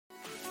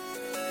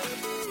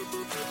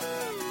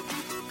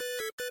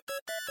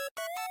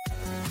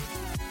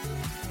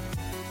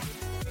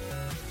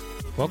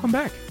Welcome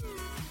back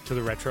to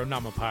the Retro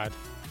Nomopod,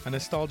 a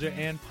nostalgia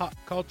and pop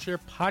culture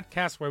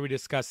podcast where we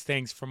discuss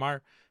things from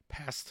our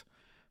past,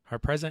 our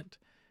present,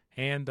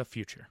 and the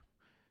future.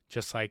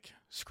 Just like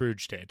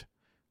Scrooge did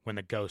when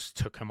the ghost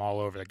took him all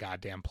over the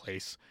goddamn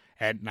place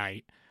at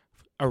night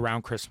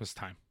around Christmas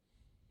time.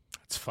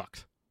 It's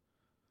fucked.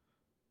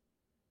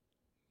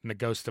 And the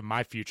ghost of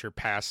my future,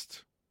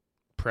 past,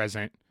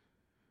 present,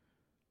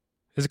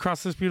 is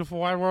across this beautiful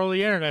wide world of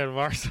the internet of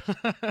ours.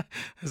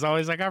 As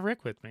always, I got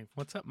Rick with me.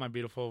 What's up, my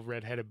beautiful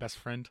red-headed best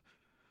friend?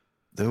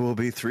 There will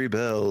be 3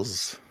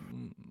 bells.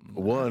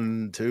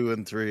 1, 2,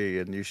 and 3,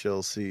 and you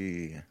shall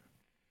see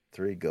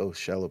 3 ghosts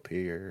shall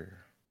appear.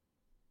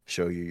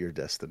 Show you your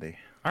destiny.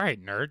 All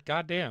right, nerd.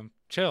 Goddamn.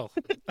 Chill.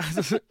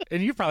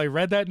 And you probably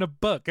read that in a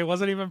book. It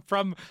wasn't even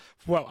from,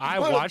 well, I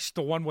watched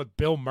the one with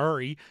Bill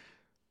Murray.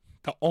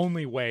 The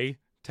only way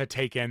to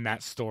take in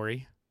that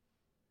story.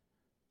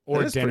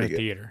 Or dinner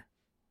theater.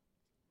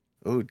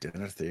 Oh,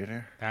 dinner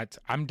theater.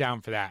 I'm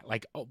down for that.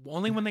 Like,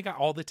 only when they got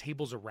all the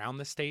tables around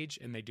the stage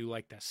and they do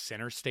like the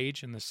center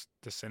stage in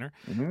the center.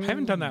 I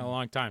haven't done that in a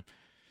long time.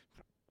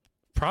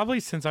 Probably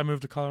since I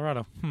moved to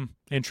Colorado.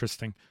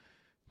 Interesting.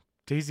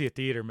 Daisy, a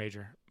theater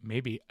major.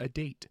 Maybe a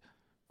date.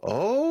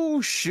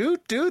 Oh,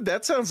 shoot, dude.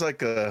 That sounds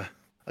like a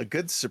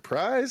good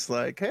surprise.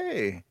 Like,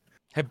 hey.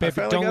 Hey,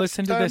 baby, don't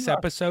listen to this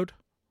episode.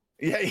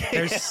 Yeah.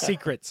 There's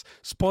secrets.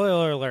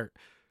 Spoiler alert.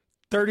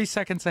 30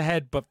 seconds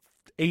ahead, but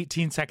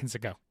 18 seconds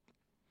ago.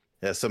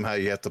 Yeah, somehow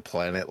you have to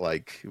plan it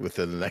like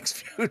within the next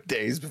few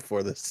days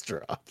before this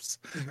drops.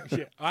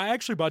 Yeah, I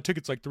actually bought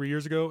tickets like 3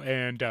 years ago,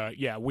 and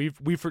yeah,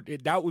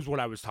 that was what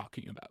I was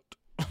talking about.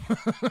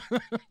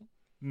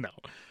 No,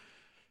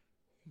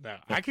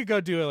 I could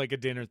go do it like a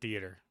dinner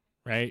theater,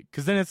 right?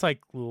 Because then it's like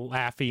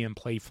laughy and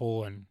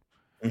playful, and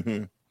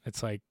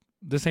it's like,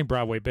 this ain't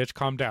Broadway, bitch.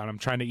 Calm down. I'm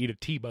trying to eat a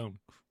T-bone.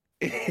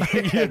 Like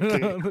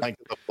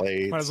the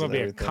plates. Might as well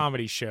be a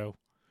comedy show.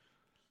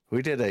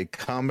 We did a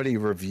comedy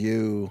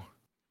review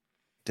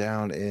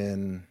down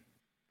in,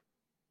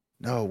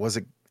 I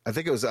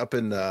think it was up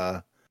in,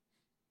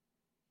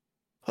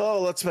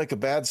 let's make a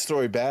bad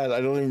story bad.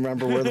 I don't even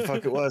remember where the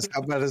fuck it was. How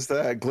bad is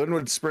that?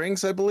 Glenwood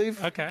Springs, I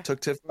believe. Okay.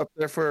 Took Tiff up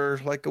there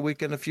for like a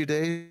week and a few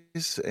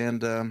days.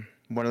 And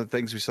one of the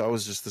things we saw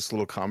was just this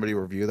little comedy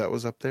review that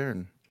was up there.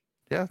 And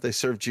yeah, they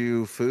served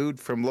you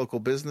food from local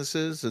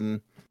businesses and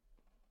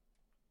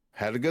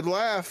had a good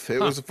laugh.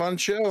 It was a fun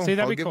show. See,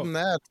 I'll give them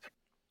that.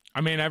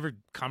 I mean, every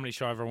comedy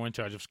show I ever went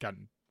to, I just got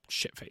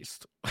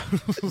shit-faced.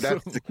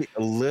 That's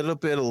a little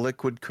bit of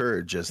liquid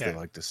courage, as they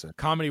like to say.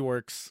 Comedy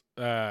Works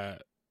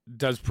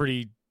does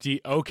pretty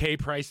okay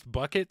priced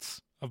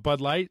buckets of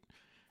Bud Light.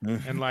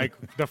 And like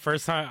the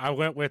first time I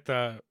went with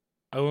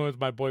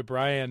my boy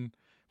Brian,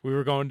 we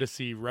were going to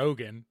see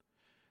Rogan.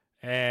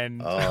 And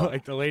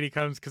like the lady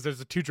comes, because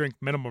there's a 2-drink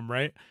minimum,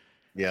 right?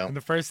 Yeah. And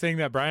the first thing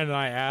that Brian and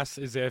I asked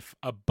is if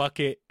a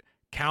bucket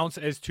counts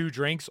as 2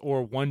 drinks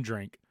or 1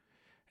 drink.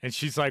 And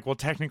she's like, well,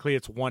 technically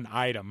it's 1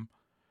 item.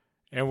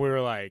 And we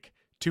were like,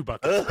 2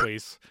 buckets,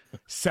 please.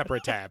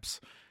 Separate tabs.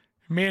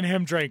 Me and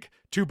him drank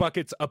 2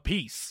 buckets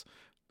apiece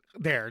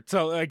there.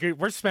 So like,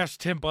 we're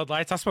smashed 10 Bud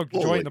Lights. I smoked a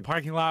joint in the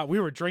parking lot. We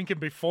were drinking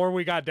before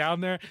we got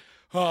down there.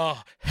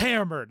 Oh,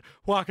 hammered.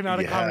 Walking out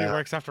of Comedy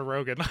Works after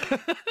Rogan.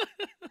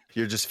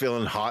 You're just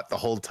feeling hot the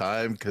whole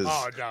time.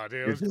 Oh, no,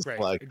 dude. It was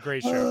great. Like,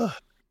 great show.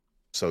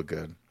 So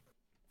good.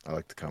 I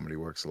like the Comedy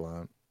Works a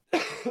lot.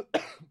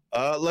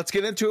 Let's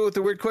get into it with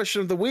the weird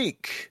question of the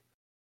week.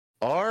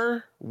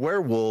 Are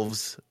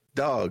werewolves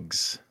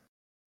dogs?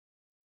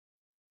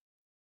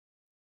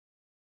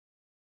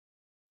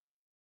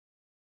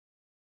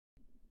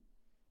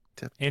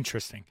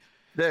 Interesting.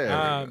 There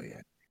we go.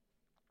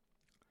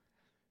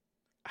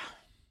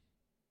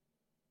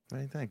 What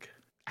do you think?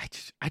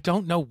 I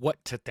don't know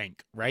what to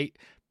think, right?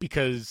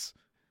 Because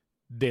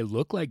they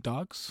look like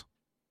dogs.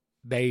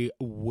 They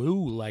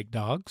woo like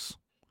dogs.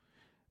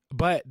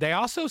 But they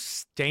also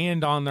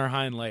stand on their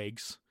hind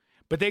legs,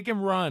 but they can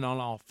run on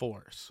all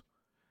 4s.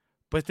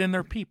 But then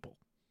they're people.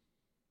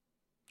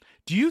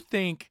 Do you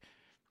think,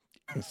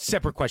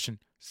 separate question,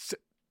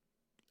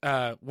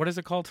 what is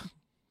it called?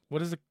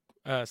 What is it?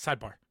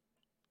 Sidebar.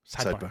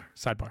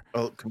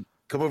 Oh,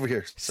 come over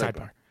here.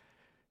 Sidebar.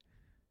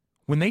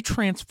 When they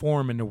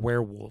transform into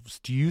werewolves,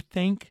 do you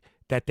think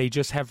that they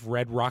just have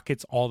red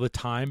rockets all the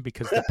time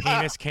because the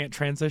penis can't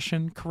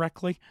transition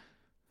correctly?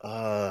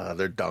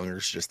 Their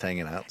donger's just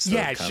hanging out. So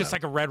yeah, it's just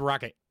like a red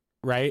rocket,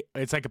 right?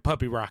 It's like a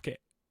puppy rocket.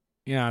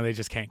 You know, they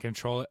just can't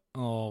control it.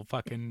 Oh,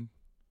 fucking.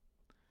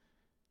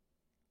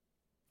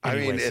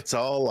 Anyways. I mean, it's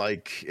all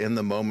like in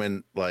the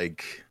moment,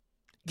 like.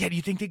 Yeah, do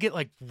you think they get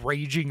like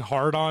raging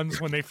hard-ons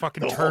when they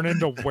fucking turn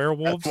into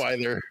werewolves? That's why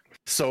they're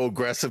so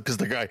aggressive, because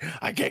they're going,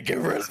 I can't get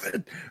rid of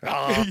it.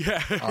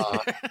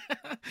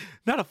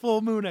 Not a full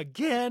moon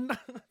again.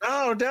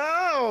 Oh,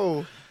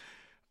 no.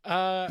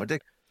 My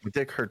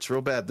dick hurts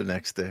real bad the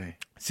next day.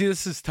 See,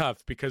 this is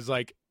tough because,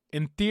 like,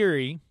 in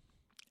theory,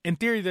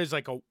 there's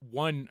like a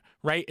one,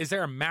 right? Is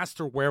there a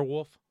master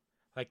werewolf?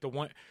 Like the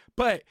one,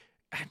 but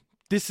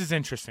this is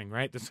interesting,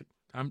 right?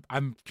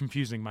 I'm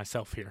confusing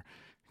myself here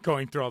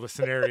going through all the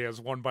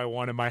scenarios one by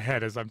one in my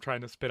head as I'm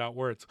trying to spit out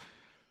words.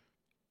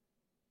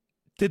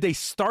 Did they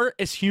start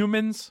as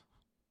humans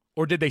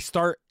or did they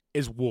start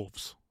as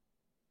wolves?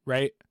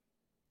 Right?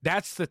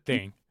 That's the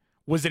thing.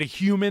 Was it a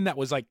human that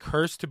was like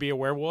cursed to be a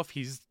werewolf?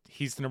 He's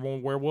the number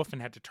one werewolf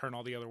and had to turn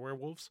all the other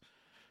werewolves.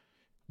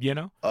 You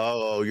know?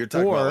 Oh, you're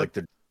talking about like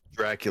the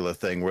Dracula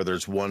thing where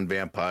there's one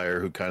vampire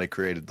who kind of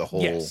created the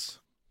whole. Yes.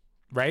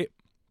 Right?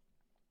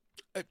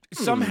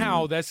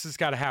 Somehow this has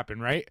got to happen,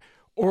 right?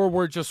 Or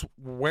we're just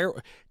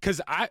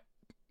because I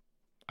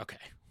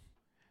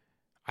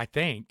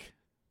think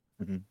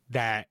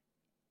that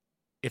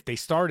if they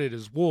started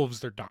as wolves,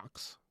 they're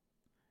dogs.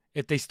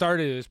 If they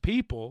started as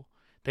people,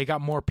 they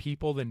got more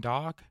people than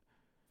dog.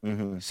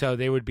 Mm-hmm. So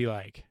they would be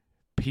like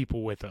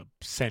people with a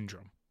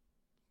syndrome,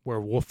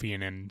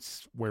 werewolfian and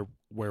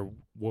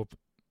werewolf.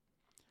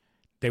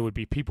 They would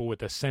be people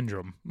with a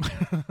syndrome.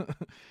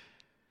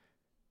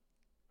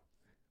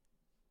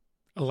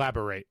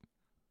 Elaborate.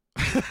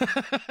 That's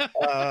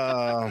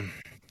a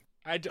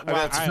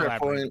fair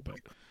point. But...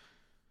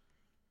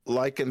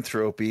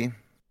 Lycanthropy.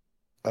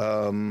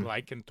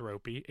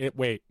 Lycanthropy.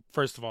 Wait,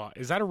 first of all,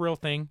 is that a real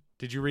thing?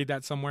 Did you read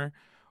that somewhere?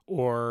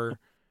 Or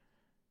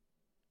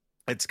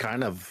it's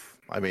kind of,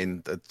 I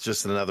mean, it's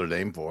just another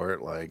name for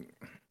it, like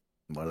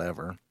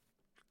whatever.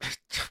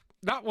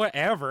 Not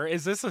whatever.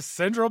 Is this a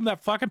syndrome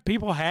that fucking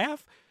people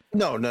have?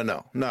 No.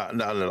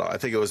 I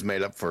think it was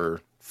made up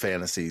for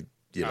fantasy,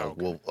 you know.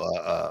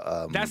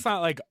 Okay. That's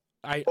not like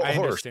I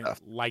understand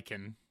stuff.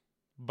 Lycan.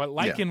 But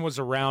Lycan was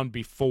around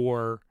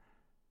before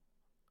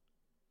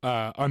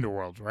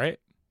Underworld, right?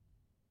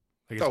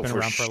 Like it's been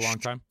around for a long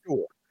time.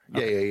 Sure.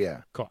 Okay.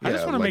 Yeah. Cool. I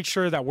just want to make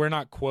sure that we're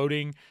not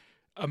quoting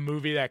a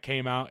movie that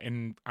came out,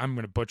 and I'm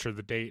going to butcher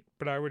the date,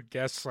 but I would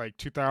guess like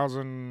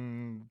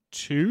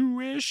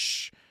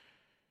 2002-ish.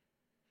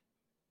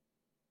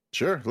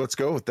 Sure, let's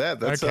go with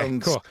that. That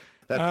sounds cool.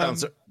 That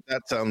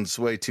sounds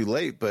way too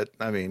late, but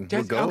I mean,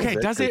 we'll go. Okay,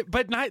 with does it?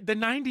 But the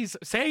 90s,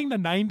 saying the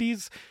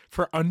 90s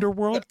for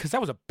Underworld, because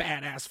that was a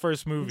badass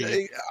first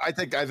movie. I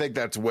think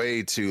that's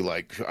way too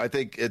I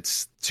think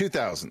it's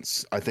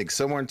 2000s. I think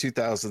somewhere in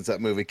 2000s that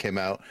movie came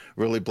out,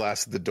 really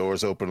blasted the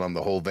doors open on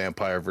the whole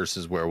vampire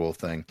versus werewolf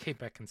thing. Kate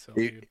Beckinsale,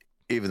 dude.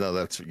 Even though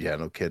that's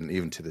no kidding.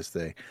 Even to this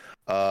day,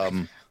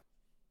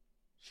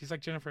 she's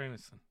like Jennifer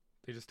Aniston.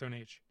 They just don't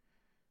age.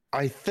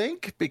 I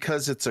think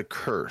because it's a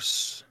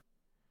curse.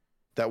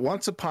 That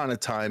once upon a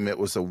time it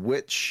was a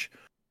witch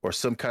or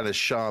some kind of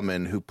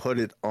shaman who put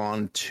it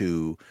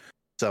onto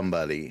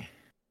somebody,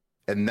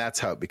 and that's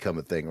how it become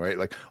a thing, right?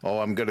 Like, oh,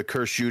 I'm going to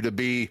curse you to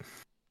be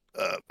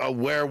a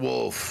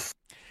werewolf.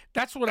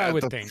 That's what I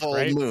would think, full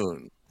right?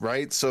 Moon,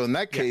 right? So in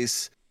that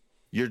case,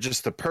 you're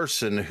just the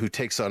person who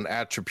takes on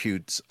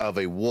attributes of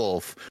a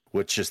wolf,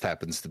 which just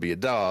happens to be a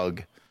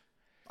dog.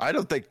 I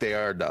don't think they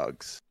are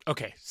dogs.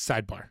 Okay,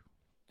 sidebar.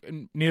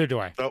 Neither do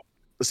I. Oh.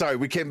 Sorry,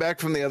 we came back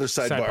from the other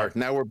sidebar.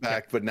 Now we're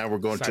back, but now we're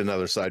going to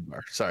another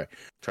sidebar. Sorry,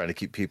 trying to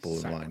keep people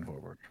in line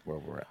where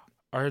we're at.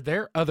 Are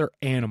there other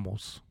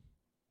animals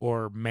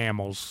or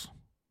mammals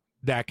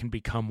that can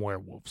become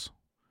werewolves?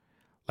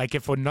 Like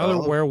if another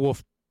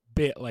werewolf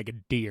bit like a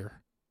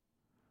deer,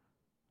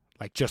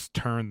 like just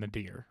turn the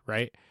deer,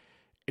 right?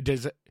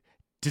 Is that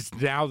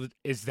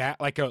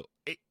like it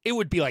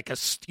would be like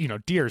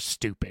deer's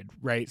stupid,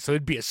 right? So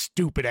it'd be a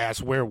stupid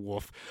ass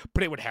werewolf,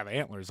 but it would have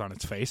antlers on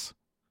its face.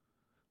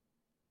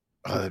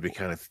 Oh, that'd be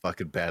kind of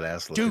fucking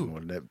badass looking, dude,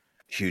 wouldn't it?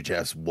 Huge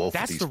ass wolf.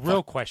 That's the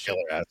real question.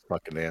 Killer ass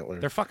fucking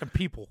antlers. They're fucking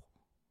people.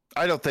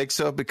 I don't think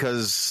so,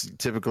 because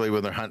typically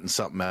when they're hunting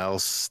something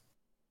else,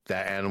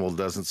 that animal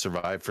doesn't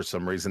survive for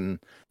some reason.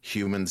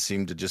 Humans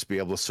seem to just be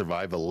able to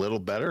survive a little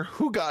better.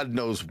 Who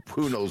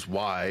knows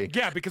why?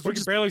 Yeah, because we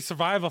can barely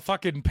survive a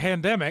fucking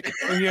pandemic.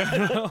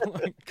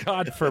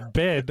 God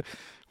forbid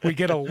we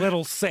get a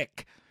little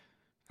sick.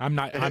 I'm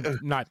not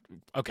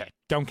okay.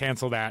 Don't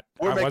cancel that.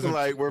 We're making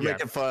light. We're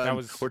making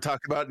fun. We're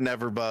talking about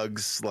never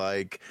bugs,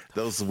 like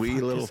those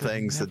wee little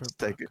things that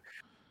take.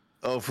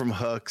 Oh, from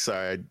Hook.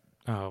 Sorry.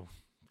 Oh,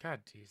 God,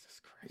 Jesus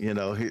Christ. You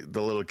know,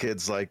 the little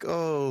kid's like,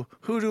 oh,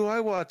 who do I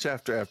watch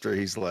after?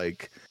 He's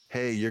like,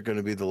 hey, you're going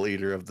to be the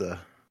leader of the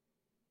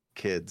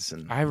kids.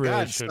 And I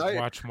really should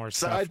watch more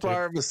stuff.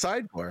 Sidebar of a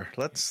sidebar.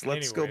 Let's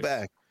go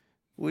back.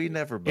 We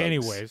never bugs.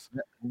 Anyways,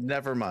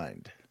 never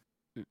mind.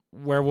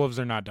 Werewolves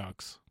are not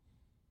dogs.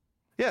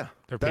 Yeah,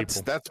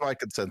 that's my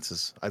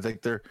consensus. I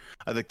think they're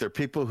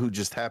people who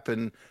just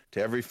happen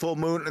to every full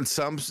moon, and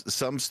some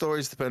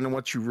stories, depending on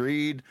what you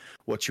read,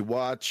 what you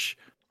watch,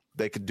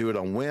 they could do it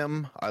on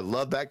whim. I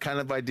love that kind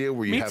of idea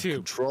where you have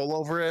control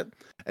over it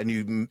and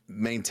you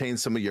maintain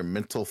some of your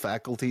mental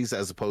faculties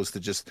as opposed to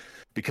just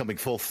becoming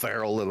full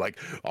feral and like,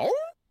 oh,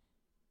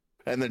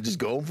 and then just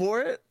going for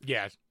it.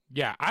 Yeah,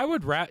 I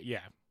would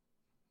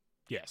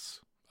yes,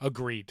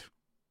 agreed.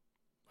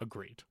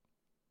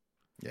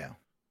 Yeah.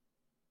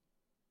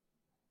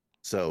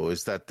 So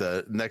is that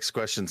the next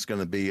question's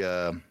going to be,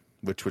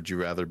 which would you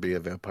rather be, a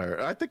vampire?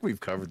 I think we've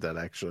covered that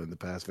actually in the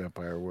past,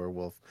 vampire or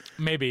werewolf.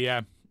 Maybe,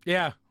 yeah.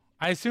 Yeah,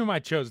 I assume I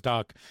chose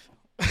dog.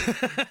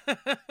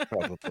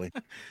 Probably.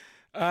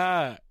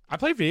 I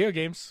play video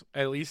games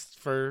at least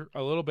for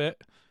a little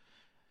bit.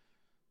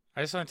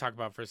 I just want to talk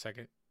about it for a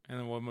second, and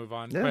then we'll move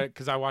on. Yeah. But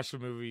because I watched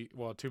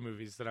two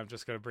movies that I'm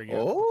just gonna bring up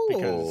Oh,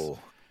 because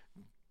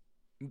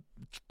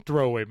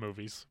throwaway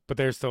movies, but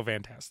they're still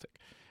fantastic.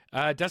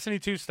 Destiny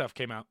 2 stuff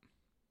came out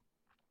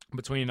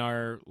between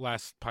our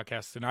last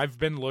podcast, and I've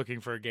been looking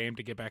for a game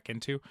to get back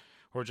into,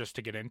 or just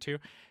to get into,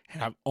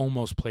 and I've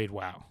almost played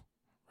WoW,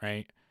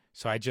 right?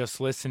 So I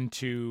just listened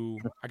to.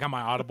 I got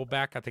my Audible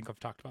back. I think I've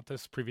talked about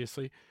this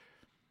previously,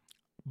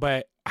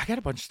 but I got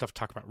a bunch of stuff to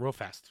talk about real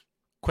fast,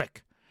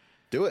 quick.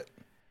 do it.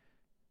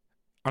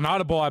 On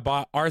Audible, I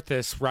bought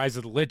Arthas: Rise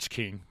of the Lich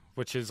King,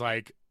 which is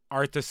like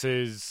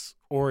Arthas's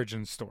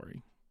origin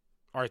story.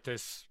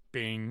 Arthas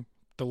being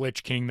the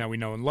Lich King that we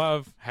know and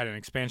love, had an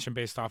expansion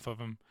based off of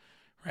him,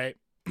 right?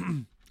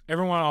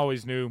 Everyone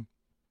always knew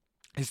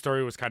his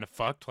story was kind of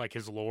fucked. Like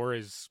his lore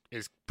is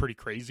pretty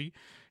crazy,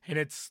 and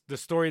it's the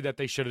story that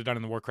they should have done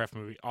in the Warcraft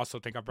movie. Also,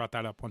 think I brought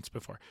that up once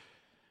before.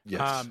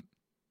 Yes.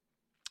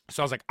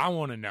 So I was like, I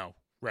want to know,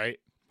 right?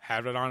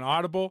 Have it on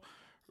Audible,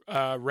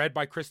 read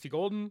by Christy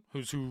Golden,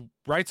 who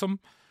writes them.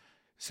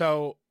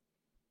 So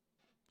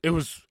it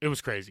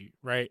was crazy,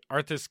 right?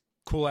 Arthas,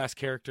 cool ass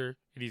character,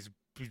 and he's a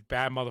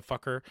bad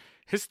motherfucker.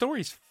 His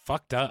story's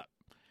fucked up,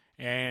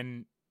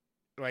 and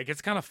like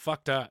it's kind of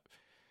fucked up.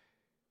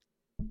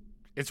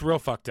 It's real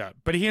fucked up.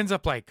 But he ends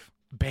up like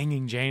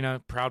banging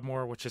Jaina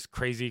Proudmoore, which is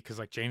crazy because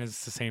like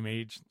Jaina's the same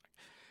age.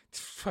 It's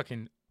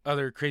fucking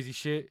other crazy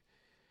shit.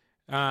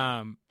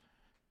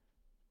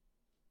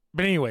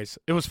 But anyways,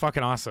 it was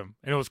fucking awesome.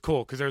 And it was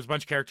cool because there was a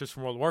bunch of characters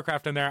from World of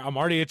Warcraft in there. I'm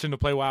already itching to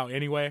play WoW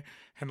anyway.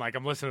 And like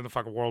I'm listening to the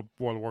fucking World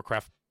of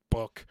Warcraft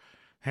book.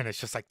 And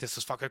it's just like, this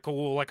is fucking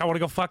cool. Like I want to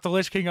go fuck the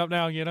Lich King up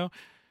now, you know?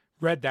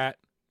 Read that.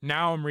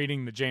 Now I'm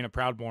reading the Jaina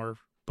Proudmoore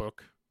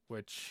book,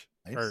 which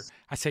or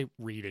I say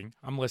reading.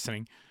 I'm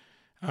listening.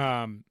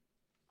 But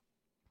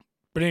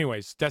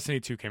anyways, Destiny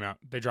 2 came out.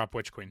 They dropped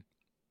Witch Queen.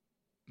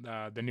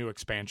 The new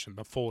expansion,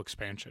 the full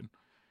expansion.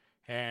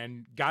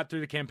 And got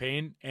through the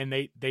campaign, and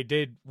they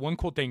did one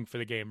cool thing for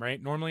the game,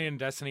 right? Normally in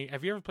Destiny,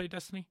 have you ever played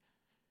Destiny?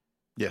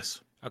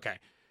 Yes. Okay.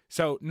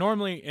 So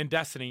normally in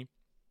Destiny,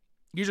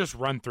 you just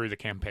run through the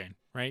campaign,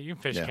 right? You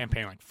can finish the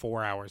campaign like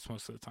 4 hours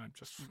most of the time,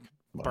 just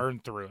burn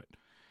through it.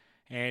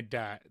 And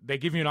they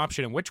give you an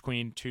option in Witch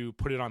Queen to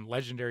put it on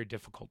legendary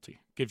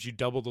difficulty. Gives you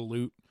double the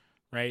loot,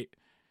 right?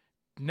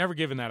 Never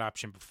given that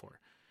option before.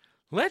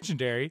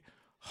 Legendary,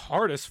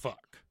 hard as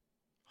fuck.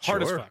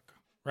 Hard as fuck.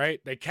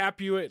 Right? They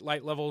cap you at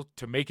light level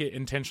to make it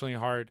intentionally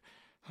hard.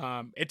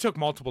 It took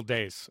multiple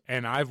days,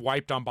 and I've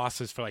wiped on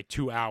bosses for like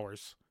 2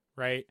 hours,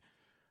 right?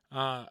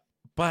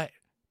 But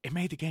it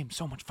made the game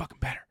so much fucking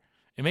better.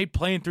 It made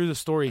playing through the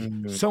story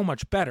so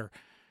much better.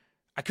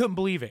 I couldn't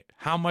believe it,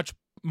 how much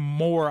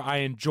more I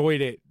enjoyed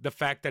it, the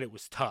fact that it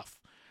was tough.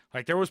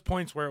 Like, there was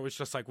points where it was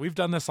just like, we've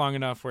done this long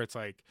enough where it's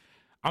like,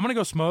 I'm going to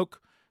go smoke,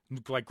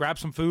 like grab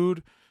some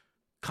food,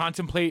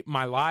 contemplate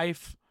my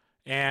life,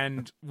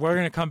 and we're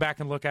going to come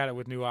back and look at it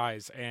with new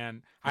eyes.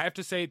 And I have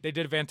to say, they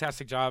did a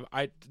fantastic job.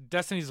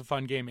 Destiny's a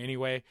fun game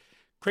anyway.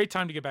 Great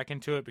time to get back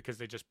into it because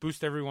they just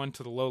boost everyone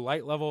to the low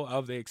light level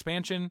of the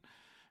expansion.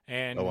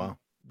 And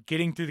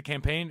getting through the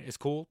campaign is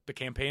cool. The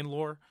campaign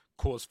lore,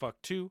 cool as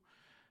fuck too.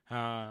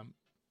 And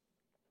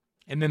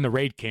then the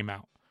raid came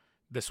out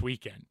this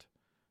weekend.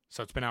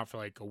 So it's been out for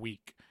like a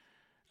week.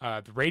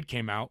 The raid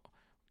came out.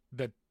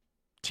 The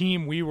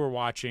team we were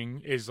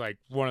watching is like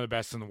one of the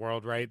best in the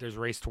world, right? There's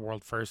Race to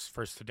World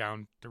first to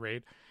down the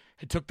raid.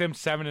 It took them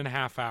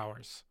 7.5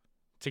 hours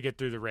to get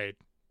through the raid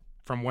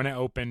from when it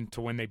opened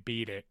to when they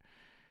beat it.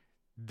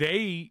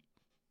 They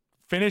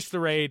finished the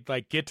raid,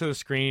 like get to the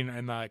screen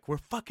and like, we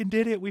fucking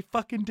did it. We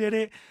fucking did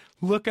it.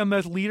 Look on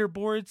the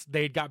leaderboards.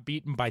 They got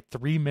beaten by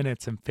 3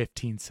 minutes and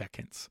 15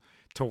 seconds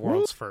to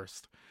world's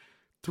first.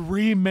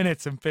 3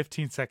 minutes and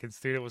 15 seconds,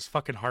 dude. It was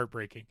fucking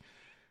heartbreaking.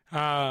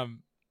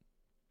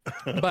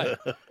 But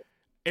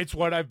it's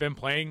what I've been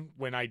playing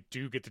when I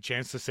do get the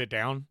chance to sit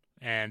down.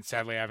 And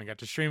sadly, I haven't got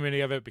to stream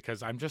any of it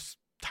because I'm just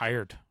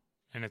tired.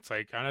 And it's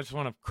like, I just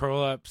want to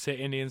curl up, sit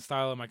Indian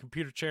style in my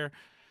computer chair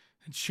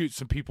and shoot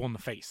some people in the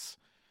face.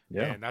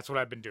 Yeah. And that's what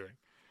I've been doing.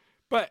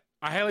 But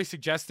I highly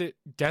suggest it.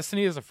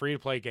 Destiny is a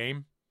free-to-play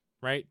game,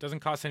 right? Doesn't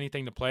cost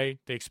anything to play.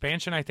 The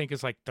expansion, I think,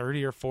 is like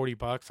 $30 or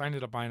 $40. I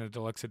ended up buying a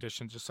deluxe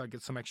edition just so I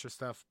get some extra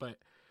stuff. But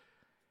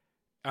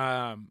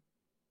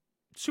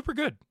super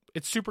good.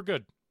 It's super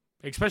good.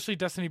 Especially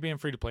Destiny being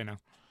free to play now.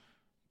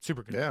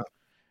 Super good. Yeah.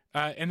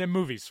 And then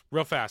movies,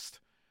 real fast.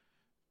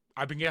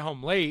 I've been getting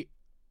home late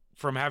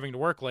from having to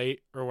work late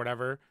or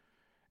whatever,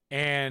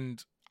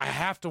 and I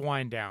have to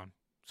wind down.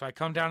 So I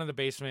come down to the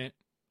basement.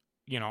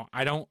 You know,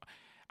 I don't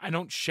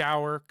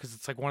shower because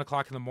it's like 1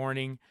 o'clock in the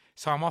morning.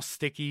 So I'm all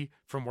sticky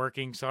from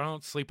working. So I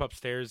don't sleep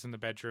upstairs in the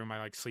bedroom. I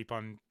like sleep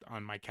on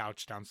my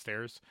couch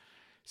downstairs.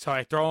 So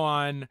I throw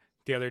on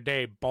the other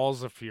day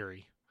Balls of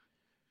Fury,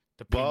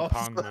 the ping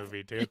pong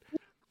movie, dude.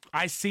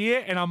 I see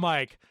it and I'm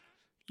like,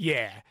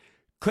 yeah,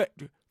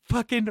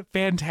 fucking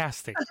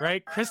fantastic,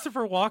 right?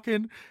 Christopher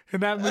Walken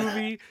in that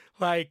movie,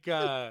 like,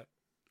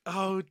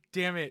 oh,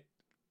 damn it.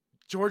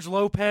 George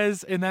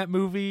Lopez in that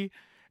movie,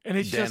 and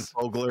it's Dan just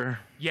Fogler.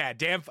 yeah,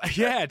 damn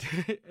yeah,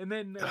 and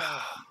then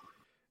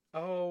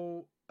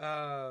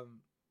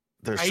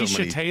There's Aisha so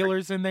many.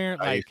 Taylor's in there,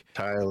 like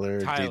Tyler,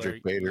 Tyler.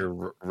 Diedrich Bader,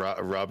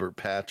 Robert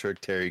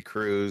Patrick, Terry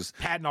Crews,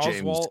 Patton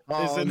James Oswalt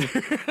is in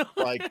there.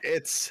 like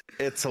it's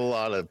a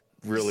lot of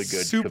really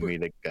good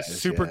comedic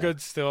guys. Super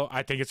good still.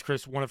 I think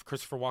it's one of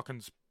Christopher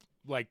Walken's,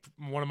 like,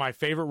 one of my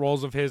favorite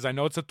roles of his. I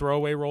know it's a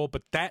throwaway role,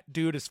 but that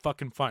dude is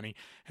fucking funny.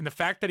 And the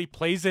fact that he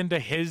plays into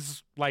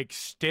his, like,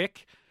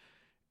 shtick,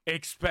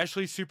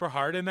 especially super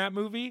hard in that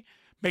movie,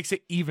 makes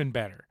it even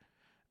better.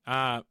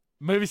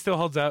 Movie still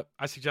holds up.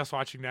 I suggest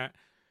watching that.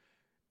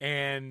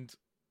 And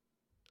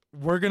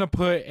we're going to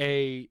put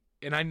and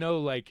I know,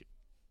 like,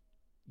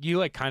 you,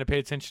 like, kind of pay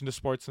attention to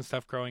sports and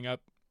stuff growing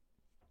up.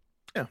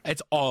 Yeah.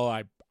 It's all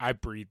I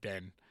breathed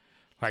in,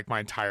 like, my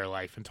entire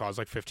life until I was,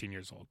 like, 15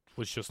 years old,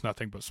 was just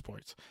nothing but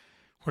sports.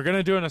 We're going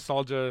to do a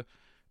nostalgia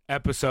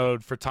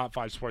episode for top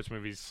 5 sports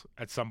movies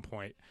at some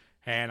point,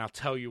 and I'll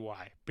tell you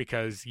why.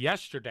 Because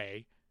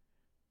yesterday,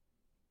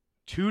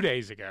 2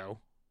 days ago,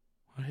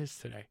 what is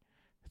today?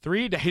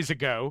 3 days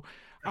ago,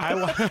 I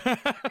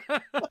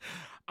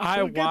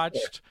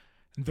watched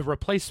The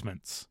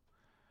Replacements.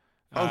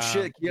 Oh,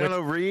 shit,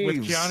 Keanu Reeves.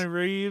 With Keanu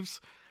Reeves.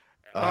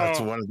 Oh, it's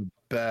one of the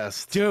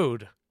best.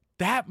 Dude,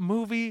 that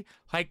movie,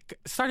 like,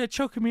 started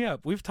choking me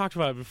up. We've talked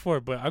about it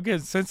before, but I'm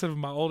getting sensitive in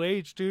my old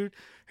age, dude.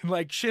 And,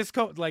 like,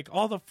 like,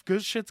 all the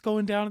good shit's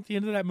going down at the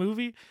end of that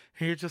movie.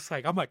 And you're just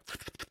like, I'm like,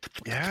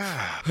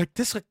 yeah. Like,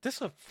 this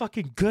is a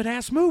fucking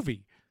good-ass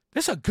movie.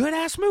 This is a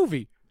good-ass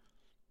movie.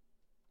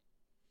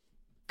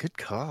 Good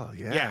call,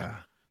 Yeah.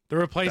 The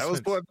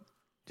Replacements.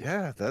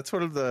 That's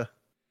one of the...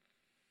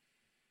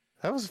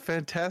 That was a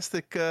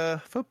fantastic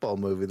football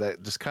movie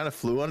that just kind of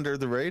flew under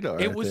the radar.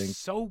 It was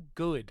so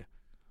good.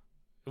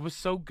 It was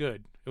so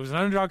good. It was an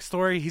underdog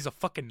story. He's a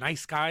fucking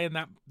nice guy in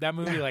that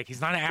movie. Yeah. Like, he's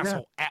not an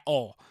asshole at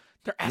all.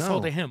 They're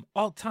asshole to him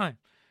all the time.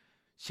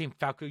 Shane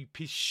Falco, you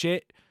piece of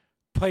shit.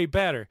 Play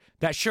better.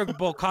 That Sugar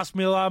Bowl cost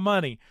me a lot of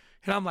money.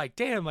 And I'm like,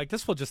 damn, like,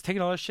 this fool just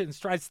taking all this shit in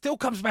stride. Still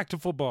comes back to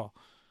football.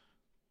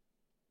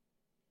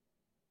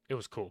 It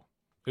was cool.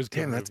 It was a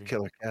good movie. That's a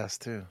killer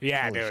cast, too.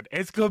 Yeah, Holy dude.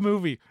 It's a good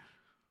movie.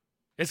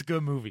 It's a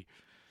good movie.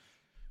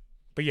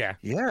 But yeah.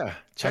 Yeah.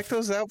 Check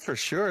those out for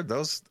sure.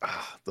 Those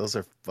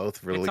are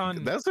both really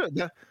good.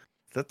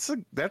 That's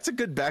a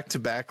good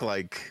back-to-back,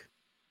 like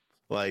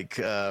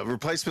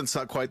Replacement's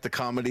not quite the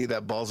comedy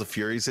that Balls of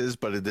Furies is,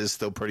 but it is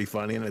still pretty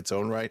funny in its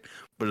own right.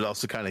 But it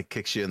also kind of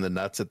kicks you in the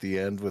nuts at the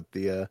end with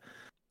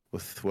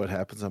with what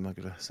happens. I'm not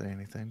gonna say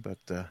anything, but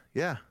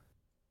yeah.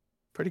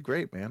 Pretty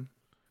great, man.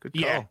 Good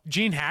call. Yeah,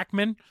 Gene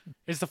Hackman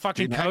is the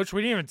fucking coach.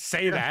 We didn't even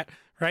say that,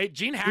 right?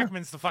 Gene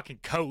Hackman's the fucking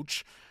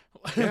coach.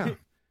 Yeah.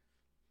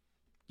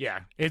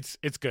 Yeah, it's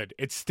good.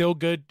 It's still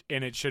good,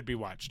 and it should be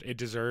watched. It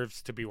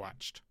deserves to be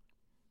watched.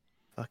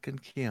 Fucking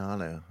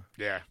Keanu.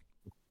 Yeah.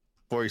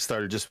 Before he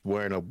started just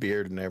wearing a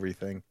beard and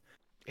everything.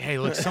 Hey, he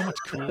looks so much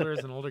cooler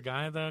as an older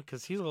guy, though,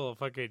 because he's a little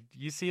fucking...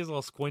 You see his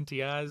little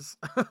squinty eyes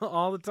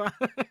all the time.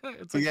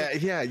 It's like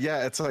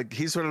yeah. It's like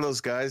he's one of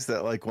those guys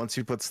that, like, once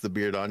he puts the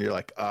beard on, you're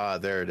like,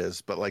 there it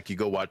is. But, like, you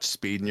go watch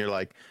Speed, and you're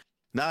like,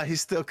 nah, he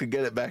still could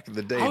get it back in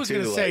the day, I was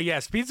going to say, like... yeah,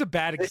 Speed's a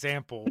bad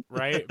example,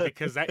 right?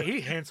 Because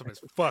he handsome as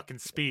fucking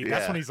Speed.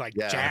 That's when he's, like,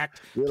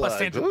 jacked. You're Plus, like,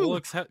 Sandra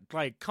Bullock's,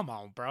 like, come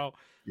on, bro.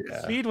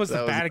 Yeah, Speed was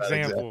a bad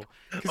example.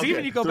 Because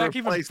even you go back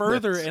even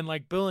further and,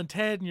 like, Bill and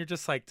Ted, and you're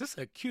just like, this is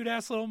a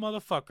cute-ass little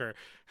motherfucker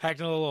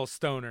acting a little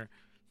stoner.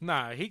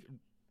 Nah,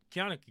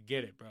 Keanu could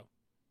get it, bro.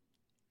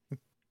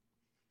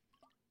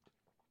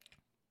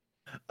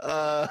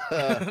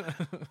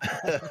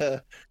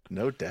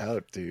 No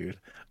doubt, dude.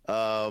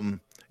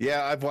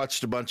 Yeah, I've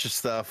watched a bunch of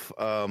stuff.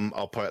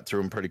 I'll put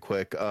through them pretty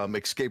quick.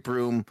 Escape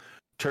Room,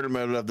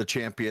 Tournament of the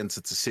Champions.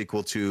 It's a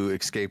sequel to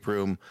Escape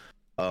Room.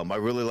 I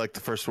really like the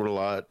first one a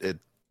lot. It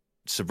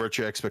subverts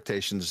your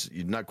expectations.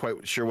 You're not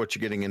quite sure what you're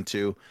getting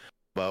into,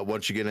 but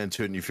once you get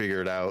into it and you figure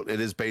it out,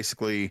 it is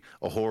basically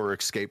a horror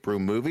escape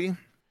room movie.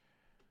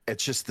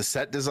 It's just the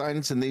set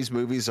designs in these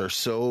movies are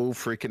so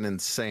freaking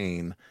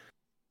insane.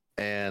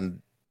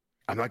 And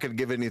I'm not going to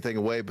give anything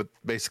away, but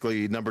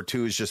basically number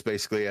 2 is just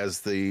basically,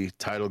 as the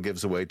title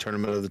gives away,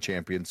 Tournament of the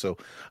Champions. So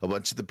a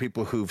bunch of the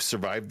people who've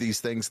survived these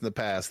things in the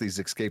past, these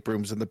escape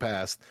rooms in the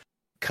past,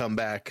 come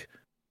back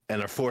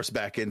and are forced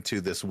back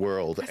into this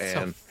world. That's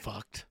and so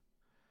fucked.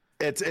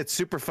 It's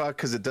super fucked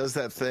because it does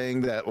that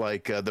thing that,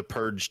 like, The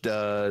Purge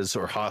does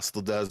or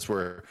Hostel does,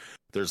 where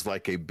there's,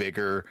 like, a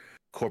bigger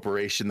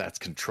corporation that's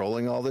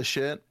controlling all this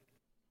shit.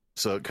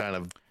 So it kind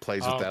of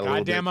plays with that a little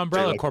bit. Goddamn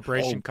Umbrella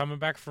Corporation coming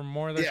back for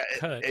more of their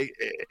cut.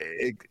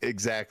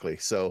 Exactly.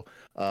 So,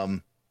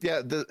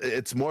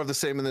 it's more of the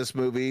same in this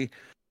movie.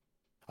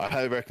 I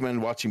highly recommend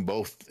watching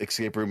both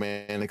Escape Room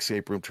and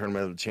Escape Room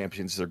Tournament of the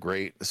Champions. They're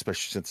great,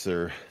 especially since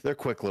they're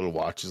quick little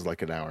watches,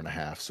 like an hour and a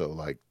half. So,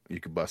 like, you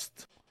could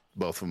bust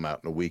both of them out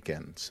in a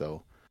weekend.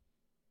 So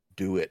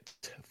do it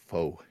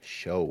for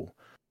show.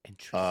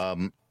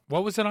 Interesting.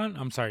 What was it on?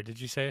 I'm sorry.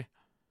 Did you say?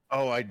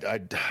 Oh,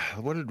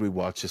 what did we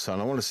watch this on?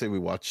 I want to say we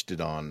watched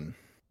it on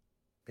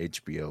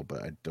HBO,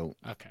 but I don't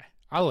Okay,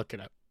 I'll look it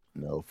up.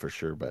 know for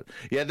sure. But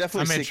yeah,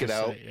 definitely I'm seek it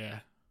out.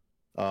 interested.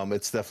 Yeah.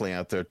 It's definitely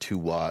out there to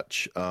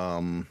watch.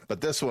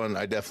 But this one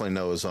I definitely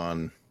know is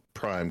on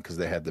Prime because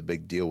they had the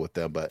big deal with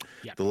them. But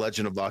Yeah. The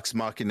Legend of Vox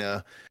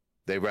Machina,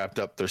 they wrapped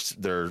up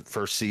their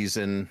first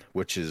season,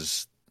 which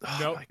is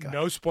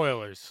No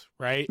spoilers,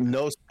 right?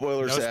 no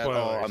spoilers No at all.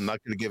 spoilers. I'm not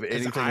going to give 'Cause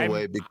anything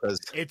away because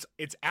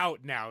It's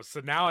out now, so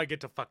now I get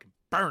to fucking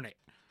burn it.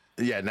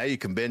 yeah, now you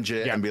can binge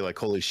it Yeah. and be like,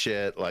 holy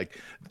shit. Like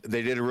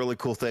they did a really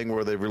cool thing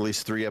where they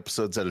released 3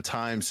 episodes at a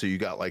time. So you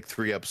got like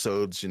 3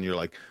 episodes and you're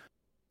like,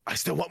 I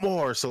still want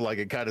more. So like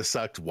it kind of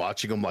sucked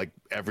watching them like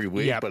every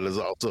week, Yep. but it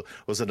also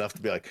was enough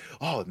to be like,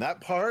 oh, and that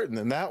part and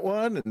then that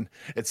one. And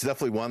it's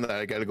definitely one that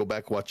I got to go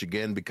back and watch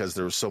again because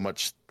there was so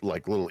much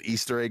like little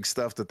Easter egg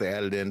stuff that they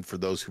added in for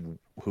those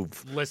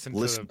who've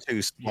Listen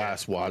to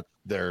last watch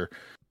the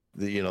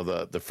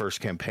first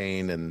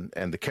campaign,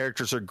 and the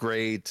characters are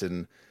great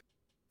and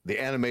the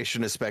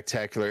animation is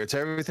spectacular. It's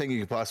everything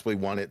you could possibly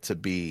want it to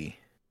be.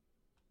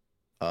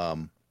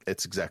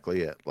 It's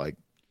exactly it. Like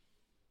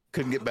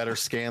couldn't get better.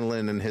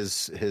 Scanlan and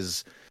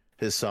his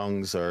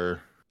songs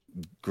are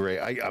great.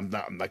 I'm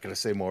not going to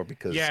say more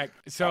because Yeah,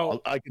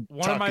 so I can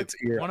one of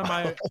talk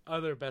my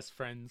other best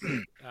friends,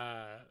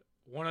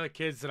 one of the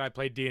kids that I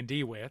played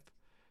D&D with,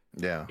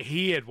 yeah.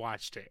 he had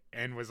watched it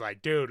and was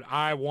like, dude,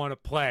 I want to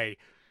play.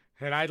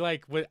 And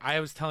I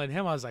was telling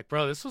him, I was like,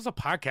 bro, this was a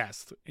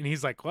podcast. And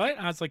he's like, what?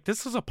 I was like,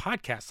 this was a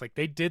podcast. Like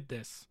they did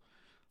this.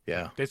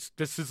 Yeah.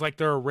 This is like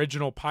their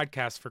original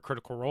podcast for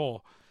Critical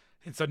Role.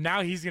 And so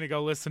now he's going to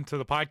go listen to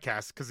the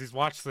podcast because he's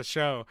watched the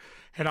show.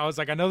 And I was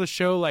like, I know the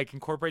show like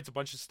incorporates a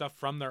bunch of stuff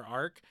from their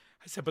arc.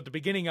 I said, but the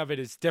beginning of it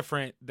is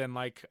different than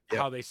like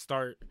how they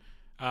start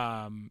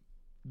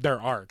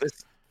their arc.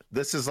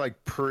 This is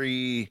like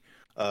pre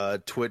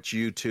Twitch,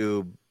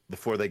 YouTube,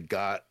 before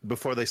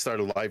they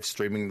started live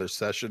streaming their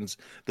sessions.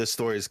 This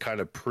story is kind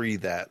of pre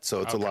that.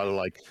 So it's a lot of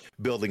like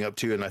building up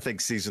to, and I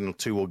think season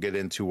 2 will get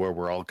into where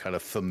we're all kind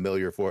of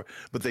familiar for,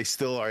 but they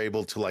still are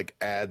able to like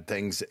add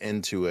things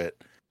into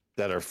it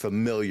that are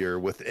familiar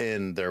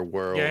within their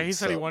world. Yeah, he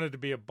said he wanted to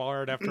be a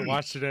bard after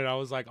watching it. I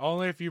was like,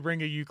 only if you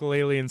bring a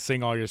ukulele and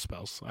sing all your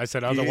spells. I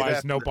said,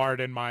 otherwise, no bard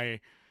in my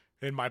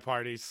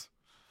parties.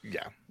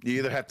 Yeah, you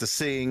either have to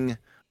sing,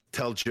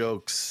 tell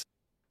jokes.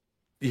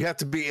 You have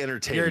to be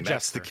entertaining.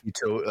 That's the key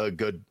to a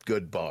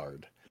good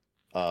bard.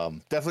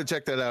 Definitely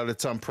check that out.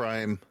 It's on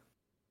Prime,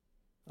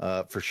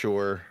 for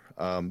sure.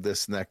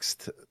 This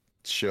next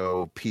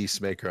show,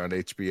 Peacemaker on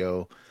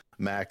HBO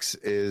Max,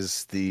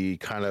 is the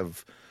kind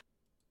of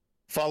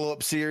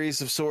follow-up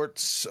series of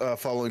sorts,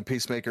 following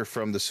Peacemaker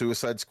from the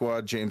Suicide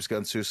Squad, James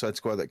Gunn Suicide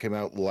Squad that came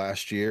out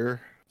last year.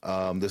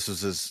 This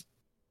was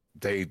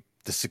the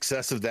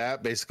success of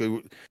that.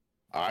 Basically,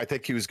 I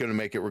think he was going to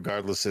make it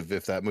regardless of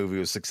if that movie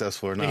was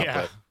successful or not.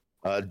 Yeah.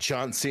 But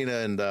John Cena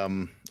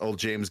and old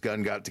James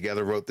Gunn got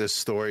together, wrote this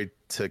story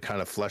to kind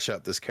of flesh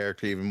out this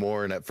character even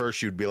more. And at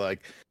first you'd be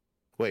like,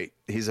 wait,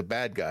 he's a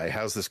bad guy.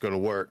 How's this going to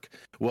work?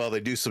 Well, they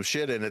do some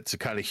shit in it to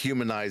kind of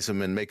humanize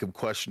him and make him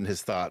question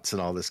his thoughts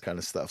and all this kind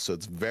of stuff. So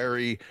it's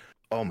very,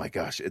 oh my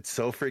gosh, it's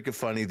so freaking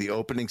funny. The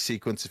opening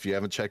sequence, if you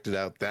haven't checked it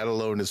out, that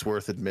alone is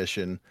worth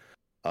admission.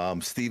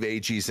 Steve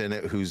Agee's in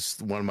it, who's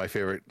one of my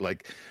favorite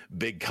like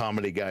big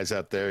comedy guys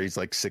out there. He's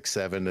like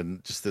 6'7"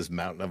 and just this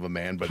mountain of a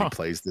man, but he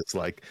plays this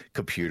like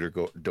computer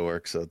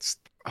dork. So it's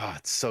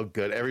so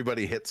good.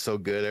 Everybody hits so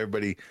good.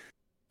 Everybody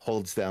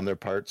holds down their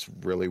parts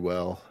really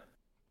well.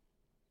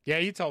 Yeah,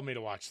 he told me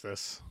to watch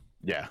this.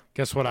 Yeah.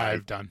 Guess what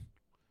I've done?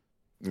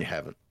 You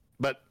haven't,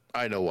 but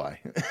I know why.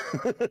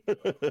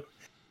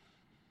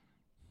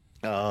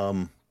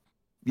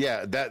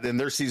 Yeah, that and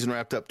their season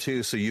wrapped up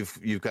too, so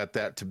you've got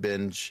that to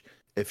binge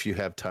if you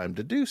have time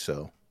to do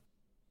so.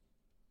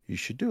 You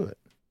should do it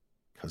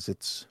because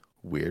it's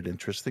weird,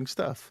 interesting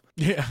stuff.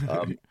 Yeah.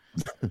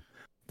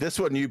 This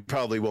one you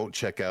probably won't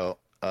check out.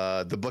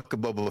 The Book of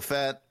Boba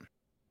Fett.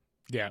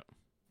 Yeah.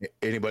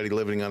 Anybody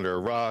living under a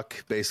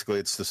rock? Basically,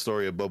 it's the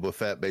story of Boba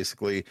Fett,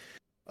 basically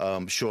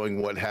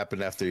showing what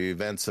happened after the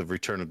events of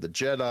Return of the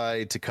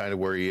Jedi to kind of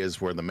where he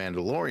is, where the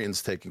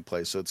Mandalorian's taking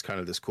place. So it's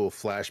kind of this cool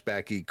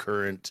flashbacky,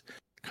 current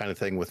kind of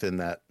thing within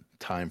that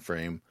time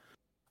frame.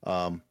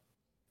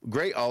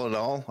 Great all in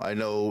all. I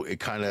know it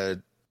kind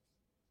of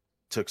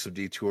took some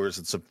detours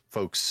and some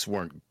folks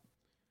weren't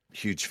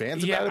huge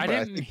fans about it. I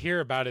didn't hear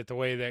about it the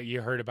way that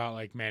you heard about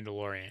like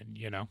Mandalorian,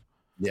 you know?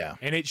 Yeah.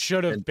 And it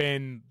should have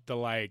been the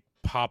like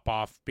pop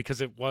off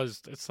because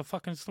it's the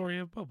fucking story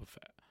of Boba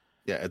Fett.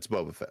 Yeah, it's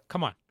Boba Fett.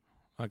 Come on.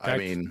 Like I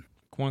mean,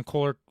 one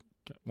cooler.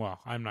 Well,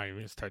 I'm not even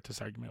going to start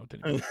this argument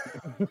with anyone.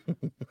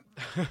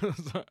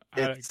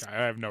 I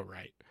have no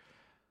right.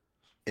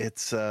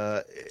 It's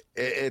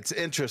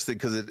interesting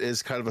because it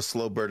is kind of a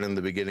slow burn in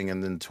the beginning,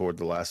 and then toward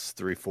the last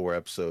 3-4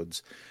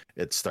 episodes,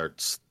 it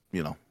starts,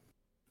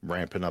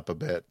 ramping up a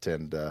bit,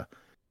 and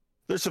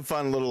there's some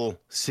fun little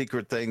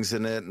secret things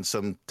in it, and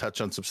some touch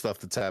on some stuff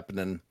that's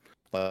happening,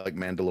 like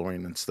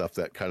Mandalorian and stuff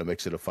that kind of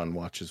makes it a fun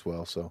watch as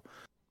well. So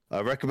I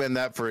recommend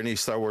that for any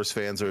Star Wars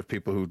fans or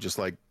people who just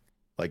like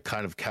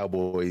kind of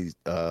cowboy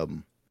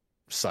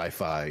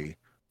sci-fi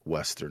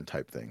Western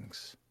type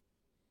things.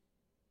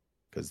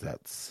 Because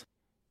that's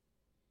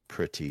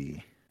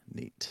pretty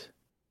neat.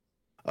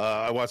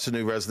 I watched the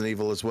new Resident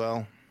Evil as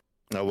well.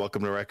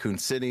 Welcome to Raccoon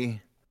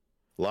City.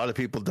 A lot of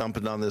people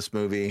dumping on this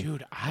movie.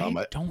 Dude,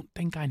 I don't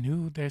think I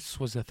knew this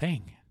was a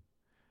thing.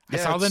 I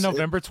Yeah, saw the it's-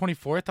 November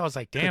 24th. I was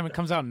like, damn, it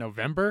comes out in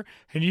November.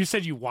 And you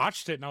said you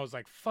watched it, and I was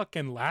like,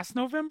 fucking last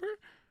November?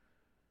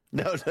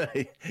 No,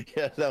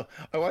 no.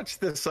 I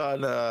watched this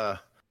on, I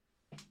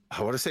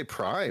want to say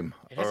Prime.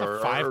 It has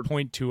a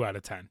 5.2 out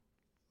of 10.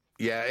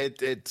 Yeah,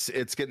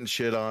 it's getting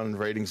shit on.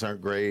 Ratings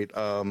aren't great.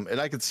 And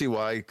I can see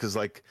why, because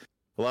like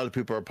a lot of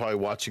people are probably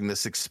watching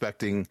this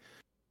expecting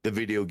the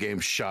video game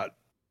shot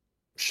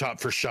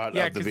for shot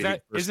Yeah, of the because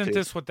video. isn't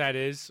this what that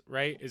is,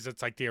 right? Is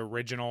it's like the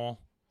original,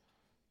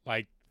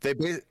 like,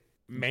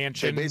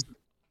 mansion?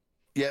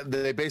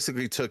 They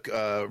basically took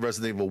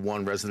Resident Evil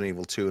 1, Resident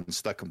Evil 2, and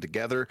stuck them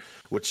together,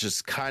 which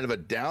is kind of a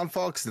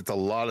downfall because it's a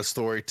lot of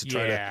story to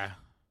try to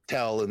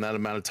tell in that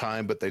amount of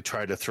time, but they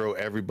try to throw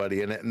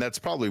everybody in it, and that's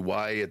probably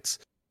why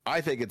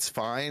I think it's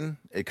fine.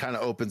 It kind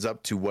of opens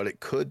up to what it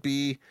could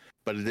be,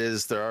 but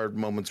there are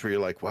moments where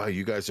you're like, wow,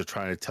 you guys are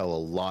trying to tell a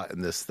lot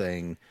in this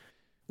thing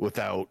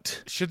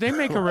without. Should they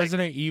make a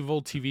Resident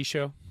Evil TV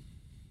show?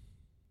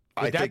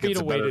 Would that be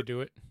the way to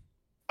do it?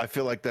 I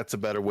feel like that's a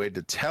better way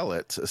to tell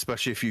it,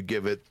 especially if you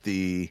give it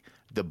the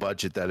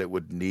budget that it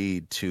would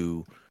need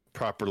to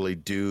properly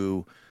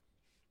do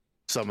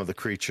some of the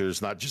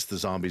creatures, not just the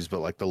zombies,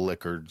 but like the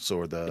lickers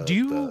or the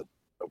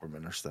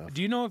Doberman or stuff.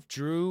 Do you know if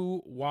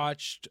Drew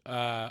watched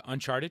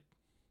Uncharted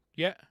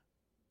yet?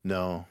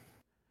 No.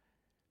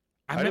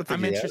 I'm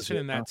interested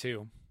in that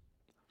too.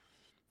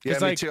 Yeah,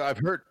 me too.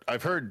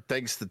 I've heard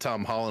thanks to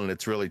Tom Holland,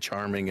 it's really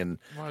charming and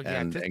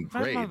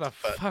great.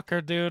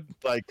 Motherfucker, dude.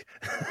 Like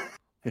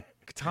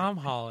Tom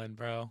Holland,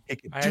 bro.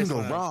 It can do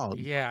no wrong.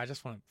 Yeah, I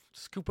just want to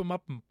scoop him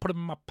up and put him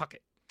in my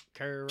pocket.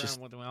 Carry around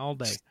with him all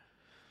day.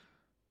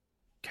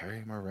 Carry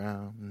him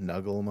around,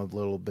 nuggle him a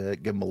little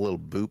bit, give him a little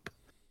boop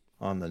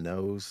on the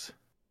nose.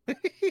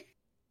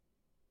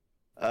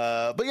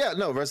 But yeah,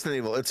 no, Resident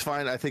Evil, it's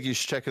fine. I think you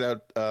should check it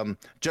out.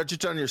 Judge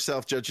it on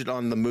yourself. Judge it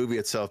on the movie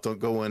itself. Don't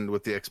go in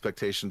with the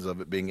expectations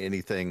of it being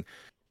anything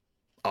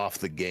off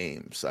the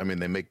games. I mean,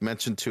 they make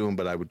mention to them,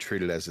 but I would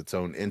treat it as its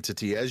own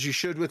entity, as you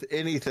should with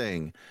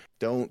anything.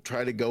 Don't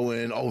try to go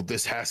in, oh,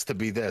 this has to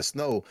be this.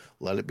 No,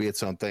 let it be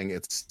its own thing.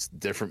 It's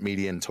different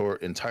media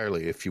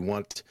entirely. If you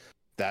want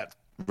that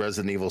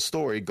Resident Evil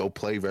story, go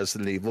play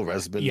Resident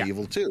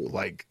Evil 2.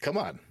 Like, come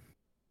on.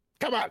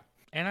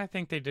 And I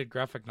think they did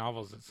graphic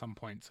novels at some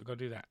point, so go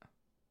do that.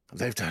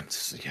 They've done,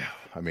 yeah.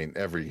 I mean,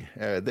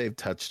 they've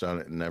touched on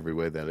it in every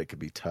way that it could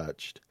be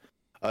touched.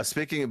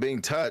 Speaking of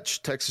being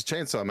touched, Texas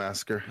Chainsaw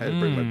Massacre. I had to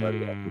bring my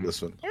buddy up for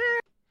this one.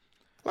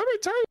 Let me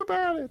tell you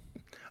about it.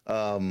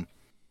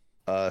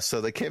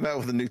 So they came out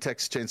with a new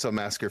Texas Chainsaw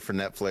Massacre for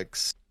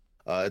Netflix.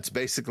 It's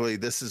basically,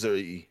 this is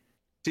a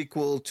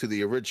sequel to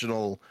the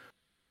original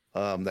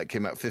that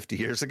came out 50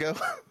 years ago,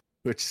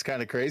 which is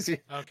kind of crazy.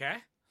 Okay.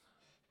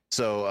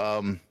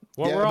 So,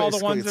 what were all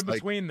the ones in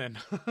between then?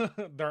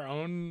 Their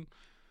own.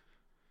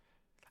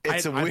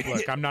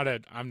 Look, I'm not a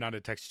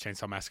Texas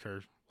Chainsaw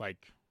Massacre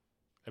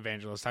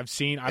evangelist. I've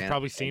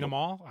probably seen them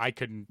all. I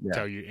couldn't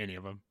tell you any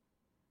of them.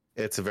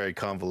 It's a very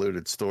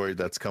convoluted story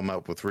that's come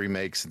up with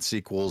remakes and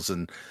sequels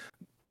and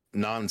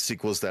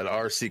non-sequels that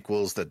are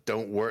sequels that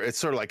don't work. It's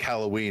sort of like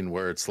Halloween,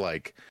 where it's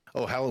like,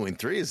 oh, Halloween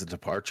 3 is a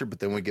departure, but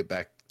then we get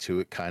back to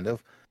it kind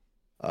of.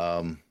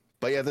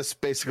 But yeah, this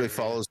basically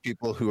follows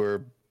people who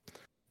are,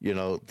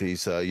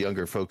 these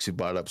younger folks who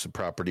bought up some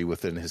property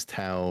within his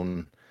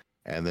town,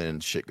 and then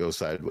shit goes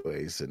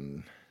sideways.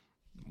 And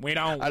we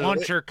don't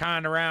want your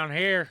kind around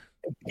here.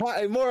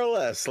 More or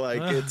less,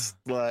 it's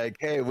like,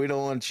 hey, we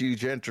don't want you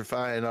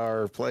gentrifying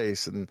our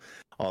place and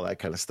all that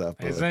kind of stuff.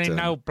 There ain't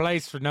no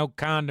place for no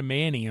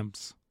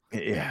condominiums.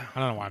 Yeah, I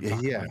don't know why I'm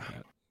talking like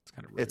that. It's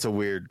kind of rude. It's a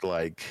weird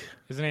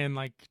Isn't it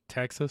in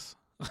Texas?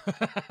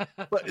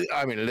 But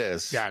I mean, it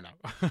is. Yeah, I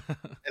know.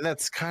 And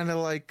that's kind of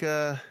like,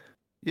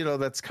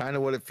 that's kind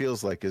of what it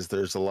feels like. Is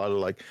there's a lot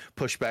of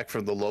pushback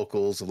from the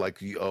locals of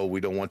oh, we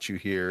don't want you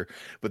here,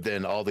 but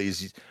then all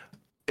these.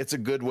 It's a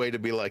good way to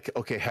be like,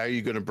 okay, how are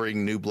you going to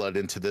bring new blood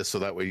into this so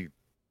that way,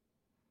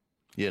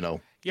 the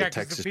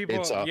Texas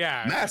Chainsaw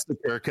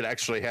Massacre could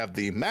actually have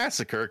the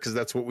massacre, because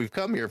that's what we've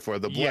come here for,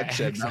 the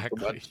bloodshed,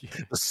 exactly.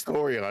 the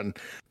story on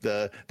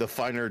the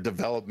finer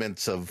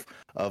developments of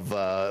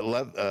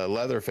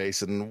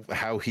Leatherface and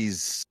how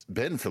he's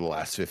been for the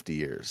last 50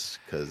 years,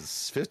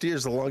 because 50 years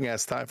is a long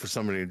ass time for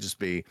somebody to just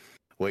be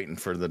waiting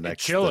for the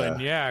next chilling.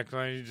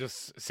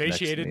 Just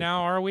satiated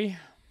now, are we?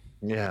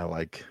 Yeah,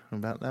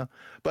 about now.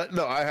 But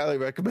no, I highly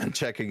recommend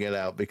checking it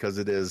out, because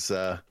it is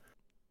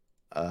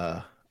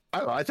I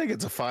think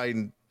it's a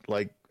fine,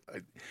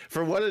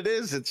 for what it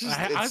is, it's just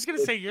I was gonna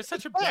say, you're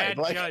such a bad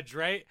judge,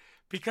 right?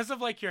 Because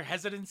of your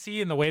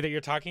hesitancy and the way that you're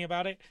talking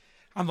about it.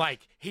 I'm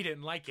like, he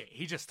didn't like it.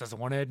 He just doesn't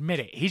want to admit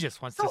it. He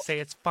just wants to say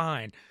it's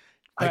fine.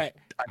 But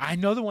I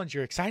know the ones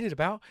you're excited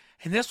about,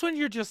 and this one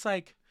you're just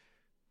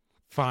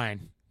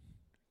fine.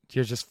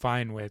 You're just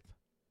fine with.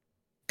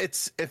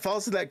 it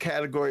falls in that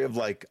category of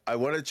like, I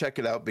want to check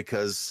it out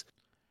because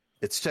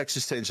it's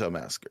Texas Chainsaw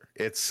Massacre.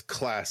 It's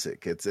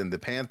classic. It's in the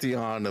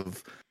pantheon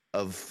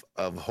of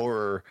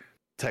horror.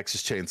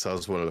 Texas Chainsaw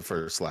is one of the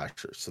first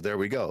slashers. So there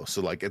we go.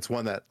 So like, it's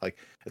one that like,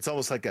 it's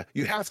almost like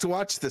you have to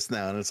watch this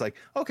now. And it's like,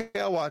 okay,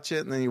 I'll watch it.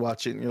 And then you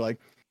watch it and you're like,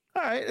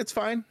 all right, it's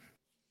fine.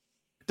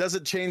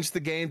 Doesn't change the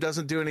game.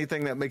 Doesn't do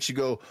anything that makes you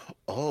go,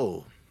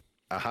 oh,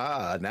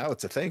 aha, now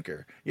it's a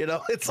thinker. You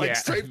know, it's like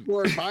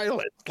straightforward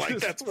violence. Like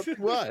that's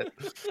what.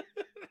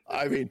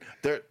 I mean,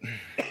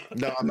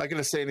 no, I'm not going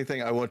to say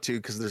anything I want to,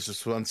 because there's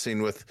just one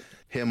scene with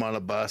him on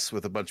a bus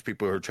with a bunch of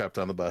people who are trapped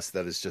on the bus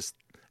that is just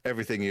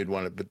everything you'd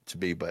want it to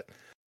be. But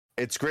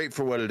it's great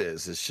for what it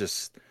is. It's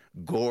just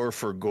gore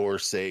for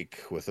gore's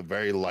sake with a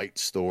very light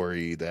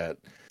story that,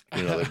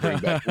 you know, they bring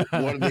back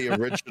one of the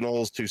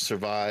originals who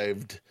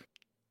survived,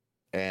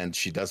 and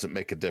she doesn't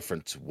make a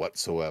difference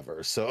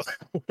whatsoever. So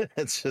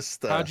it's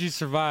just how'd you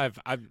survive?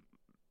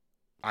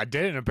 I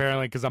didn't,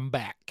 apparently, because I'm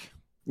back.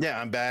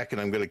 Yeah, I'm back,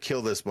 and I'm gonna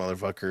kill this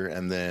motherfucker,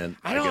 and then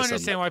I don't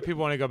understand why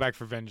people want to go back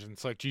for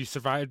vengeance. Like, you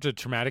survived a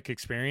traumatic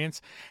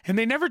experience, and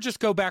they never just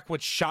go back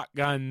with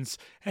shotguns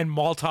and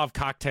Molotov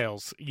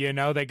cocktails. You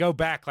know, they go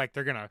back like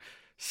they're gonna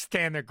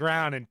stand their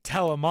ground and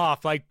tell him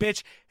off. Like,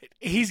 bitch,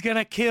 he's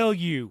gonna kill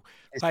you.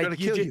 He's like, gonna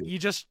kill you.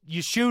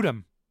 You shoot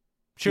him.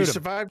 You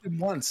survived him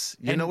once.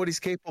 You know what he's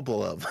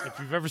capable of. If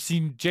you've ever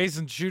seen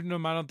Jason shooting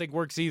him, I don't think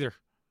works either.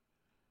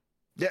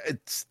 Yeah,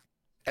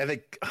 I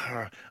think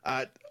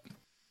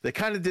they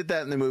kind of did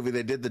that in the movie.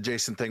 They did the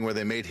Jason thing where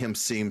they made him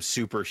seem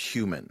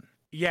superhuman.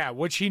 Yeah,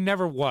 which he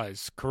never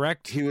was,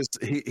 correct? He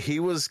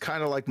was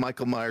kind of like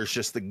Michael Myers,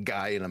 just the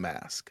guy in a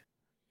mask.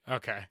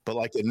 Okay. But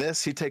like in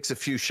this, he takes a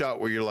few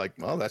shot where you're like,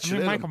 oh, that's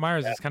Michael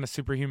Myers is kind of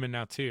superhuman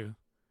now too.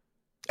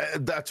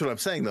 That's what I'm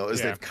saying though,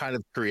 is they've kind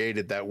of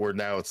created that word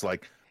now. It's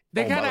like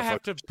they kind of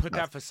have to put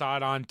that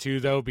facade on too,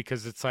 though,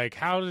 because it's like,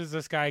 how does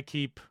this guy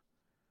keep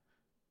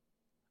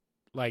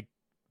like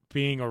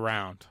being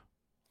around?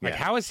 Like,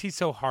 how is he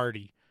so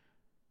hardy?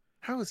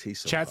 How is he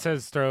so Chat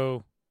says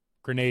throw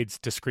grenades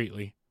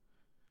discreetly.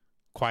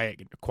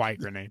 Quiet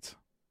grenades.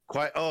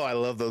 Quiet. Oh, I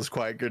love those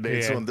quiet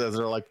grenades. Yeah. One does,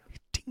 they're like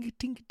tinga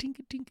tinga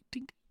tinga tinga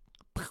tinga.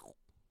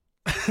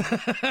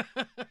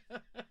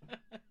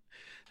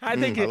 I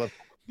think you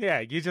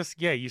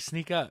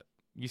sneak up.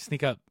 You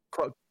sneak up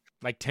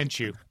like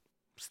Tenchu,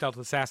 stealth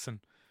assassin.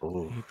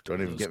 Oh,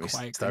 don't even get me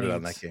started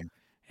on that game.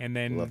 And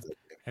then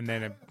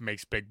it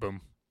makes big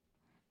boom.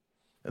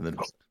 And then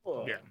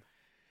yeah.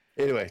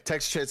 Anyway,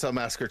 Texas Chainsaw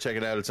Massacre, check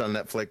it out. It's on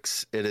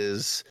Netflix. It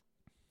is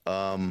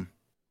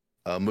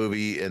a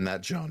movie in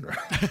that genre.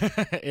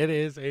 It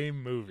is a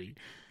movie.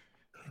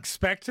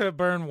 Expect to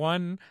burn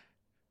 1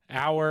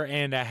 hour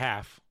and a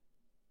half.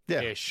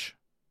 Yeah. Ish.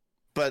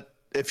 But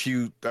if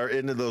you are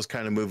into those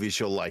kind of movies,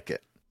 you'll like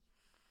it.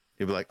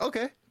 You'll be like,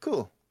 okay,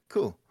 cool.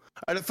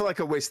 I don't feel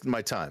like I wasted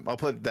my time. I'll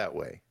put it that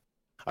way.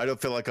 I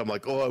don't feel like I'm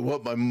like, oh, I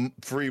want my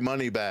free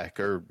money back,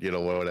 or, you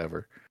know,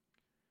 whatever.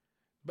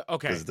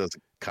 Okay. Because it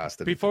doesn't cost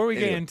anything. Before we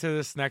get into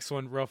this next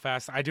one real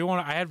fast, I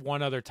had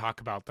one other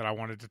talk about that I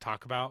wanted to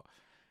talk about.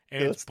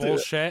 And it's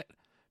bullshit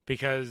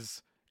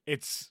because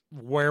it's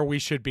where we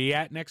should be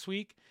at next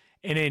week.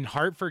 And in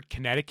Hartford,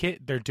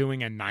 Connecticut, they're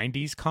doing a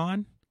 90s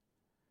con.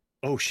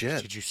 Oh,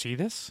 shit. Did you see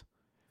this?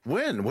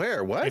 When?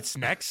 Where? What? It's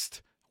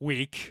next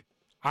week.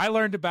 I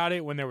learned about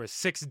it when there was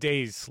 6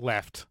 days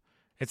left.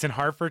 It's in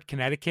Hartford,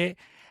 Connecticut,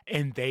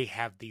 and they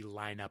have the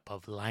lineup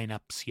of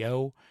lineups,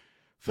 yo.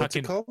 What's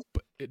it called?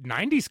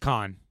 90s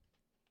con.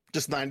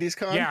 Just 90s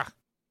con? Yeah.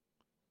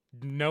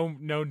 No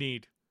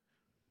need.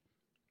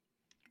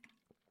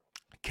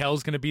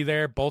 Kel's going to be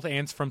there. Both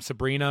aunts from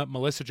Sabrina.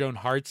 Melissa Joan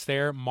Hart's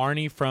there.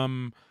 Marnie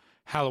from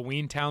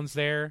Halloween Town's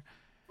there.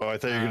 Oh, I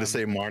thought you were going to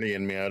say Marnie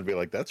and me. I'd be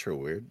like, that's real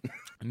weird.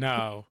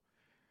 No.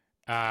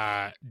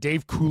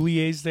 Dave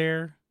Coulier's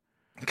there.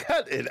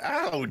 Cut it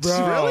out.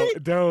 Bro, really?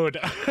 Dude,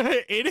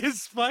 it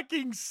is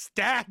fucking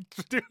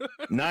stacked, dude.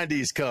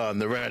 90s Con,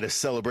 the raddest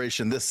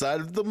celebration this side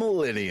of the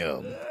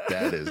millennium.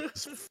 That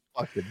is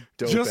fucking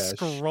dope. Just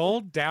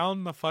scroll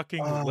down the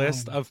fucking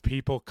list of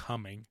people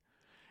coming,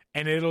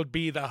 and it'll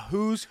be the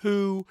who's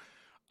who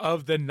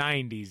of the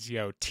 90s.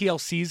 Yo,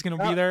 TLC's going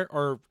to be there,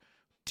 or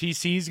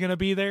TC's going to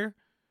be there.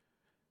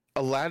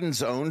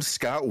 Aladdin's own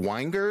Scott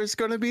Weinger is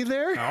going to be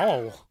there.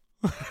 Oh.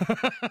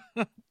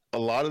 A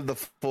lot of the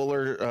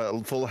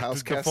Full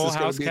House cast Full is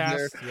going House to be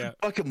cast, there. Yeah.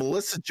 Fucking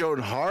Melissa Joan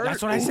Hart.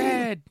 That's what I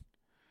said.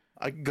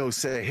 I can go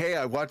say, hey,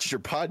 I watched your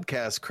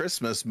podcast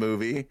Christmas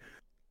movie.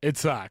 It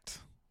sucked.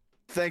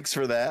 Thanks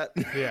for that.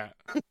 Yeah.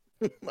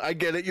 I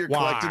get it. You're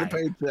collecting a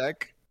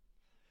paycheck.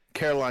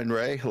 Caroline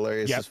Ray,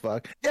 hilarious as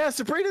fuck. Yeah,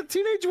 Sabrina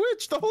Teenage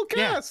Witch, the whole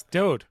cast.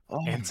 Yeah, dude.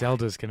 Aunt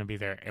Zelda's going to be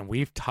there. And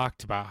we've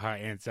talked about how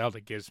Aunt Zelda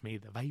gives me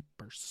the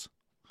vipers.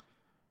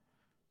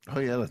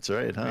 Oh, yeah, that's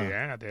right, huh?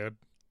 Yeah, dude.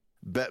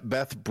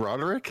 Beth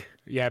Broderick?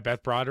 Yeah,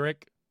 Beth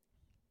Broderick.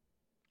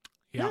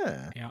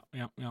 Yeah.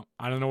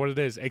 I don't know what it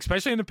is,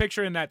 especially in the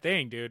picture in that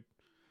thing, dude.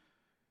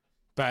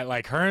 But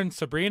like her and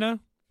Sabrina,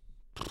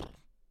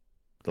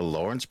 The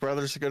Lawrence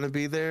brothers are going to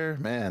be there.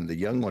 Man, the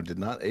young one did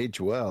not age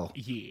well.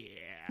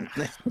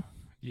 Yeah.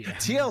 Yeah.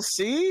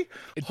 TLC?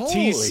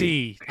 Holy.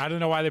 TC. I don't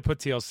know why they put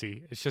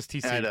TLC. It's just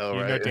TC. I know,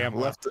 you right? know damn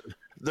well.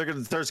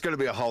 There's going to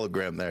be a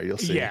hologram there. You'll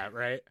see. Yeah,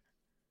 right.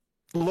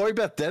 Lori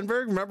Beth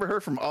Denberg, remember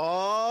her from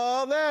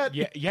all that?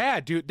 Yeah,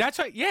 dude. That's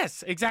right.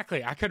 Yes,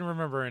 exactly. I couldn't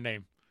remember her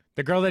name.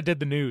 The girl that did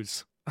the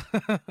news.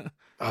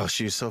 Oh,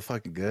 she was so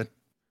fucking good.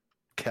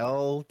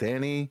 Kel,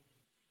 Danny,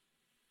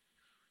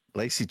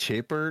 Lacey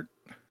Chapert.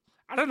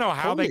 I don't know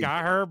how they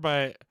got her,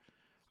 but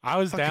I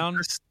was down.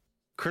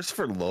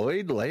 Christopher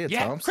Lloyd, Leia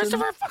Thompson.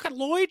 Christopher fucking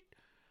Lloyd.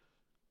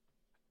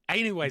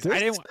 Anyways, I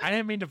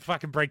didn't mean to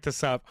fucking break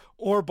this up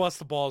or bust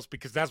the balls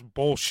because that's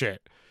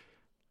bullshit.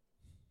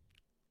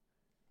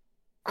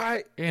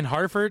 In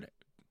Hartford,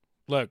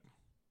 look,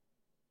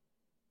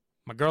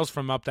 my girl's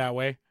from up that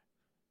way.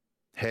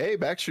 Hey,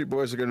 Backstreet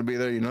Boys are going to be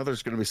there. You know,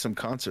 there's going to be some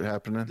concert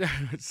happening.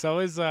 So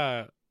is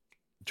Joey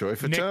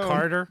Fatone. Nick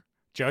Carter,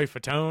 Joey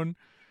Fatone.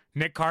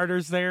 Nick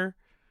Carter's there.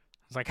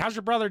 I was like, "How's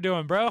your brother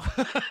doing, bro?"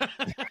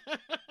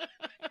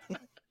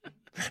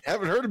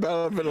 Haven't heard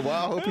about him in a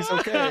while. Hope he's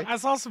okay. I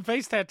saw some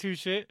face tattoo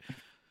shit.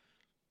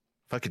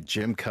 Fucking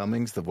Jim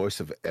Cummings, the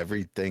voice of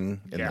everything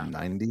in the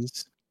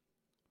 90s.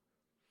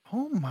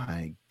 Oh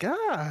my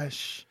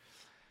gosh.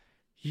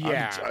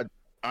 Yeah.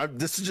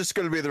 This is just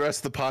going to be the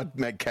rest of the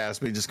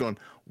podcast. Me just going,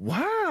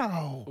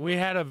 wow. We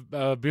had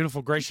a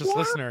beautiful, gracious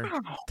listener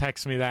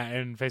text me that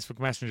in Facebook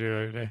Messenger the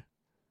other day.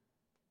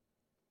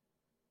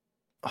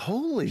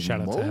 Holy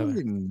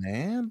moly,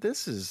 man.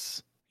 This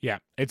is... Yeah,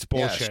 it's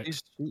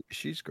bullshit. Yeah,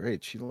 she's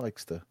great. She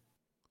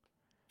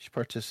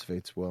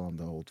participates well on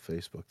the old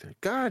Facebook there.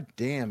 God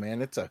damn,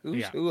 man. It's a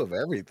who's who of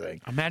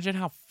everything. Imagine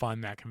how fun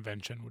that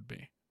convention would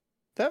be.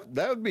 That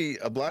would be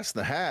a blast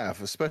and a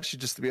half, especially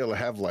just to be able to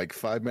have like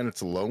 5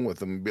 minutes alone with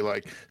them and be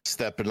like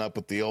stepping up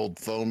with the old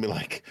phone, be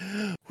like,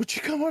 would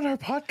you come on our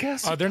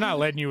podcast? Oh, they're not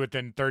letting you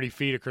within 30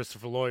 feet of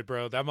Christopher Lloyd,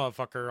 bro. That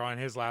motherfucker on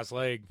his last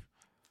leg.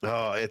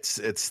 Oh,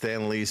 it's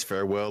Stan Lee's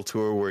farewell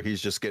tour where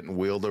he's just getting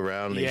wheeled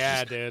around.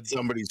 Yeah, dude.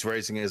 Somebody's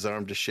raising his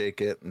arm to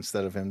shake it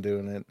instead of him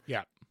doing it.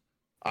 Yeah.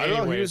 I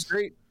don't know. He was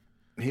great.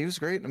 He was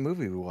great in a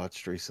movie we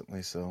watched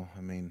recently. So,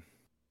 I mean.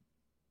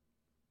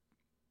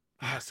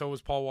 Yeah, so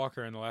was Paul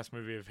Walker in the last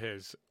movie of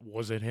his.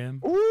 Was it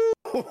him?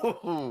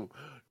 Ooh,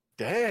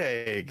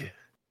 dang.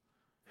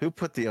 Who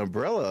put the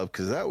umbrella up?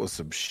 Because that was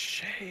some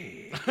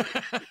shade.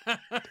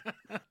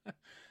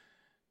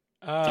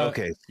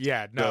 Okay.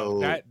 Yeah,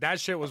 no, so, that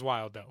shit was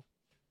wild though.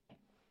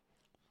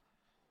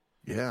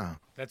 Yeah.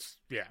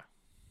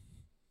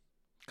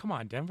 Come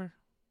on, Denver.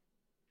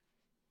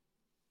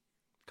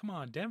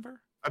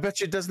 I bet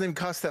you it doesn't even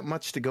cost that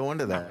much to go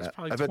into that.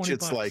 I bet you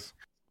it's like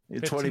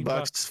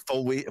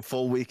 $20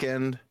 full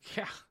weekend.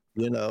 Yeah.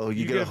 You know,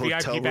 you get a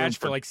hotel VIP badge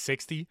for like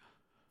 60.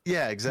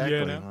 Yeah, exactly.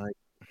 You know?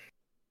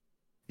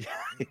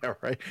 Yeah,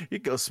 right. You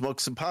go smoke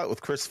some pot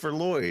with Christopher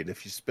Lloyd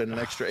if you spend an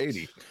extra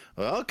 80.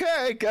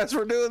 Okay, guess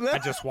we're doing that. I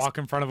just walk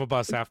in front of a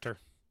bus after.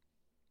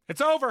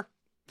 It's over.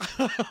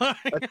 I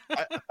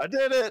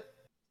did it.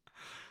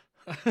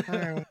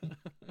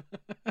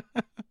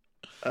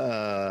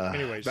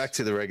 Anyways, back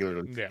to the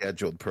regularly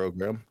scheduled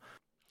program.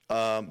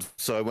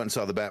 So I went and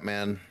saw the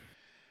Batman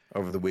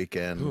over the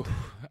weekend. Ooh,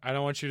 I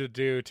don't want you to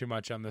do too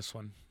much on this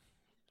one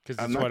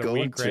because it's a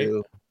week, right?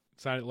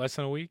 It's not less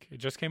than a week. It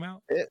just came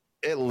out.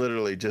 It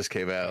literally just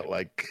came out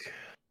like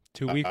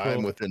 2 weeks.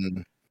 I'm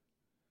within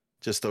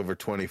just over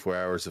 24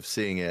 hours of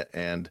seeing it,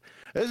 and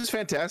it was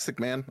fantastic,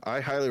 man. I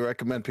highly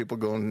recommend people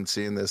going and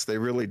seeing this. They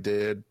really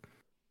did,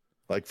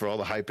 like, for all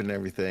the hype and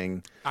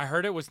everything. I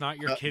heard it was not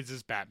your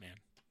kids' Batman.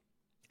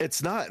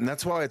 It's not, and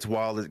that's why it's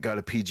wild it got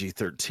a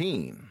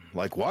PG-13.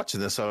 Like, watching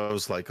this, I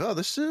was like, oh,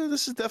 this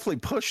is definitely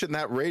pushing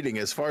that rating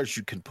as far as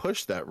you can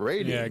push that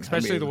rating. Yeah,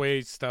 especially the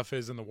way stuff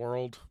is in the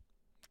world.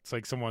 It's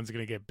like someone's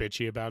going to get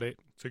bitchy about it.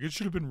 It's like, it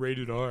should have been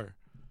rated R.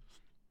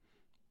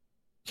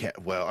 Yeah,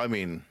 well, I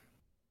mean,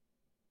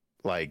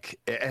 like,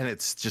 and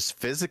it's just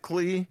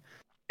physically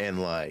and,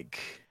 like,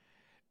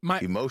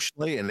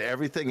 emotionally and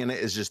everything in it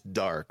is just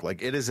dark.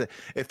 Like, it is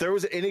if there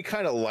was any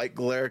kind of light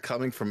glare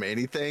coming from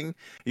anything,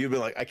 you'd be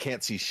like, I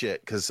can't see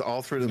shit. Because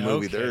all through the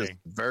movie, there's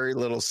very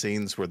little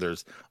scenes where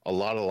there's a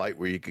lot of light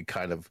where you could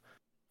kind of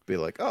be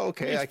like, oh,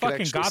 okay, I can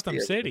actually Gotham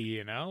City,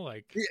 you know,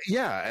 like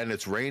and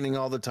it's raining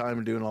all the time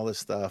and doing all this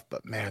stuff.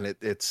 But man,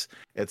 it's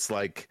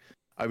like,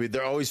 I mean,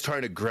 they're always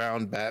trying to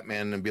ground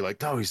Batman and be like,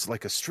 no, he's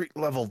like a street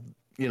level,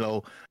 you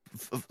know,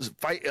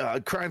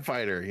 crime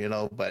fighter, you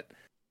know. But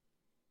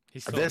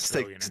this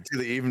takes to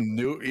the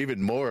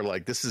even more.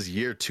 Like, this is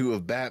year 2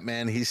 of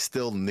Batman. He's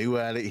still new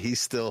at it. He's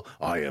still,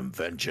 I am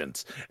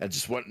vengeance, and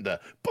just wanting to.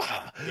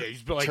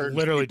 He's like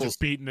literally just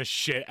beating the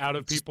shit out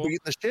of people.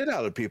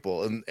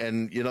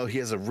 And you know, he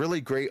has a really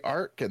great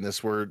arc in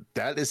this where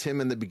that is him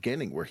in the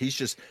beginning, where he's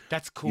just.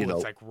 That's cool. You know,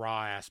 it's like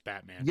raw ass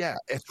Batman. Yeah,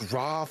 it's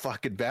raw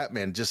fucking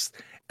Batman. Just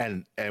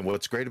and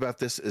what's great about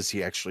this is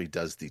he actually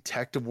does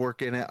detective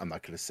work in it. I'm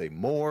not going to say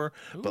more,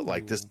 but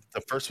like this,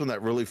 the first one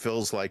that really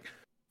feels like.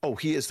 Oh,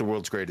 he is the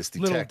world's greatest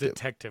detective. Little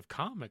Detective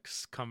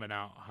Comics coming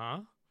out, huh?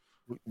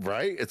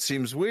 right? It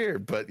seems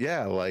weird, but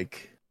yeah,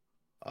 like,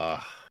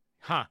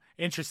 Huh.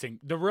 Interesting.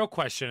 The real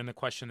question, and the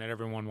question that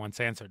everyone wants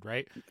answered,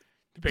 right?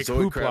 The big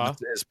Zoe hoopla.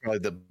 Kravitz is probably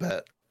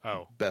the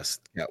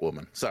best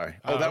Catwoman. Sorry.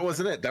 Oh, that okay.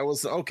 wasn't it. That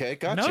was okay.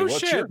 Gotcha. No What's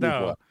shit your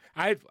though.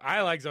 hoopla?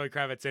 I like Zoe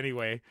Kravitz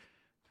anyway,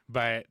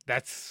 but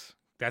that's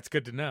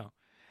good to know.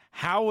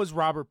 How was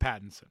Robert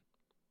Pattinson?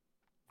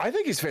 I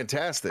think he's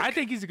fantastic. I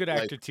think he's a good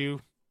actor too,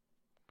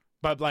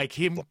 but like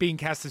him being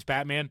cast as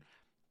Batman,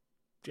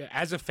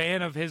 as a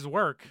fan of his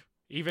work,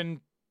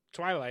 even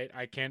Twilight,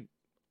 I can't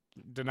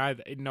deny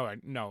that.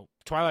 No,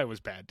 Twilight was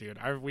bad, dude.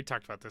 We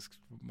talked about this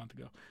a month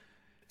ago.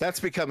 That's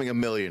becoming a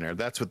millionaire.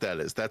 That's what that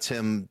is. That's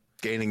him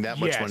gaining that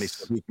much money Yes.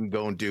 so he can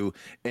go and do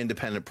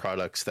independent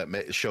products that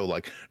show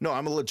like, no,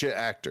 I'm a legit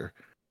actor.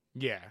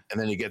 Yeah. And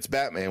then he gets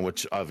Batman,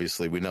 which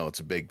obviously we know it's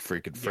a big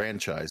freaking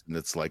franchise, and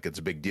it's like it's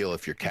a big deal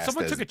if you're cast.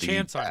 Someone as took a the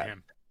chance on Bat.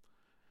 him,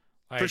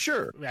 For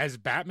sure. as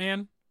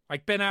Batman.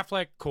 Like Ben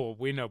Affleck, cool.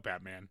 We know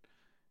Batman.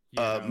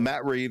 You know.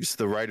 Matt Reeves,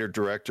 the writer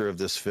director of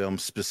this film,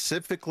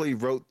 specifically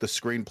wrote the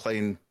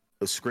screenplay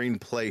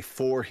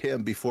for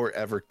him before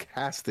ever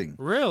casting.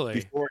 Really?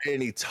 Before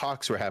any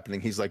talks were happening,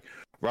 he's like,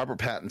 Robert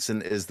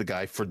Pattinson is the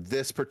guy for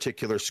this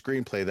particular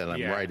screenplay that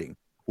I'm writing.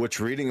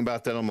 Which, reading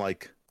about that, I'm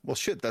like, well,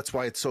 shit, that's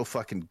why it's so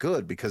fucking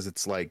good, because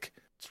it's like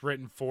it's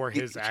written for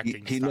his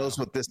acting. He style. knows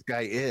what this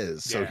guy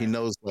is, so he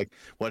knows like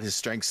what his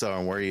strengths are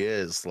and where he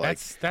is. Like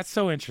that's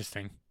so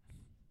interesting.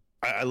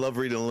 I love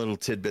reading little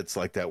tidbits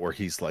like that where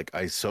he's like,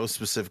 I so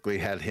specifically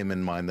had him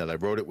in mind that I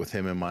wrote it with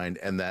him in mind,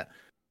 and that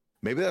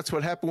maybe that's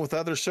what happened with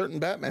other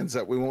certain Batmans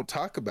that we won't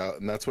talk about,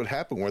 and that's what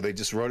happened where they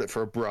just wrote it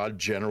for a broad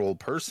general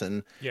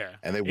person. Yeah,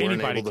 and they weren't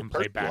anybody able can to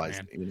play personalize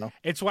Batman. it, you know,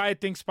 it's why I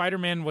think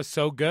Spider-Man was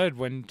so good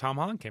when Tom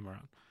Holland came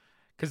around,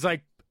 because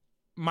like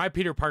my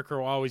Peter Parker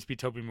will always be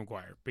Tobey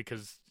Maguire,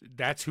 because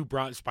that's who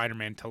brought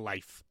Spider-Man to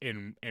life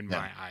in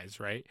my eyes,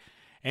 right?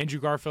 Andrew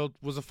Garfield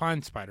was a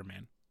fine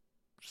Spider-Man,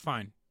 it's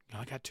fine.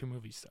 I got 2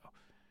 movies though.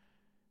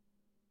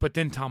 But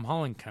then Tom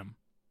Holland come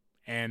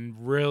and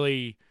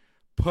really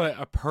put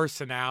a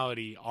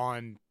personality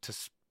on to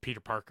Peter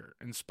Parker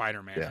and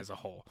Spider-Man as a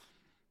whole.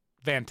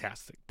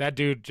 Fantastic. That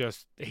dude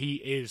he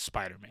is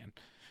Spider-Man.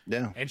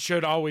 Yeah. And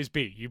should always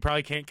be. You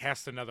probably can't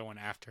cast another one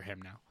after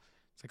him now.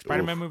 It's like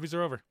Spider-Man movies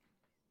are over.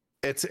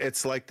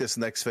 It's like this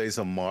next phase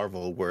of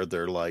Marvel where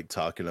they're like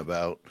talking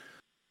about,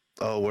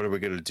 oh, what are we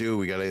going to do?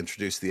 We got to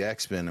introduce the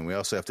X-Men, and we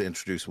also have to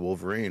introduce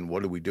Wolverine.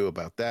 What do we do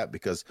about that?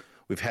 Because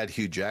we've had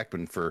Hugh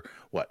Jackman for,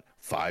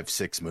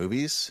 5-6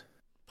 movies?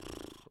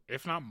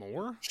 If not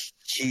more?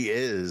 He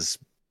is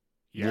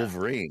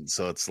Wolverine,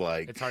 so it's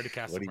like... It's hard to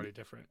cast somebody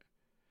different.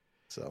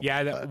 So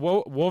yeah,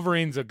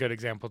 Wolverine's a good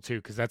example, too,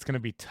 because that's going to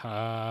be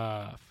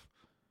tough.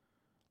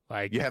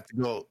 Like you have to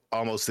go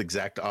almost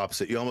exact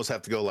opposite. You almost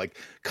have to go like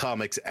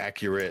comics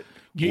accurate.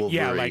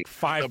 Yeah, like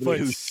 5'6",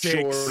 who's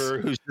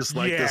shorter, who's just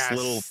like this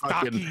little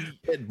stocky, fucking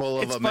pit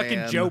bull of a man. It's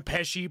fucking Joe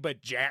Pesci,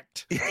 but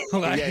jacked.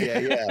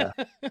 Yeah.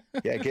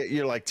 Get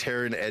your like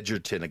Taron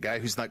Egerton, a guy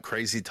who's not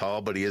crazy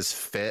tall, but he is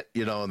fit,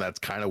 and that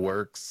kind of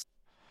works.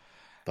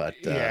 But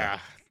that's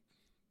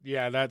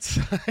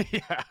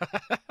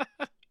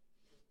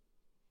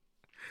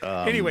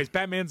Anyways,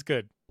 Batman's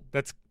good.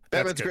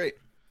 Batman's great.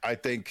 I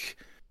think.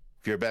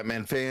 If you're a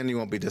Batman fan, you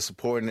won't be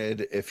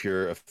disappointed. If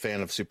you're a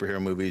fan of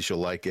superhero movies, you'll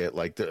like it.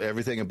 Like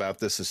everything about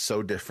this is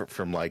so different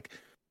from like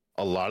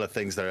a lot of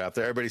things that are out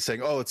there. Everybody's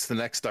saying, "Oh, it's the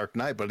next Dark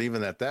Knight," but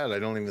even at that, I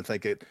don't even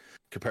think it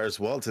compares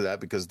well to that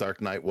because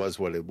Dark Knight was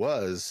what it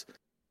was.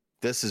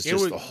 This is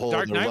just a whole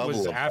Dark Knight level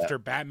was of after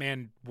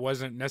Batman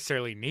wasn't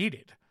necessarily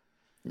needed.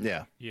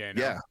 Yeah.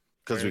 Yeah.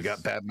 Because we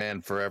got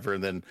Batman Forever,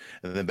 and then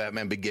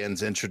Batman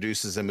Begins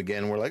introduces him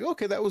again. We're like,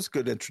 okay, that was a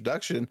good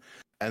introduction.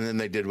 And then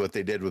they did what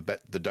they did with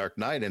The Dark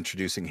Knight,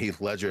 introducing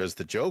Heath Ledger as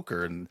the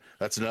Joker. And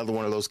that's another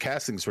one of those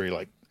castings where you're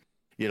like,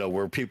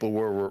 where people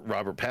were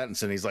Robert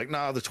Pattinson. He's like,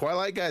 no, the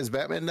Twilight guy is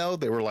Batman. No,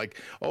 they were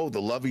like, oh,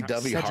 the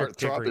lovey-dovey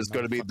heartthrob is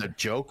going to be the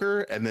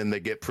Joker. And then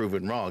they get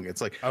proven wrong. It's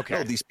like,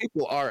 no, these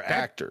people are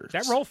actors.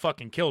 That role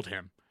fucking killed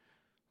him.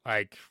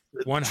 Like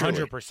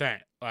 100%.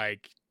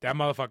 Like that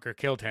motherfucker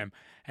killed him.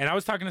 And I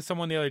was talking to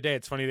someone the other day.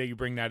 It's funny that you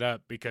bring that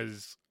up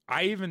because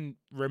I even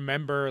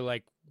remember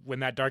like when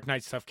that Dark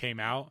Knight stuff came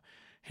out.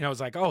 And I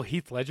was like, oh,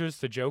 Heath Ledger's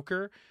the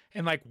Joker.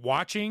 And like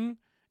watching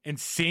and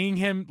seeing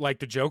him like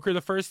the Joker the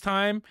first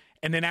time.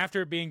 And then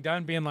after it being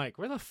done, being like,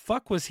 where the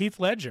fuck was Heath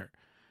Ledger?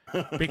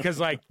 Because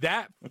like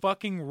that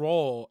fucking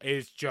role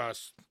is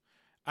just,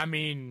 I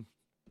mean,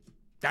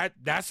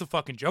 that's the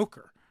fucking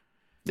Joker.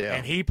 Yeah.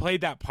 And he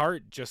played that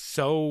part just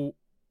to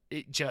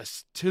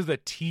the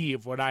T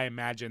of what I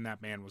imagine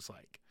that man was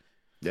like.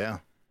 Yeah.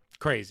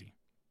 Crazy.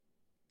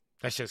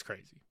 That's just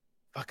crazy.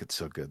 Fuck, it's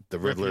so good. The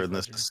Riddler in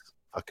this is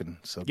fucking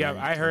so good. Yeah,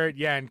 I heard.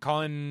 Yeah, and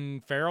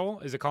Colin Farrell.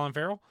 Is it Colin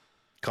Farrell?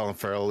 Colin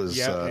Farrell is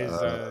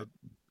the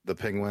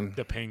Penguin.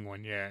 The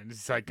Penguin, yeah.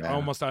 It's like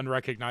almost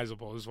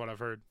unrecognizable is what I've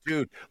heard.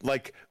 Dude,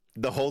 like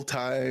the whole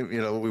time,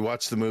 we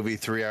watched the movie,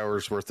 3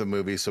 hours worth of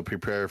movie, so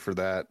prepare for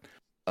that.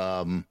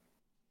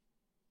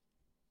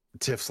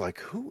 Tiff's like,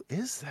 who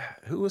is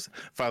that? Who is?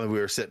 Finally, we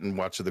were sitting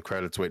watching the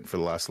credits, waiting for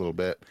the last little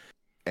bit,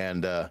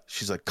 and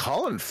she's like,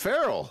 Colin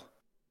Farrell.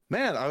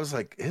 Man, I was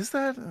like, is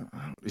that?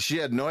 She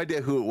had no idea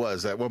who it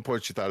was. At one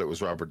point, she thought it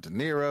was Robert De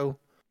Niro,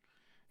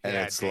 and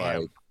Yeah, it's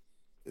damn.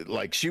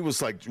 like she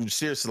was like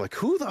seriously like,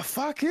 who the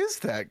fuck is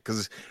that?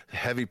 Because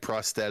heavy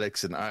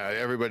prosthetics, and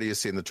everybody has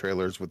seen the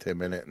trailers with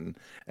him in it, and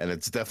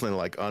it's definitely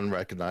like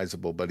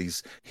unrecognizable. But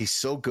he's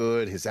so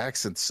good. His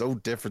accent's so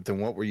different than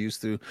what we're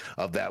used to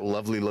of that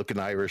lovely looking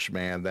Irish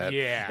man that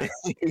Yeah.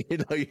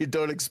 you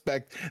don't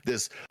expect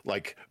this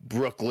like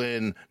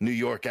Brooklyn, New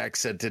York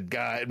accented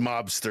guy,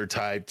 mobster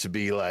type to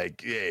be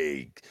like,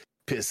 hey,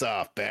 piss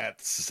off,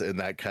 bats, and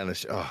that kind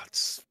of oh,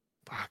 it's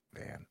fuck,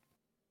 man.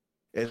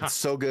 It's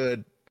so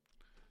good.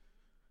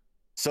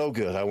 So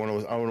good. I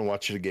want to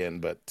watch it again,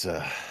 but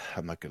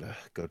I'm not gonna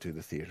go to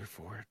the theater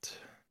for it.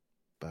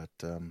 But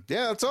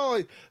yeah, that's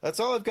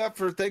all I've got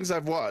for things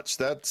I've watched.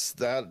 That's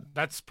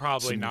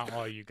probably not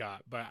all you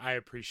got, but I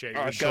appreciate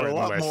your I've got a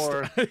lot list.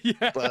 more.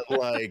 Yeah. But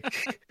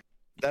like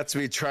that's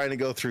me trying to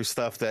go through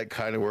stuff that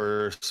kind of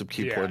were some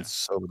key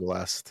points over the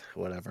last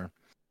whatever.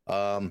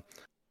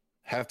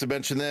 Have to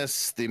mention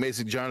this: the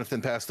amazing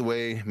Jonathan passed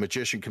away,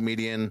 magician,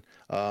 comedian.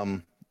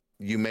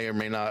 You may or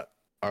may not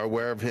are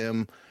aware of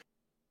him.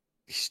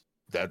 He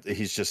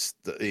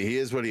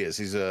is what he is.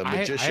 He's a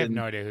magician. I have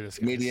no idea who this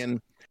comedian.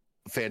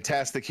 Is.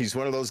 Fantastic. He's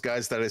one of those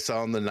guys that I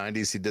saw in the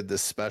 90s. He did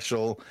this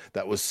special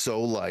that was so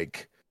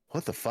like,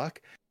 what the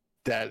fuck?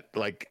 That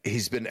like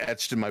he's been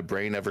etched in my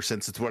brain ever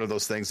since. It's one of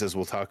those things, as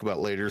we'll talk about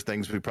later,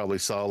 things we probably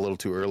saw a little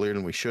too earlier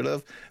than we should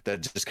have,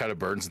 that just kind of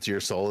burns into your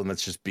soul and that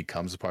just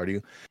becomes a part of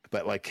you.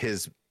 But like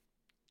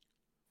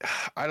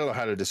I don't know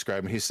how to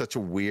describe him. He's such a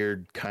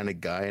weird kind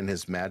of guy, and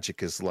his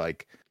magic is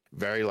like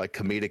very like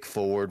comedic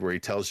forward, where he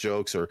tells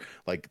jokes, or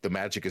like the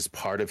magic is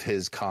part of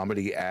his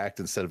comedy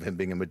act instead of him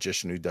being a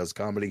magician who does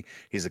comedy.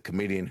 He's a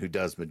comedian who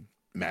does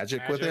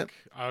magic with it.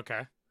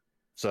 Okay.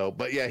 So,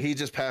 but yeah, he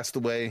just passed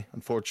away,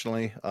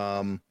 unfortunately.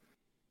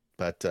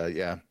 But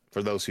yeah,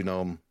 for those who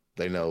know him,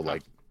 they know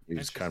like he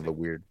was kind of a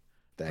weird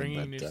thing.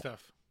 Bringing new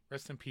stuff.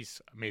 Rest in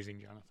peace,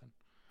 amazing Jonathan.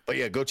 But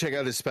yeah, go check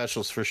out his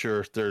specials for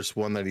sure. There's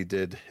one that he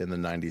did in the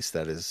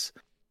 90s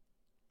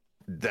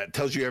that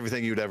tells you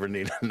everything you'd ever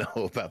need to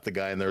know about the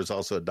guy. And there's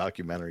also a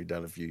documentary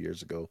done a few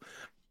years ago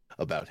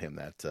about him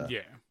that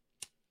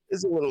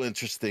is a little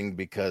interesting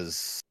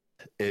because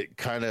it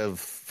kind of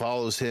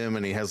follows him,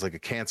 and he has like a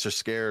cancer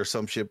scare or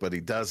some shit, but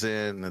he doesn't.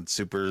 And it's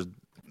super,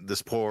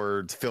 this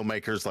poor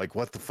filmmaker's like,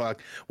 what the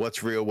fuck?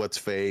 What's real? What's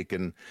fake?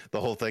 And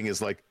the whole thing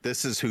is like,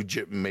 this is who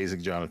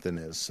Amazing Jonathan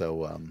is.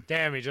 So,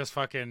 damn, he just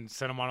fucking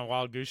sent him on a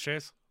wild goose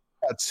chase.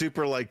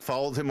 Super like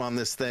followed him on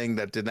this thing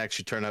that didn't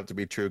actually turn out to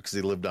be true because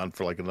he lived on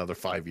for like another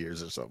 5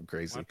 years or something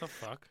crazy. What the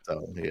fuck?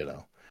 So,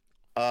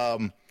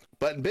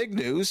 but in big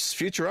news,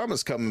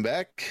 Futurama's coming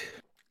back.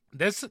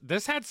 This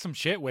had some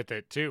shit with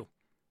it too.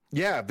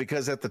 Yeah,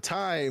 because at the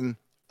time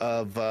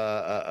of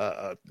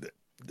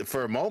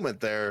for a moment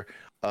there,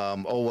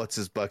 what's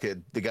his bucket?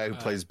 The guy who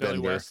plays Billy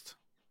Bender. West.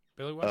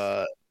 Billy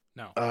West?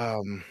 No.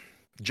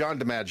 John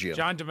DiMaggio.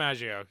 John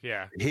DiMaggio,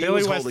 yeah. He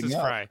Billy was West holding is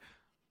up. Fry.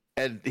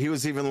 And he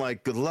was even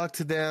like, good luck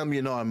to them.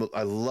 You know,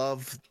 I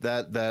love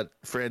that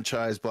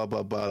franchise, blah,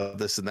 blah, blah,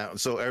 this and that.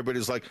 So everybody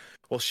was like,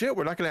 well, shit,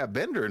 we're not going to have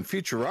Bender in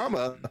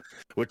Futurama,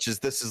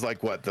 this is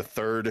like what, the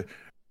third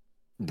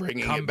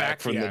bringing it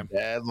back from the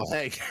dead?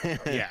 Like,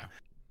 yeah.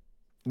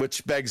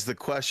 Which begs the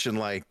question,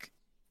 like,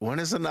 when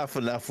is enough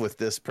with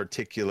this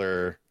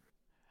particular?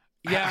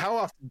 Yeah. How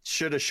often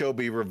should a show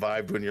be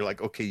revived when you're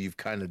like, okay, you've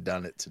kind of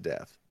done it to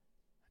death?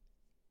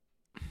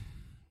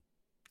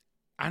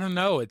 I don't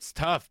know. It's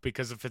tough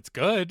because if it's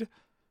good,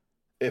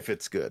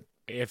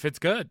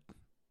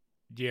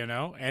 you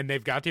know, and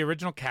they've got the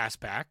original cast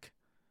back,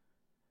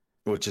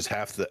 which is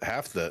half the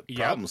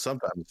problem.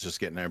 Sometimes it's just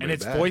getting everybody and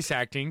it's back. voice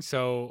acting,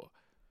 so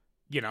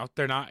you know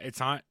it's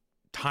not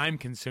time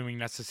consuming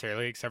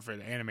necessarily, except for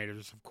the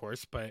animators, of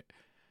course. But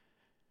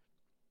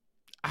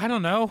I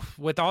don't know,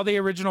 with all the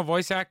original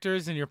voice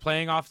actors, and you're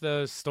playing off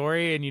the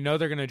story, and you know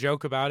they're gonna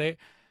joke about it.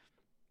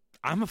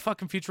 I'm a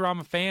fucking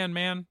Futurama fan,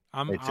 man.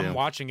 I'm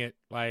watching it.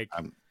 Like,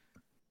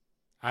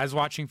 I was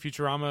watching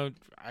Futurama.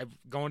 I'm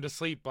going to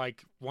sleep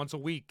like once a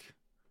week.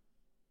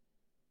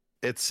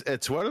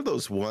 It's one of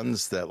those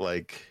ones that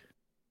like,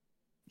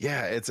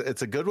 yeah, it's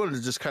a good one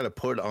to just kind of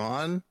put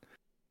on,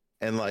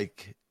 and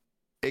like,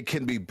 it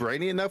can be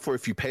brainy enough where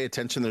if you pay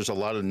attention, there's a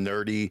lot of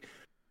nerdy,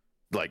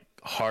 like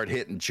hard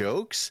hitting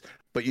jokes.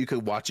 But you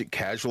could watch it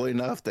casually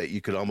enough that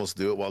you could almost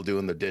do it while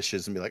doing the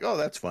dishes and be like, oh,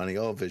 that's funny.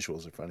 Oh,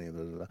 visuals are funny.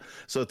 Blah, blah, blah.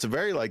 So it's a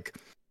very like,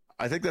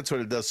 I think that's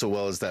what it does so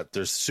well, is that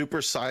there's super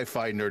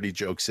sci-fi nerdy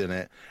jokes in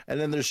it. And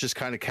then there's just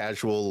kind of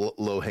casual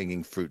low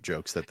hanging fruit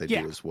jokes that they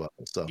do as well.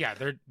 So yeah,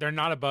 they're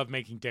not above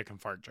making dick and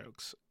fart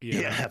jokes. You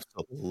know? Yeah,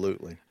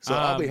 absolutely. So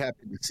I'll be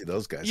happy to see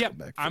those guys come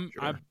back. I'm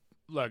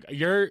look,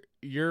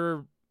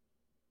 you're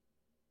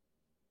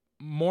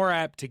more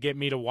apt to get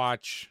me to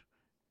watch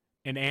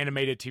an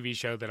animated TV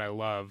show that I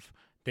love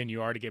than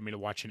you are to get me to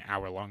watch an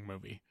hour-long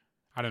movie.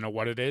 I don't know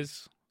what it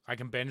is. I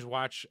can binge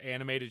watch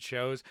animated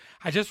shows.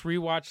 I just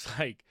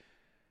rewatched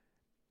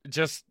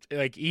just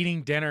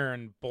eating dinner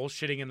and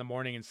bullshitting in the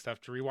morning and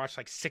stuff to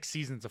rewatch 6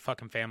 seasons of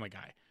fucking Family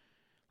Guy,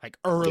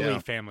 early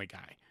Family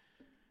Guy,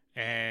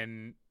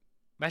 and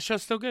that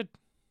show's still good.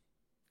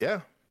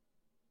 Yeah,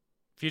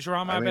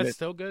 Futurama, I bet it's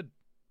still good.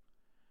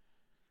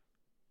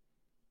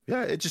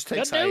 Yeah, it just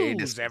takes good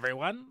news,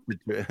 everyone.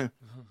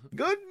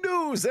 Good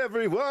news,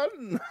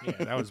 everyone. Yeah,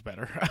 that was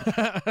better.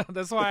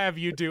 That's why I have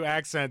you do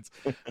accents.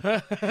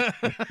 But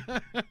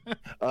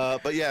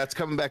yeah, it's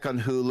coming back on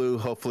Hulu.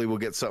 Hopefully we'll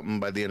get something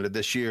by the end of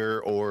this year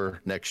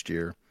or next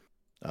year,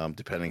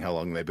 depending how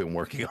long they've been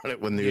working on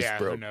it when news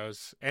broke. Who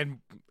knows? And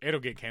it'll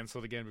get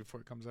canceled again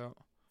before it comes out.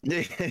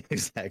 Yeah,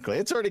 exactly.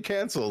 It's already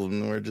canceled,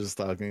 and we're just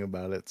talking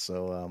about it.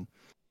 So,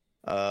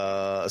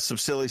 some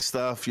silly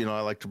stuff.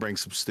 I like to bring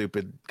some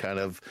stupid kind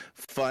of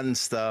fun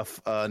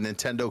stuff.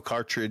 Nintendo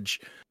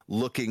cartridge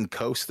looking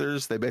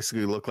coasters. They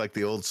basically look like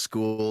the old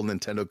school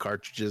Nintendo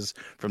cartridges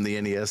from the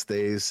NES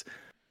days.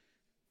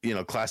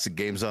 Classic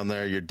games on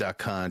there, your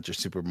Duck Hunt, your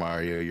Super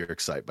Mario, your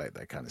Excitebike,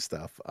 that kind of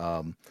stuff.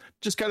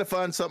 Just kind of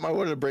fun, something I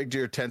wanted to bring to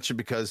your attention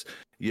because,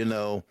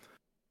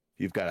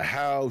 you've got a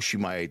house, you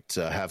might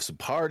have some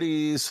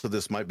parties, so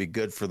this might be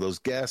good for those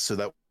guests. So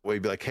that way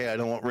you'd be like, hey, I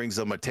don't want rings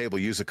on my table,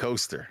 use a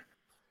coaster.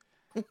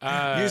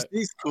 Use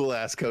these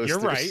cool-ass coasters. You're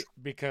right,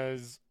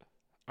 because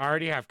I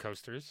already have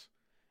coasters.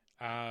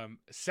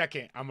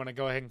 Second, I'm going to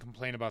go ahead and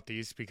complain about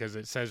these because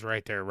it says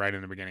right there, right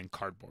in the beginning,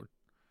 cardboard.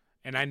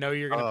 And I know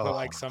you're going to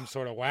put some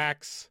sort of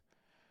wax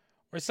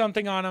or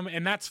something on them,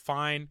 and that's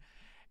fine.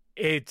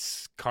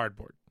 It's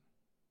cardboard.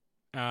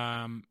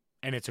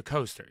 And it's a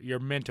coaster. You're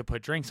meant to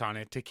put drinks on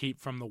it to keep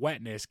from the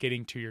wetness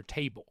getting to your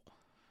table.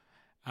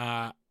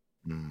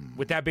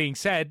 With that being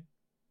said,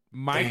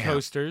 my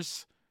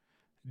coasters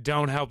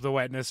don't help the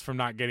wetness from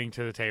not getting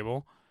to the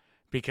table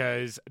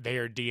because they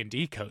are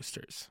D&D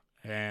coasters.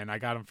 And I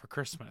got them for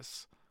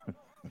Christmas.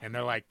 And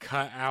they're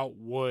cut out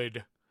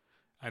wood.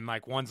 And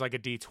one's like a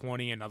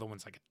D20, another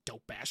one's like a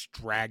dope-ass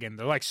dragon.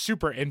 They're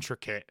super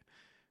intricate.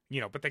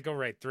 But they go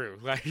right through.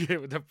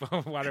 The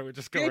water would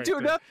just go right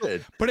through.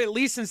 Nothing. But at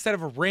least instead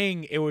of a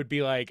ring, it would be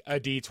a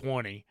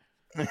D20.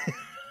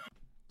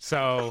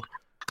 So,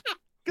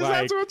 because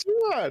that's what you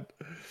want.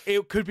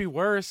 It could be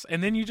worse,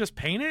 and then you just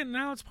paint it, and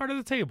now it's part of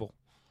the table,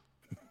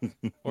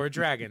 or a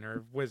dragon,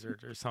 or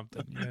wizard, or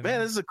something. Man,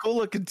 this is a cool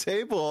looking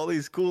table. All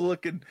these cool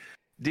looking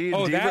D&D.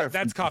 Oh,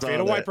 that's coffee.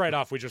 It'll wipe right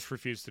off. We just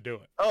refuse to do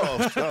it.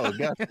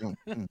 Gotcha.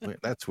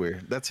 That's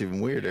weird. That's even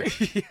weirder.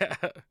 Yeah.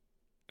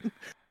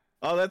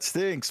 Oh, that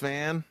stinks,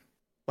 man.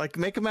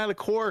 Make them out of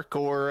cork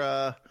or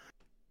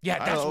yeah,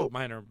 that's what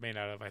mine are made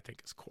out of, I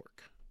think, is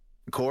cork.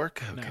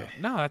 Cork? Okay.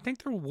 No, I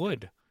think they're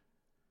wood.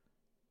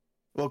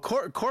 Well,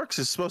 corks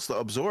is supposed to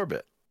absorb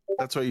it.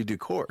 That's why you do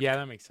cork. Yeah,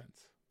 that makes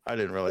sense. I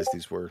didn't realize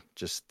these were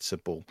just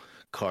simple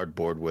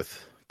cardboard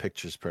with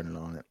pictures printed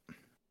on it.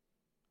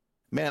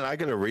 Man, I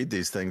got to read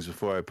these things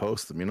before I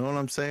post them. You know what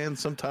I'm saying?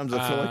 Sometimes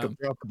I feel like I'm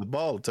dropping the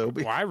ball,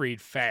 Toby. Well, I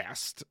read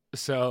fast,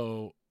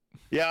 so...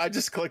 Yeah, I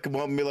just click them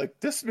on and be like,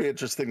 this would be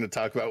interesting to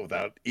talk about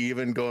without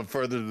even going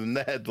further than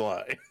the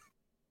headline.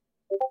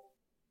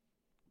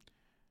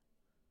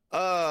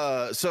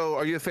 So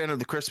are you a fan of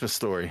The Christmas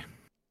Story?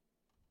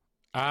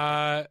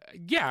 Yeah,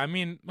 I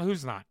mean,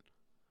 who's not?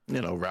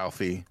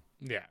 Ralphie.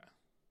 Yeah.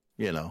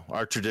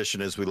 Our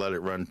tradition is we let it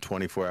run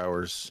 24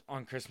 hours.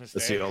 On Christmas Day.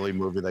 That's the only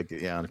movie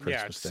on Christmas Day.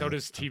 Yeah, so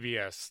does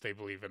TBS. They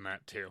believe in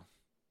that too.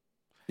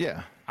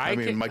 Yeah, I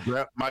mean, my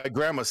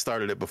grandma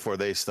started it before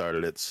they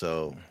started it,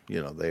 so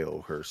they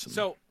owe her some.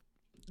 So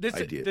this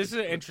is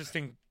an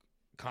interesting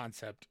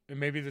concept, and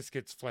maybe this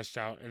gets fleshed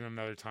out in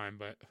another time.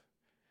 But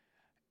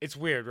it's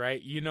weird,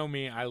 right? You know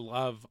me, I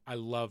love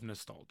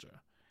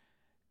nostalgia.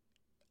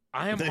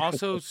 I am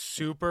also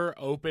super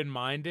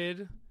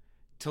open-minded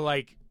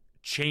to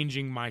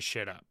changing my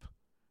shit up,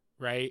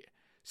 right?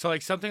 So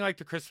something like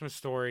The Christmas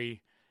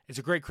Story, it's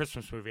a great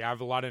Christmas movie. I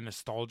have a lot of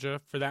nostalgia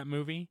for that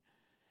movie.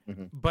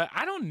 Mm-hmm. But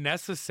I don't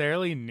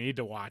necessarily need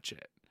to watch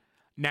it.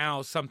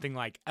 Now, something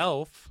like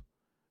Elf,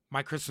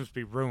 my Christmas would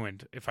be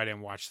ruined if I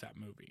didn't watch that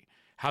movie.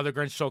 How the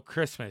Grinch Stole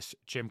Christmas,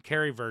 Jim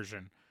Carrey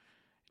version,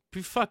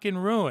 be fucking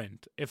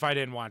ruined if I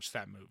didn't watch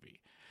that movie.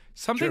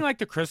 Something like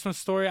The Christmas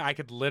Story, I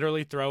could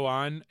literally throw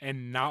on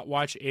and not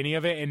watch any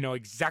of it and know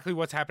exactly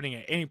what's happening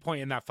at any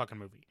point in that fucking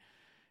movie.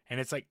 And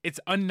it's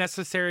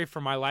unnecessary for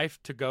my life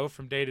to go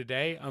from day to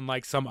day,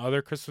 unlike some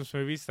other Christmas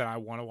movies that I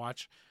want to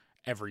watch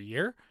every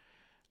year.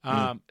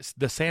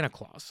 The Santa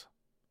Claus.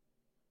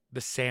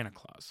 The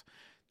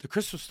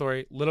Christmas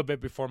Story, a little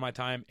bit before my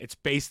time. It's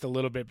based a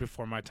little bit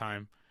before my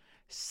time.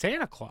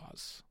 Santa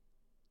Claus,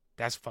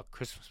 that's a fuck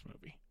Christmas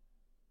movie.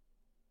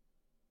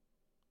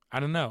 I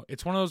don't know.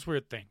 It's one of those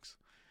weird things.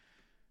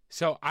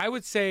 So I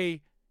would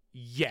say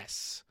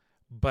yes,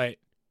 but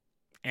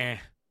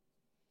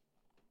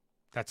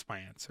that's my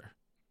answer.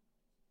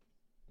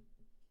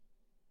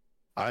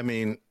 I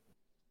mean,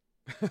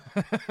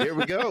 here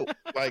we go.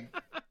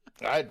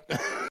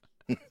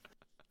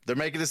 They're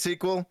making a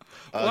sequel.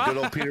 Good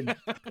old Peter.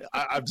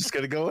 I'm just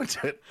gonna go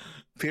into it.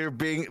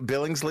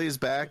 Billingsley is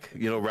back.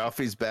 You know,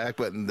 Ralphie's back,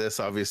 but in this,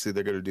 obviously,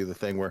 they're going to do the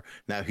thing where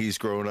now he's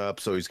grown up,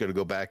 so he's going to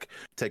go back,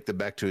 take them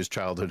back to his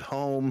childhood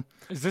home.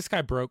 Is this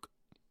guy broke?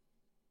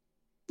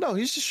 No,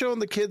 he's just showing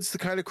the kids the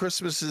kind of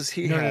Christmases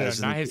he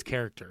has. No, not his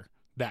character,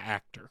 the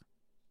actor.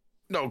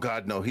 No,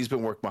 God, no. He's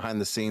been working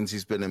behind the scenes.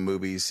 He's been in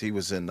movies. He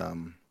was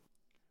in,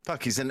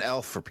 he's in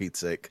Elf, for Pete's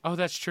sake. Oh,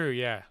 that's true,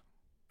 yeah.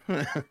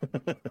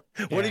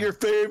 One of your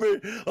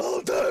favorite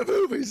all-time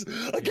movies.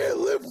 I can't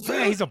live with Yeah,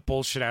 that. he's a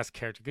bullshit-ass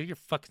character. Get your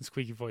fucking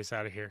squeaky voice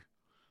out of here,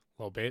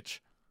 little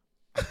bitch.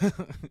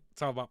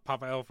 It's all about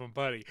Papa Elf and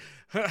Buddy.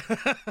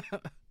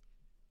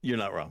 You're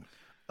not wrong.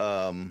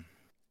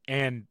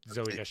 And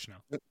Zooey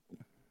Deschanel.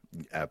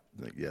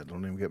 Yeah,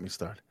 don't even get me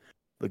started.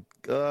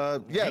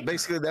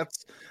 Basically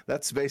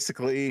that's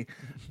basically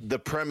the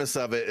premise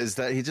of it, is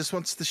that he just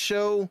wants to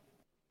show,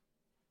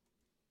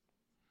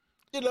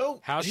 you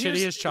know, How shitty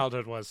his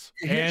childhood was.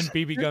 And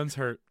BB guns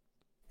hurt.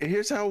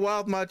 Here's how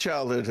wild my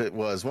childhood it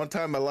was. One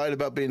time I lied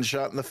about being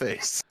shot in the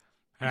face.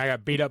 And I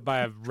got beat up by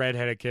a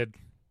redheaded kid.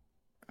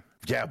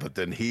 Yeah, but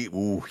then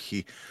Look,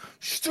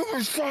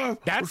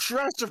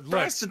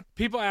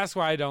 people ask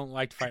why I don't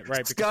like to fight,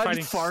 right? Because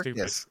fighting's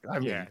stupid. I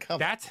mean, Yeah,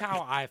 that's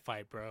how I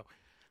fight, bro.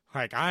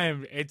 Like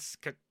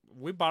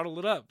we bottle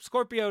it up.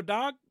 Scorpio,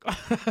 dog.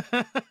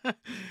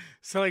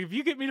 So like, if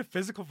you get me to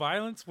physical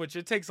violence, which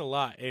it takes a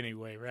lot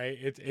anyway, right?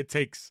 It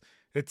takes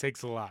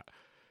a lot.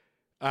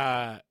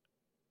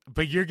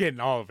 But you're getting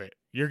all of it.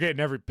 You're getting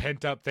every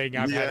pent up thing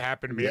I've had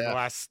happen to me in the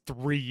last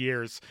 3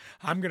 years.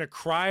 I'm gonna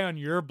cry on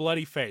your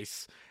bloody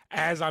face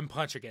as I'm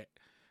punching it.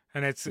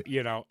 And it's,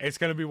 you know, it's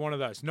gonna be one of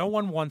those. No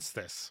one wants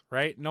this,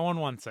 right? No one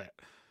wants it.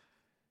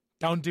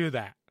 Don't do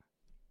that.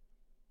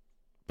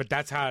 But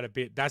that's how I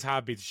beat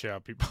the shit out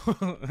of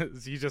people.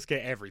 You just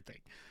get everything.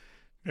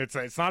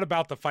 It's not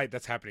about the fight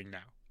that's happening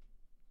now.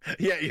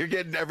 Yeah, you're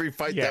getting every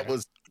fight that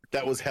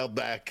was held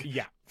back.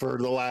 Yeah. For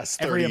the last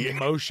 30 every years.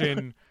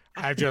 Emotion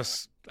I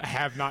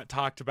have not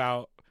talked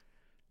about.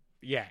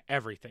 Yeah,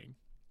 everything.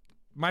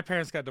 My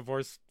parents got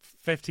divorced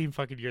 15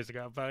 fucking years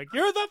ago. But like,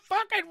 you're the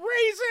fucking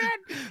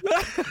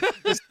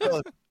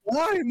reason.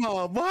 Why,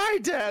 Mom? Why,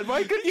 Dad?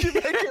 Why couldn't you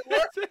make it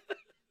work?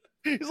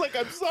 He's like,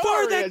 I'm sorry.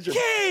 For the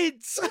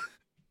kids.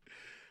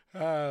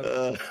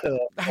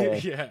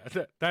 Yeah,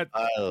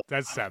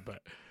 that's sad,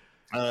 but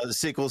the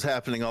sequel's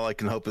happening. All I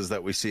can hope is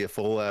that we see a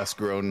full-ass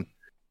grown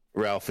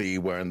Ralphie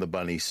wearing the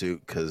bunny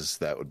suit, because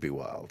that would be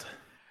wild.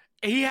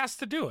 He has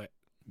to do it.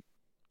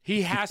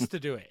 He has to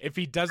do it. If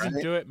he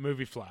doesn't do it,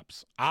 movie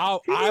flops. I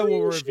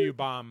will review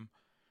bomb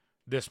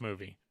this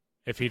movie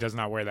if he does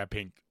not wear that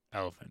pink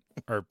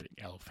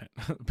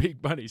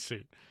bunny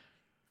suit.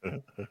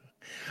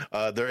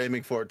 They're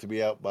aiming for it to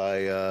be out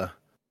by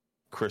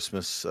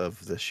Christmas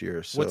of this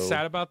year. So what's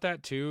sad about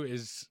that too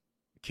is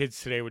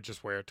kids today would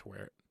just wear it to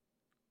wear it.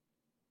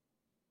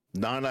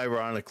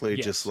 Non-ironically,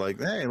 Yes. just like,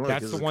 hey, look,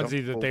 That's the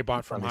onesie that they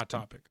bought from funny Hot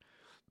Topic.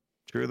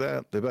 True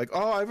that. They'd be like,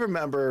 oh, I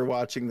remember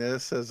watching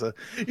this as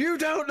you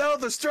don't know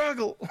the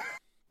struggle.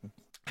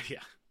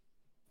 Yeah.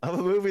 Of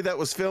a movie that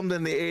was filmed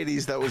in the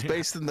 80s that was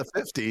based in the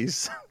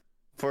 50s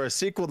for a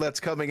sequel that's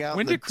coming out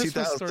When in did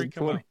Christmas Story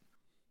come out?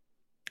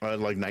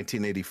 Like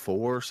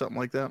 1984 or something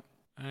like that.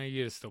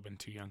 You'd have still been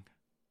too young.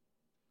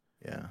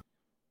 Yeah.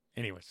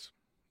 Anyways,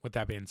 with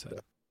that being said.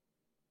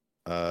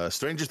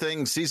 Stranger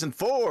Things season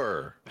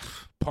 4.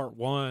 Part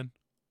 1.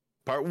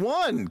 Part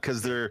 1,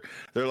 because they're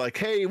like,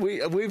 hey,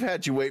 we've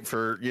had you wait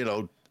for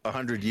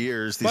 100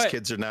 years. These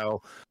kids are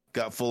now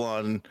got full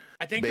on.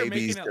 I think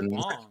babies they're making it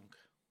long.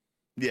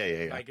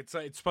 Yeah. Like it's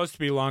supposed to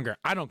be longer.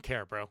 I don't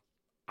care, bro.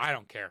 I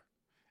don't care.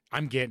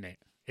 I'm getting it.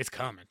 It's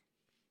coming.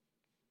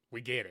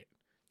 We get it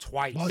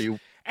twice. Well,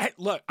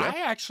 Look,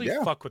 I actually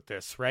fuck with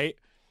this, right?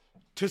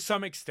 To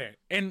some extent.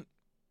 And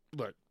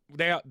look,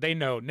 they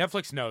know,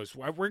 Netflix knows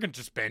we're gonna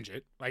just binge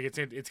it. Like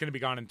it's gonna be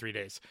gone in 3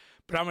 days.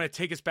 But I'm gonna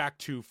take us back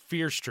to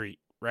Fear Street,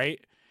 right?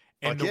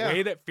 And the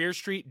way that Fear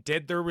Street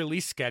did their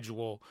release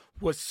schedule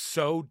was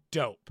so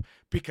dope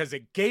because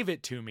it gave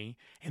it to me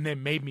and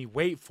then made me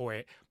wait for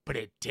it, but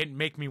it didn't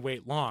make me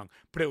wait long.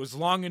 But it was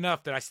long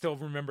enough that I still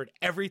remembered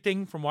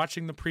everything from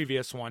watching the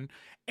previous one.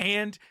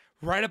 And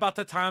right about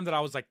the time that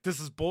I was like, this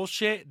is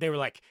bullshit, they were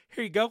like,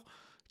 here you go.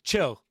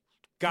 Chill.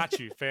 Got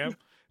you, fam.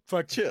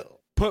 Fuck. Chill.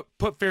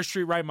 Put Fear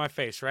Street right in my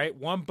face, right?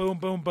 One, boom,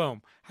 boom,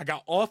 boom. I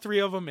got all 3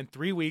 of them in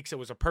 3 weeks. It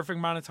was a perfect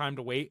amount of time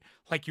to wait,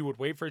 like you would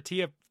wait for a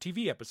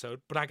TV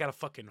episode, but I got a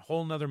fucking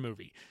whole nother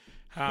movie.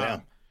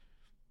 That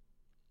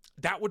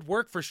would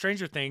work for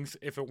Stranger Things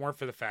if it weren't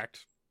for the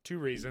fact, 2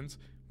 reasons.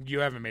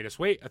 You haven't made us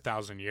wait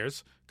 1,000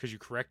 years, because you're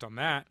correct on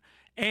that.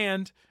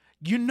 And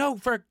you know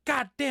for a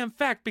goddamn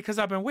fact, because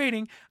I've been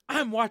waiting,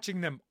 I'm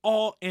watching them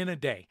all in a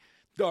day.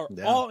 They're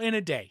all in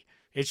a day.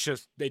 It's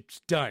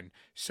done.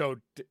 So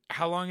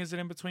how long is it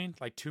in between?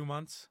 Like 2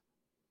 months?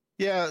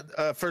 Yeah.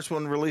 First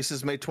one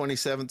releases May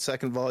 27th.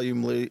 Second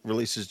volume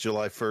releases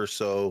July 1st.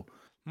 So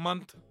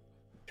month.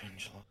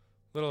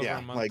 Little over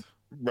a month. Like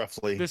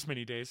roughly this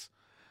many days.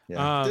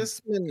 Yeah. This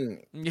many.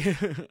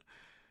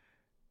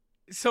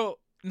 So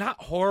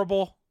not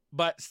horrible,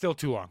 but still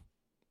too long.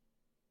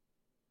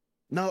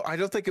 No, I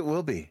don't think it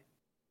will be.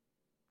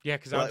 Yeah,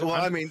 because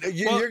I mean,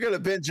 you're gonna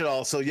binge it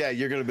all, so yeah,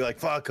 you're gonna be like,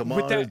 "Fuck, come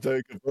on, it's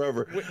taking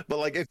forever." But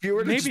like, if you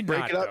were to just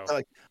break it up,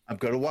 like, I'm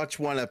gonna watch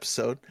one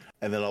episode,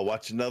 and then I'll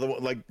watch another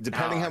one. Like,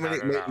 depending how many,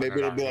 maybe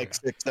it'll be like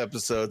 6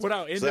 episodes. What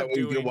I'll end so that up way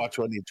you doing can watch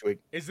one each week.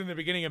 Is in the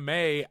beginning of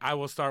May, I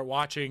will start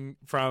watching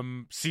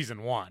from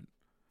season 1.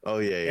 Oh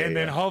yeah, and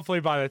then hopefully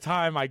by the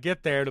time I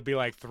get there, it'll be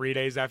like 3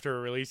 days after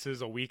it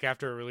releases, a week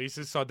after it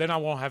releases. So then I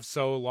won't have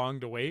so long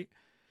to wait.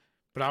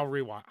 But I'll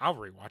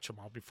rewatch them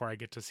all before I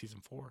get to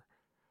season 4.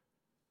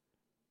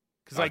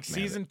 Because like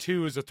season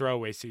 2 is a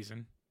throwaway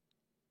season,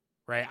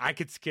 right? I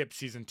could skip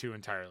season 2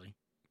 entirely.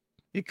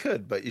 You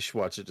could, but you should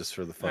watch it just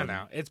for the fun. I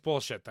know it's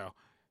bullshit though.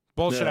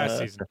 Bullshit ass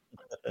season.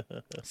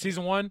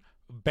 Season 1,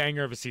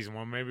 banger of a season.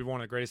 Maybe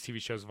one of the greatest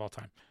TV shows of all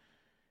time.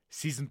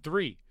 Season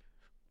 3,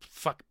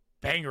 fuck,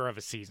 banger of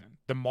a season.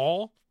 The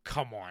Mall,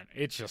 come on,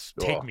 it just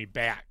take me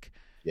back.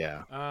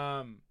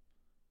 Yeah.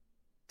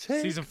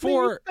 Season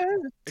 4,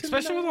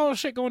 especially with all the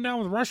shit going down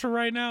with Russia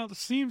right now, it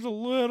seems a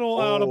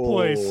little out of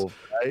place.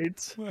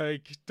 Right?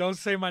 Like, don't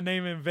say my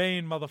name in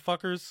vain,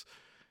 motherfuckers.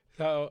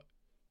 So,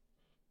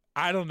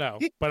 I don't know,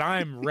 but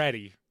I'm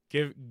ready.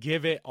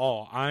 Give it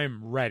all.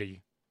 I'm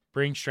ready.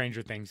 Bring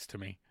Stranger Things to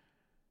me.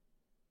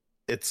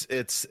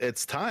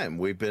 It's time.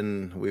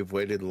 We've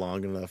waited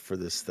long enough for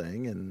this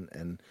thing,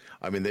 and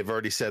I mean, they've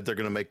already said they're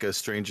going to make a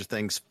Stranger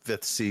Things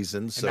 5th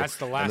season. So and that's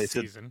the last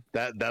season.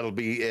 That'll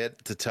be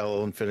it to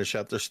tell and finish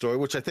out their story,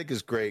 which I think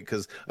is great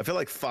because I feel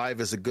like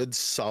 5 is a good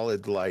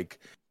solid, like,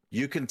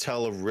 you can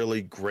tell a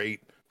really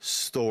great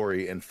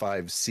story in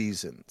 5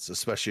 seasons,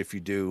 especially if you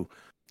do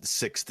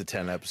 6 to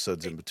 10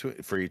 episodes in between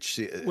for each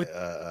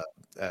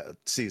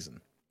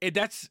season.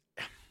 That's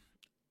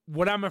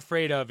what I'm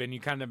afraid of, and you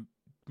kind of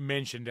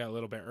mentioned it a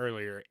little bit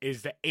earlier,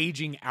 is the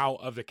aging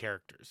out of the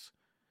characters.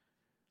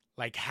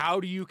 Like, how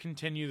do you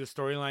continue the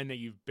storyline that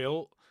you've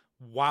built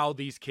while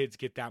these kids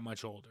get that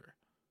much older?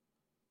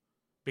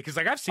 Because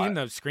like I've seen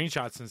those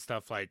screenshots and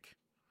stuff, like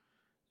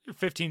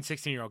 15,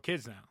 16-year-old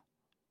kids now.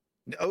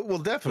 Oh, well,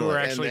 definitely. Who are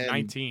actually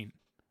 19.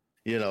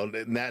 You know,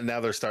 now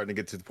they're starting to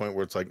get to the point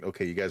where it's like,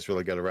 okay, you guys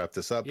really got to wrap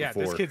this up. Yeah,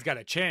 before, this kid's got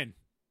a chin.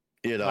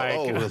 You know,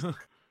 like,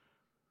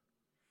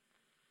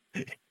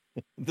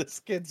 this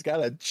kid's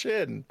got a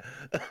chin.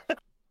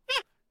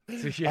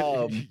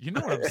 You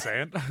know what I'm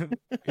saying?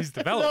 He's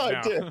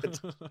developed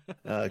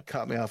now.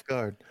 Caught me off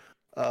guard.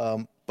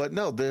 But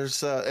no,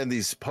 there's and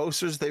these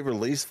posters they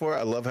released for it.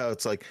 I love how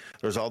it's like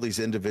there's all these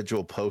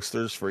individual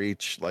posters for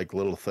each like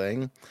little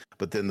thing,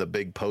 but then the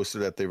big poster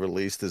that they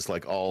released is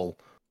like all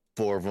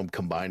 4 of them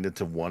combined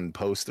into one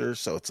poster.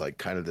 So it's like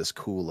kind of this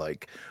cool,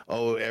 like,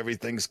 oh,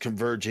 everything's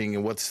converging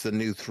and what's the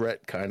new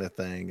threat kind of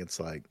thing. It's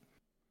like,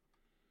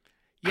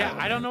 yeah,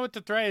 I don't know what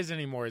the threat is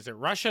anymore. Is it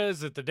Russia?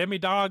 Is it the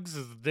Demi-Dogs?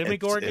 Is it the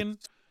Demigorgon?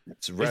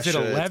 It's Russia. Is it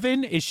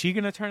 11? Is she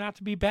going to turn out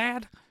to be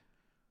bad?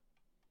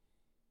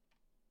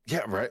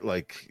 Yeah, right.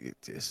 Like,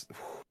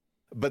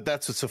 but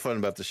that's what's so fun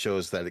about the show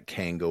is that it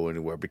can go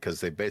anywhere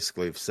because they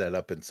basically have set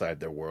up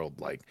inside their world,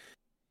 like,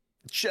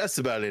 just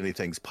about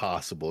anything's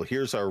possible.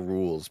 Here's our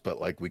rules, but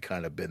like we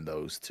kind of bend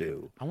those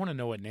too. I want to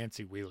know what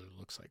Nancy Wheeler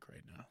looks like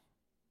right now.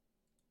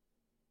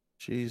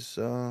 She's,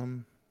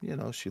 you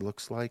know, she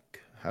looks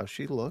like how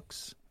she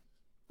looks.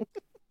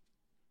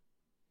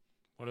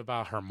 What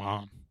about her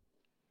mom?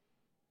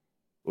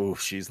 Oh,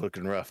 she's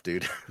looking rough,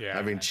 dude. Yeah,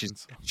 I mean,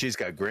 she's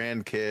got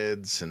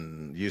grandkids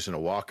and using a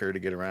walker to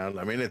get around.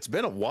 I mean, it's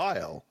been a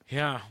while.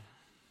 Yeah,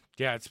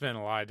 it's been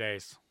a lot of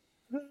days.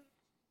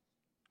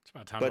 It's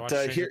about time to watch.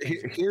 But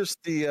here's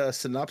the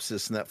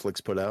synopsis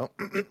Netflix put out.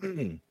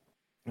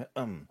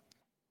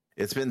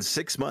 It's been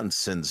 6 months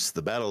since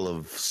the Battle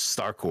of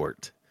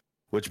Starcourt,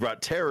 which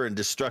brought terror and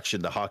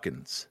destruction to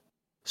Hawkins.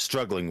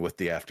 Struggling with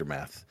the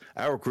aftermath,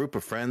 our group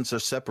of friends are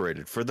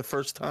separated for the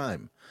first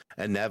time,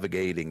 and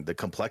navigating the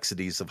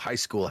complexities of high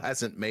school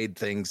hasn't made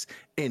things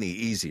any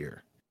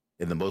easier.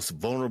 In the most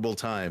vulnerable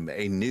time,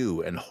 a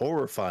new and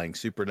horrifying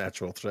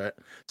supernatural threat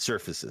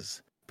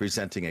surfaces,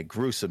 presenting a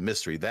gruesome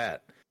mystery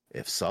that,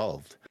 if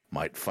solved,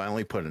 might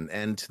finally put an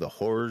end to the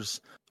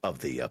horrors of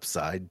the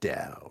Upside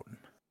Down.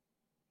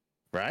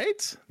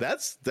 Right?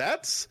 That's.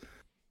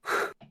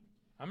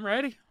 I'm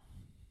ready.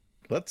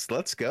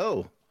 Let's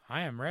go.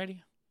 I am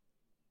ready.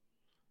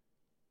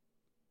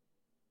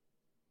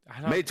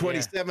 May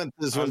 27th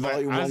is when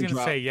Volume 1 I was going to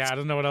drops. say, I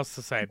don't know what else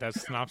to say. That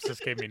synopsis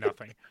gave me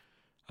nothing.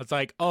 I was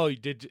like, oh,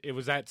 it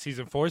was that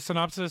season 4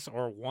 synopsis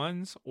or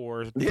 1's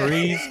or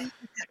 3's?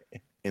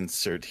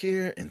 Insert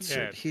here,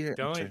 insert here.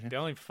 The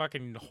only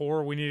fucking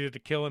horror we needed to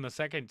kill in the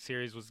second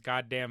series was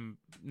goddamn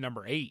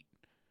number 8.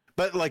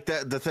 But like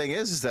that, the thing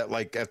is that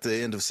like at the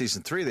end of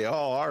season 3, they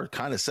all are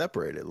kind of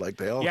separated. Like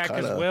they all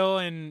because Will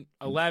and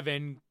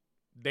 11,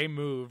 they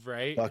move,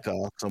 right? Fuck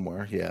off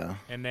somewhere, yeah.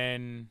 And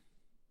then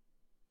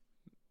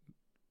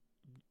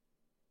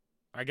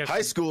I guess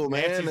high school,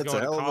 man, it's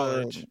a hell of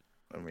a.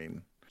 I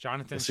mean,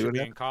 Jonathan should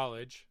be in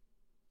college.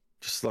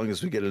 Just as long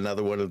as we get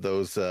another one of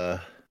those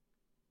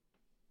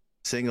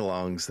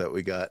sing-alongs that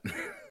we got.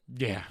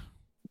 Yeah.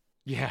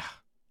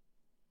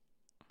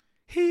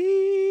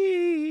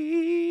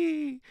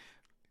 He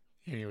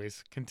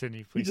Anyways, continue,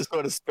 You please. just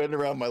want to spin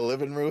around my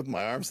living room with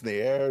my arms in the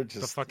air.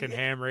 Just The fucking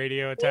ham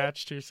radio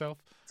attached to yourself.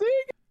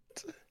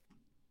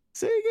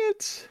 Sing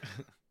it.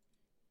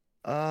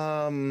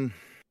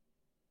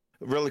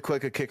 Really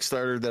quick, a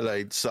Kickstarter that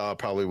I saw,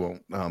 probably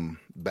won't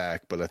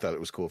back, but I thought it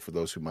was cool for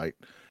those who might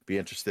be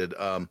interested.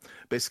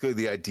 Basically,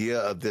 the idea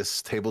of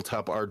this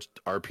tabletop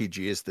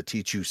RPG is to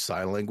teach you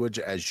sign language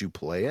as you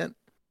play it.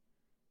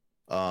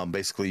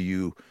 Basically,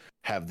 you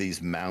have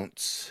these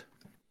mounts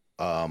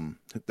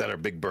that are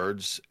big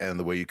birds, and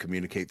the way you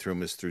communicate through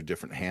them is through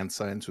different hand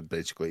signs, which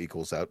basically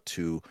equals out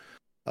to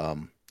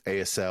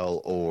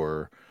ASL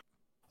or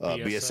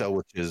BSL,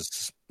 which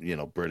is,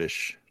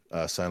 British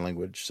sign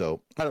language.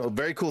 So I don't know,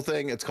 very cool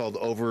thing. It's called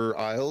Over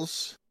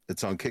Isles.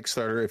 It's on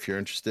Kickstarter. If you're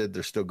interested,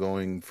 they're still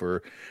going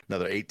for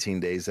another 18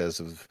 days as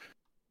of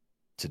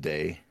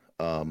today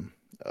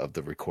of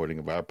the recording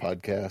of our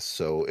podcast.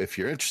 So if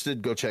you're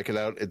interested, go check it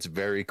out. It's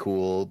very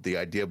cool. The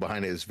idea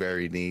behind it is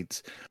very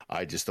neat.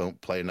 I just don't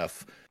play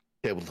enough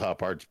tabletop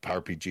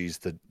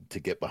RPGs to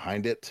get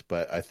behind it,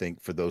 but I think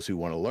for those who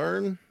want to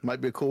learn, might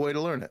be a cool way to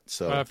learn it.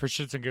 So for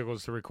shits and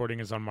giggles, the recording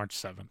is on March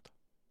 7th.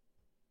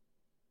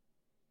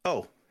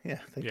 Oh, yeah,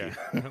 thank you.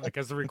 Like,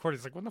 as the recording,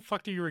 it's like, when the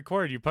fuck do you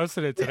record? You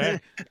posted it today.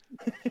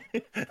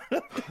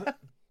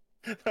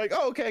 Like,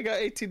 oh, okay, I got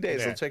 18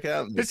 days. Yeah. I'll check it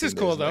out. This is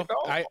cool, though.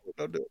 Like,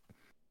 don't do it.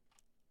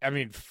 I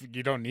mean,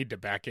 you don't need to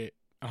back it.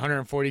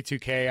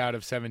 $142K out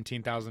of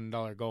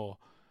 $17,000 goal.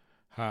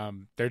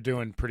 They're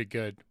doing pretty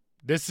good.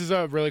 This is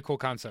a really cool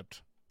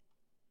concept.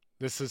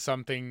 This is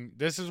why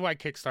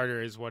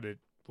Kickstarter is what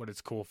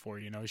it's cool for,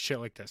 shit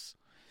like this.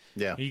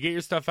 Yeah. You get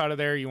your stuff out of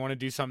there. You want to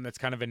do something that's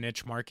kind of a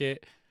niche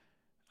market.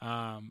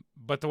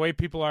 But the way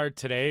people are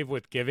today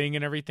with giving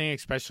and everything,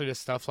 especially to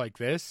stuff like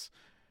this,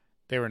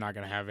 they were not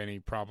going to have any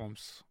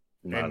problems.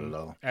 Not at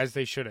all. As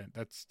they shouldn't.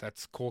 That's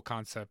a cool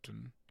concept,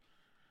 and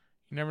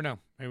you never know.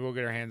 Maybe we'll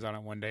get our hands on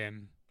it one day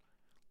and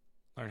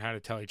learn how to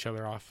tell each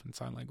other off in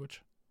sign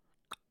language.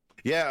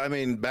 Yeah, I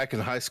mean, back in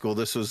high school,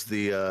 this was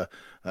the,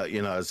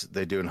 as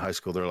they do in high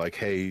school, they're like,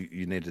 hey,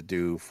 you need to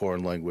do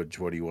foreign language.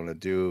 What do you want to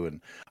do?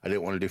 And I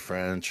didn't want to do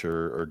French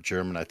or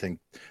German. I think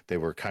they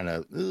were kind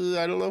of,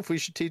 I don't know if we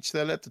should teach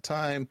that at the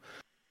time.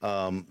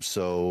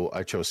 So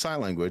I chose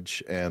sign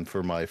language. And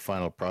for my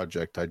final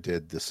project, I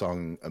did the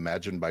song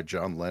Imagine by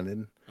John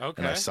Lennon.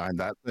 Okay. And I signed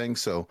that thing.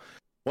 So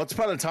once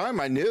upon a time,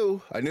 I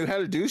knew how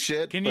to do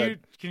shit. Can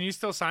you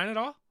still sign it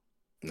all?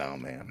 No,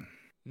 man.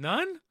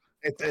 None?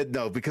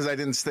 No, because I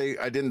didn't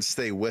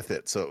stay with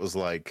it. So it was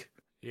like,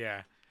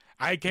 yeah,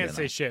 I can't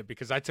say shit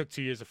because I took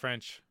 2 years of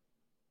French,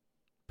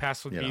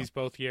 passed with B's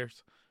both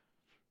years.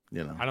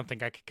 I don't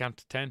think I could count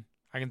to 10.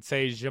 I can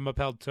say Je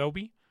m'appelle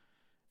Toby,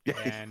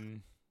 and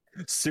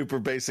super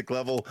basic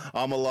level.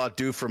 I'm a lot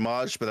du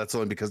fromage, but that's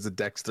only because of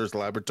Dexter's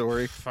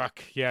Laboratory.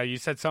 Fuck yeah, you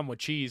said something with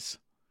cheese.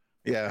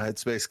 Yeah,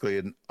 it's basically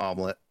an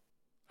omelet.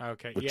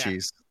 Okay, with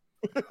cheese.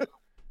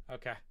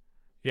 Okay.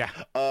 Yeah.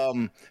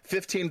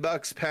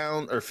 $15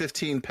 pound or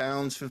 15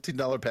 pounds,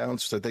 $15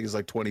 pounds, which I think is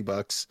like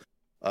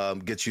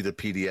 $20. Gets you the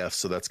PDF,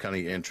 so that's kind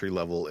of your entry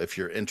level. If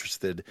you're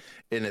interested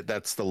in it,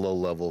 that's the low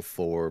level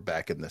for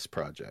back in this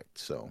project.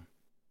 So,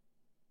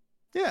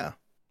 yeah,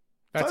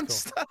 that's fun cool.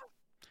 stuff.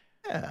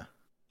 Yeah,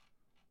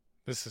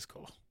 this is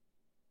cool.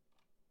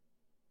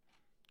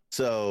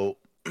 So,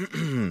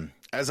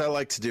 as I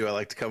like to do, I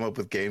like to come up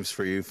with games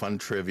for you, fun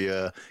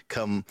trivia.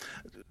 Come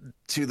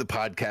to the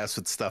podcast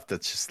with stuff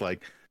that's just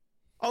like,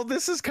 oh,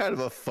 this is kind of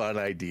a fun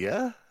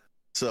idea.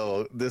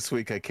 So this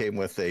week I came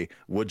with a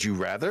would you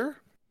rather?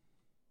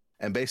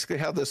 And basically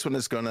how this one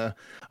is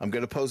I'm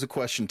going to pose a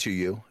question to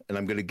you, and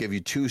I'm going to give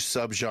you two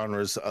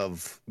subgenres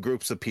of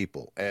groups of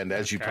people. And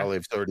as you probably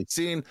have already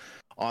seen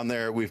on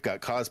there, we've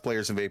got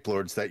cosplayers and vape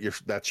lords.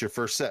 That's your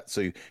first set.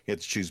 So you have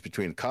to choose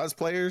between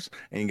cosplayers,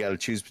 and you got to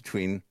choose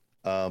between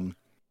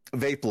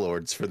vape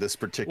lords for this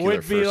particular.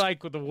 Would it be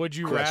like the would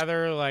you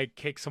rather like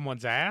kick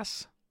someone's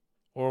ass,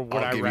 or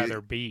would I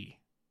rather be?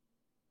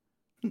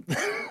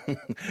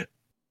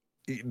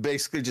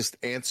 Basically just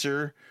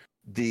answer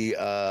the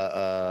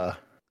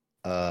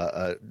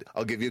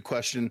I'll give you a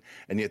question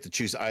and you have to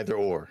choose either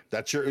or.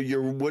 That's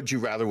your would you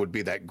rather would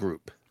be that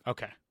group.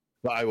 Okay.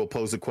 But I will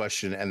pose a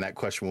question and that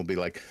question will be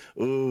like,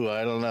 ooh,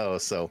 I don't know.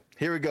 So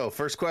here we go.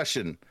 First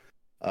question.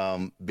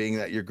 Being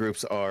that your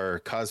groups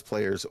are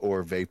cosplayers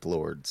or vape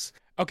lords.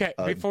 Okay,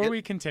 before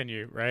we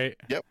continue, right?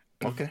 Yep.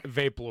 Okay.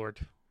 Vape lord.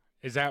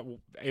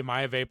 Am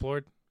I a vape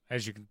lord?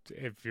 As you can,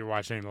 if you're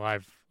watching the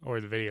live or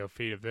the video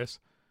feed of this,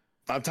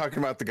 I'm talking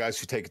about the guys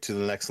who take it to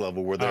the next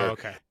level where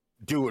they're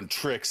doing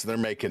tricks. They're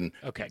making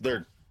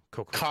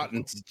cool.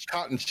 Cotton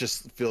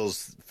just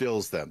feels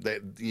them.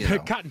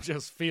 Cotton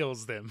just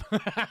feels them.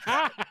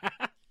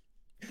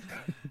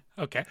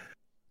 Okay.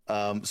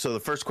 So the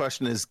first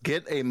question is: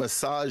 get a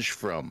massage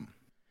from.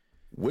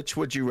 Which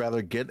would you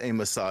rather get a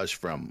massage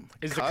from?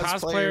 Is the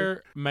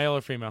cosplayer male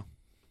or female?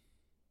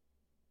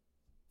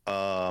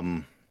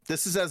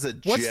 This is as a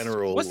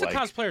general. What's the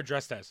cosplayer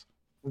dressed as?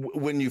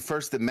 When you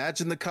first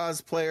imagine the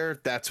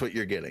cosplayer, that's what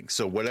you're getting.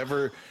 So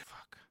whatever.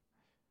 Fuck.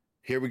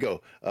 Here we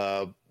go.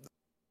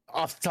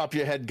 off the top of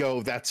your head,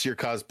 go. That's your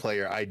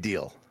cosplayer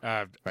ideal,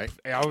 right?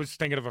 I was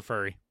thinking of a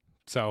furry,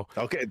 so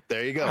okay,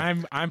 there you go.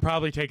 I'm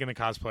probably taking the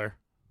cosplayer.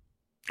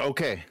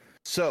 Okay,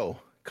 so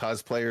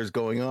cosplayers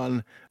going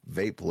on.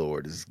 Vape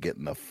Lord is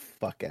getting the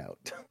fuck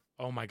out.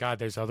 Oh my god,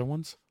 there's other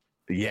ones.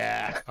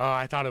 Yeah. Oh,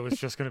 I thought it was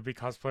just gonna be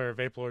cosplayer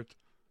Vape Lord.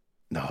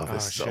 No,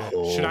 this is shit. a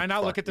whole Should I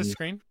not look at the fucking-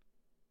 screen?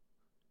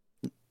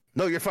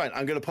 No, you're fine.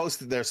 I'm gonna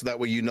post it there so that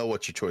way you know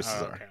what your choices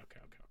Oh, are. okay.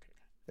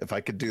 If I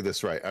could do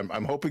this right,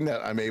 I'm hoping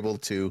that I'm able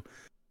to.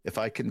 If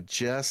I can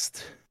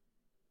just.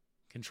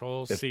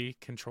 Control C,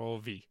 Control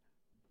V.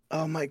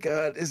 Oh my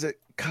god, is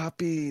it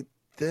copy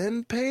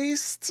then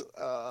paste?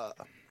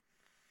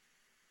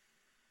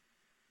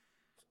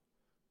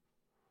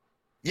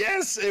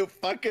 Yes, it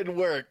fucking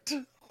worked.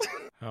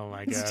 Oh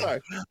my god.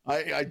 Sorry,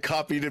 I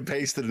copied and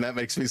pasted, and that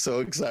makes me so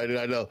excited.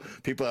 I know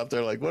people out there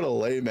are like, what a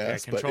lame Yeah,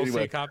 ass. But Control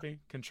anyway, C copy,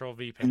 Control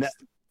V paste.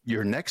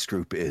 your next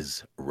group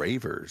is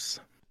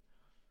ravers.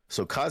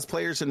 So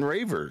cosplayers and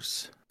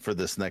ravers for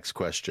this next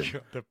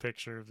question. The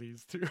picture of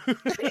these two.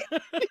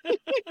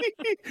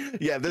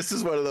 Yeah, this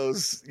is one of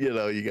those, you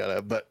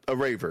gotta, but a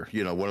raver,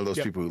 one of those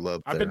Yep. people who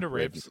love. I've their been to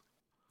raves.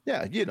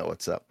 Yeah, you know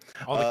what's up.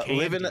 All the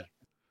candy.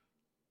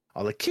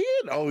 All the kid.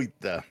 Oh,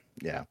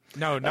 yeah.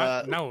 No,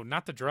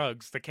 not the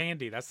drugs. The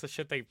candy. That's the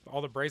shit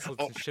all the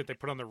bracelets and shit they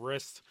put on the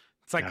wrist.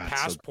 It's like God,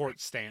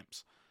 passport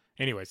stamps.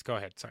 Anyways, go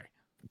ahead. Sorry.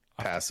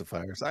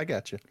 Pacifiers. I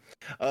got you.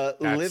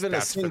 That's, Live in a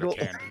that's for the single.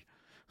 candy.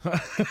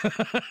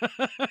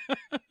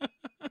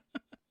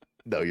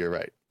 No, you're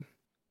right.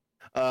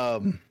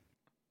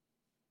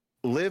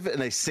 Live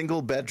in a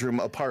single bedroom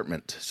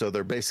apartment, so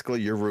they're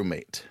basically your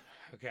roommate.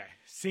 Okay,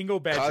 single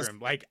bedroom,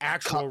 like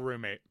actual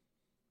roommate.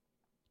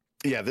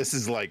 Yeah, this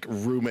is like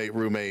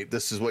roommate.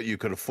 This is what you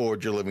could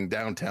afford. You're living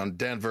downtown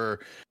Denver.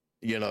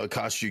 It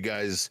costs you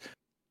guys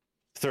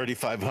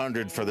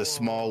 $3,500 for the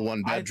small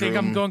one bedroom. I think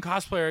I'm going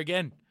cosplayer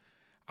again.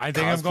 I'm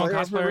going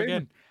cosplayer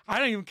again. I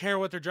don't even care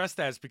what they're dressed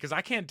as because I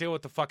can't deal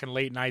with the fucking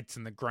late nights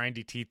and the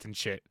grindy teeth and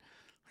shit.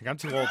 Like, I'm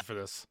too old for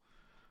this.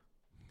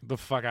 Get the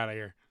fuck out of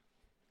here.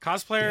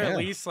 Cosplayer, at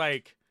least,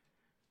 like,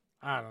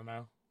 I don't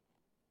know.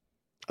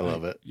 I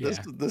love it. Yeah.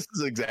 This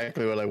is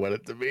exactly what I want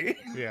it to be.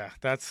 Yeah,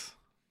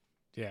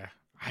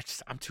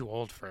 I'm too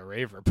old for a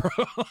raver, bro.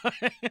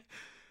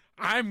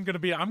 I'm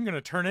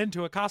gonna turn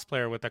into a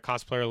cosplayer with a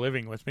cosplayer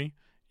living with me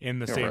in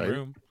the same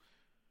room.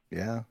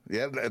 Yeah,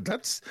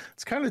 that's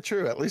kind of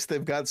true. At least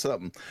they've got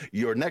something.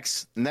 Your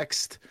next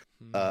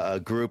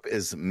group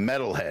is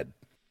metalhead,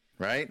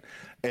 right?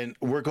 And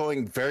we're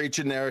going very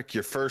generic.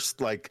 Your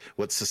first, like,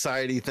 what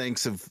society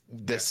thinks of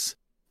this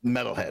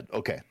metalhead.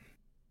 Okay.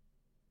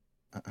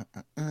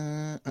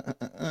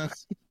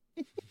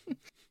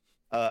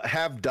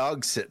 Have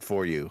dogs sit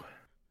for you.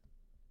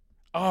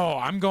 Oh,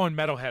 I'm going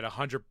metalhead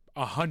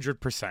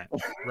 100%,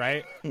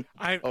 right?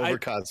 Over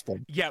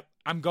cosplay. Yep,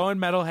 I'm going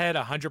metalhead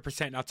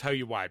 100%, and I'll tell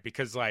you why.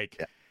 Because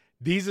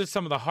these are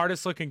some of the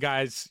hardest looking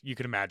guys you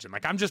can imagine.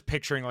 Like, I'm just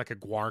picturing like a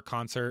Gwar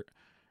concert,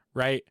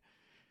 right?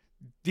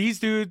 These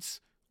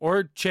dudes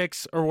or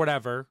chicks or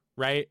whatever,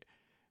 right,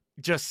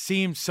 just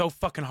seem so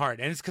fucking hard,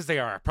 and it's because they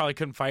are. I probably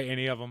couldn't fight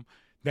any of them.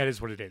 That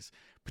is what it is.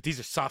 But these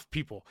are soft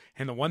people.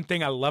 And the one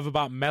thing I love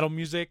about metal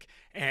music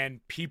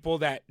and people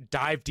that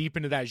dive deep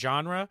into that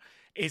genre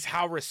is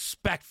how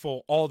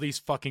respectful all these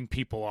fucking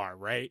people are,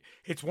 right?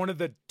 It's one of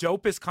the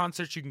dopest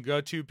concerts you can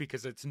go to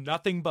because it's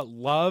nothing but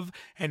love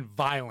and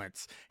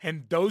violence.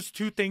 And those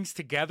two things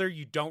together,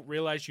 you don't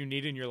realize you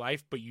need in your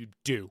life, but you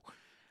do.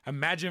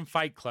 Imagine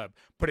Fight Club,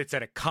 but it's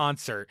at a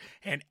concert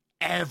and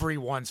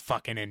everyone's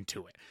fucking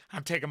into it.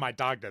 I'm taking my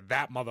dog to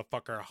that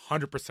motherfucker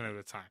 100% of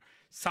the time.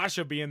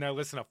 Sasha be in there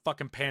listening to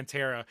fucking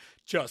Pantera,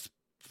 just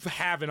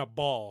having a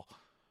ball.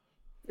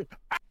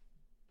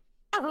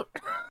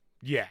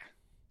 Yeah.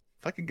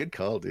 Fucking good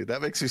call, dude.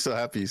 That makes me so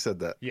happy you said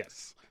that.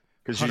 Yes.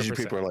 Because usually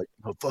people are like,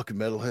 oh, fucking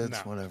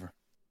metalheads, whatever.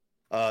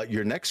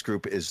 Your next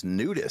group is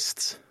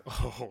nudists.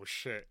 Oh,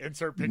 shit.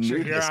 Insert picture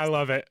here. I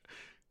love it.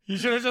 You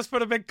should have just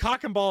put a big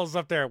cock and balls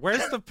up there.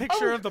 Where's the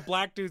picture of the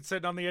black dude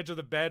sitting on the edge of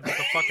the bed with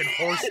the fucking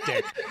horse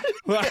dick?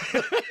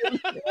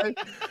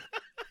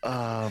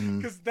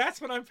 Because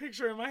that's what I'm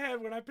picturing in my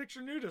head when I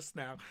picture nudists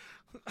now.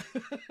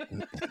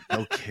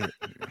 Okay.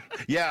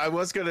 Yeah, I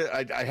was gonna.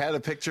 I had a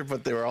picture,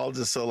 but they were all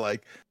just so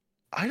like,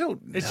 I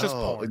don't know. It's just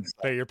porn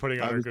that you're putting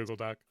on your Google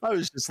Doc. I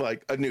was just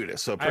like a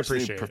nudist, so a person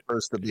who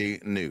prefers to be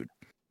nude.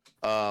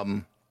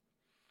 Go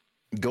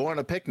on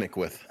a picnic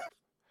with.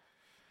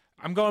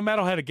 I'm going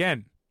metalhead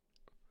again.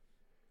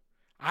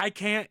 I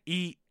can't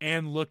eat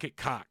and look at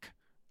cock.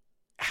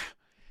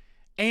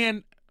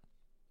 And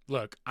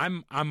look,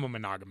 I'm a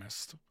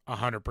monogamist,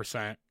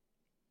 100%.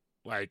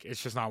 Like,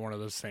 it's just not one of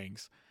those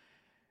things.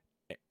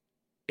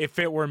 If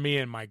it were me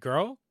and my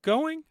girl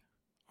going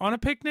on a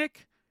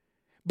picnic,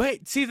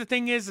 but see, the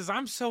thing is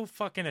I'm so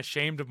fucking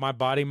ashamed of my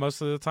body most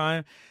of the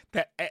time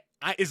that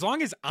as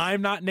long as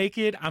I'm not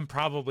naked, I'm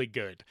probably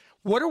good.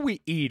 What are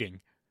we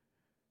eating?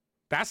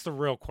 That's the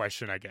real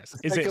question, I guess.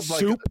 Is it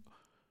soup?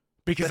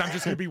 Because I'm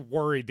just going to be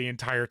worried the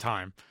entire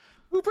time.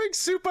 Who brings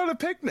soup on a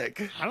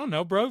picnic? I don't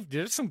know, bro.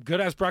 There's some good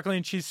ass broccoli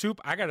and cheese soup.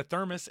 I got a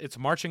thermos. It's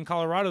March in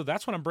Colorado.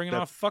 That's what I'm bringing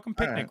on a fucking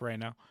picnic right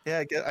now.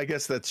 Yeah, I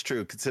guess that's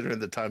true. Considering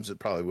the times, it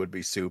probably would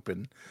be soup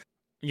and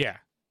Yeah.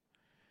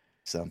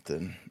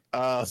 something.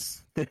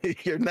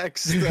 Your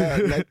next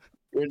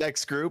your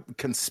next group,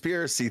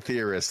 conspiracy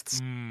theorists,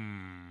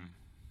 and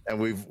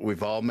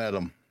we've all met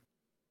them.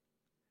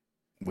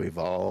 We've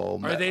all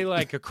met Are they them.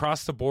 like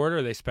across the board, or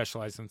are they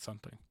specialize in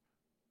something?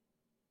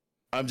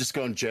 I'm just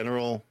going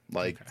general,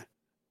 like,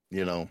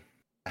 you know,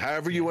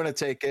 however you want to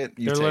take it.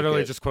 They're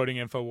literally just quoting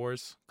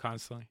InfoWars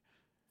constantly.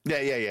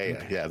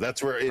 Yeah.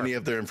 That's where any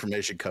of their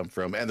information come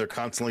from, and they're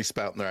constantly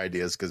spouting their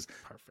ideas because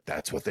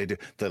that's what they do.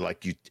 They're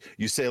like,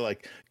 you say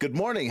like, "Good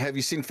morning, have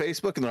you seen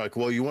Facebook?" And they're like,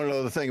 "Well, you want to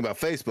know the thing about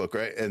Facebook,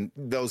 right?" And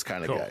those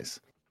kind of guys.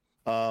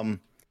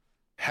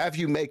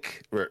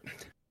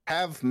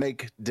 Have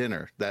make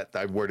dinner. That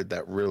I worded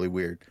that really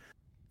weird.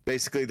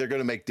 Basically, they're going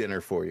to make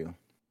dinner for you.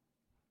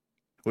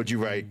 Would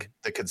you write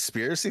the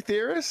conspiracy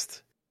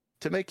theorist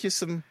to make you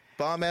some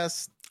bomb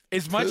ass?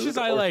 As much as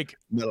I like,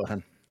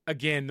 metalhead?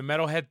 Again, the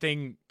metalhead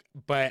thing,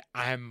 but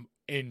I'm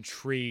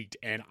intrigued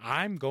and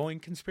I'm going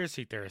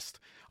conspiracy theorist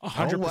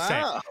 100%.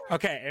 Wow.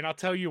 Okay, and I'll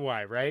tell you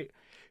why, right?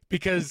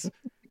 Because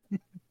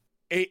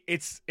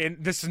it's and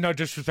this is no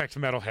disrespect to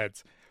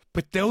metalheads,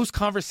 but those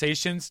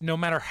conversations, no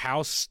matter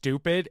how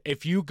stupid,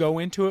 if you go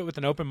into it with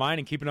an open mind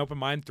and keep an open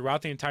mind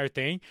throughout the entire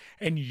thing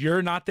and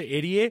you're not the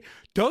idiot,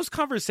 those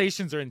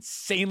conversations are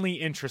insanely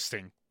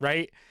interesting,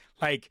 right?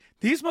 Like,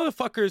 these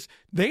motherfuckers,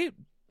 they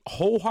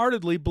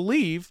wholeheartedly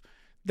believe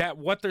that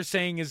what they're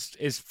saying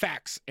is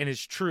facts and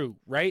is true,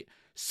 right?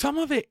 Some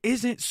of it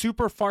isn't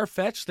super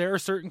far-fetched. There are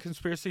certain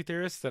conspiracy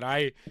theorists that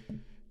I,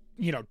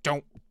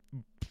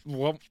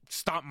 won't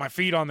stomp my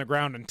feet on the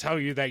ground and tell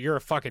you that you're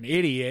a fucking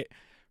idiot,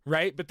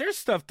 right? But there's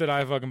stuff that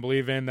I fucking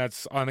believe in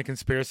that's on the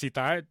conspiracy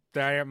side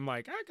that I'm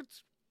like, I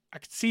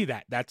could see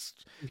that. That's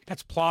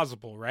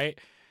plausible, right?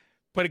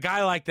 But a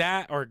guy like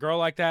that or a girl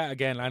like that,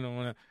 again, I don't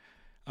want to,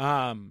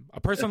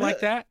 a person like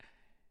that,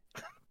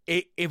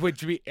 it would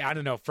be, I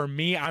don't know. For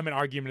me, I'm an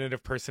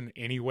argumentative person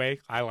anyway.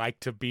 I like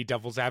to be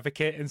devil's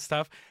advocate and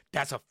stuff.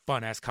 That's a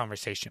fun ass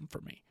conversation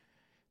for me.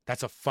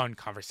 That's a fun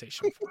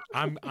conversation.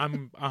 I'm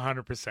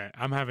 100%.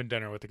 I'm having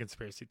dinner with a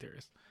conspiracy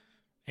theorist,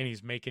 and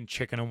he's making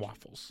chicken and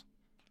waffles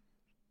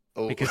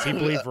because he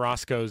believes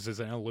Roscoe's is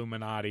an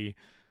Illuminati.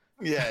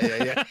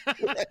 Yeah.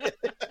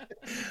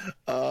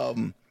 All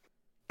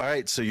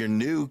right. So your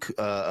new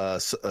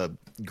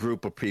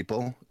group of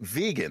people,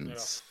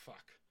 vegans. Oh, fuck.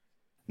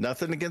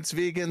 Nothing against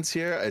vegans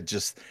here.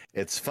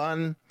 It's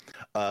fun.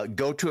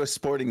 Go to a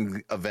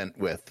sporting event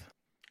with.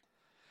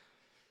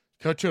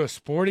 Go to a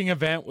sporting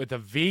event with a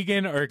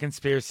vegan or a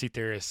conspiracy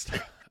theorist.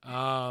 Do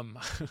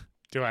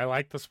I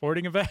like the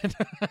sporting event?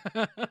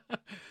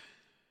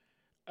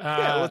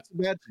 Yeah, let's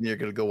imagine you're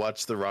going to go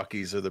watch the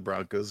Rockies or the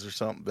Broncos or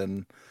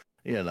something.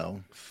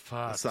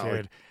 Fuck,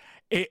 dude.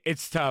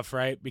 It's tough,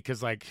 right?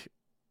 Because, like,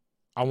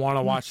 I want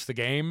to watch the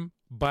game,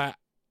 but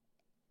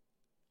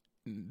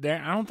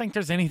I don't think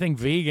there's anything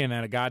vegan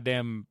at a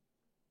goddamn.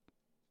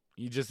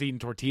 You just eating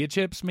tortilla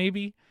chips,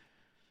 maybe,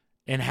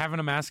 and having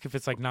them ask if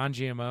it's like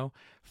non-GMO.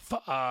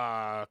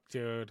 Fuck,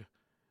 dude.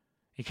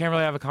 You can't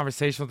really have a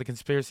conversation with the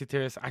conspiracy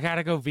theorist. I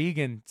gotta go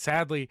vegan,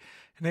 sadly,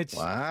 and it's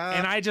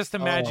and I just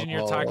imagine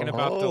you're talking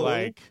about the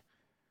like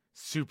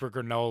super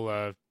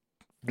granola.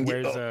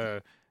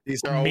 Where's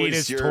these are meat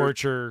is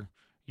torture.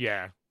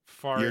 Yeah.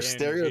 Your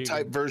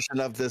stereotype version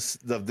of this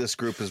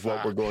group is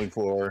what we're going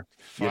for.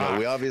 Fuck.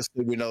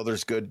 We know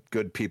there's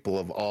good people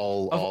of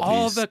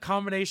all the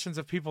combinations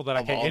of people that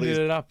I ended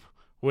it up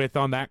with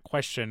on that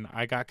question.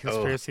 I got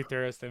conspiracy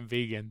theorists and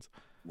vegans.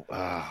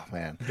 Oh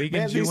man,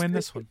 vegans, you win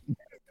this one.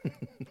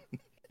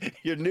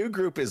 Your new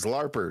group is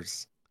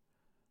LARPers.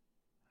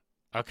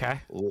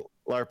 Okay,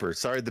 LARPers.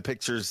 Sorry, the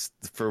pictures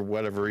for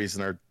whatever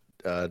reason are,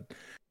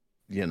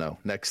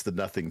 next to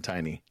nothing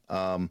tiny.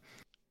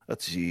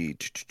 Let's see.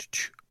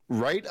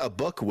 Write a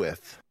book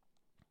with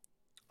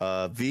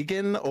a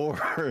vegan or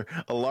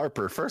a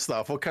LARPer. First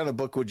off, what kind of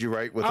book would you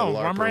write with a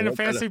LARPer? I'm writing a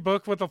fantasy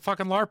book with a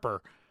fucking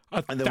LARPer.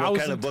 What kind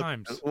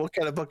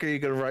of book are you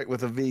going to write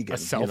with a vegan? A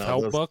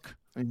self-help book?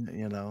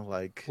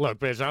 Like... Look,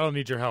 bitch, I don't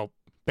need your help.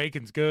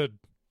 Bacon's good.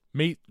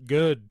 Meat,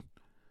 good.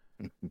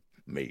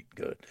 Meat,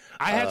 good.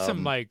 I had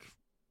some,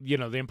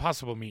 the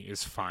Impossible Meat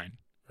is fine,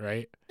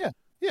 right? Yeah.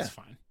 It's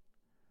fine.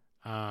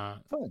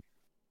 Fine.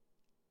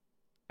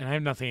 And I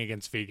have nothing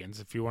against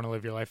vegans. If you want to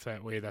live your life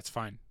that way, that's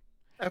fine.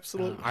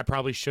 Absolutely. I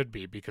probably should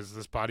be because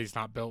this body's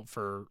not built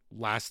for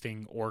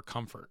lasting or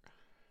comfort.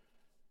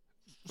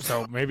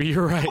 So maybe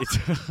you're right.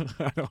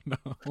 I don't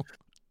know.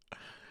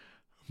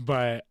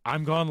 But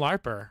I'm going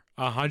LARPer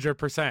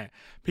 100%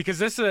 because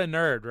this is a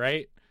nerd,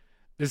 right?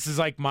 This is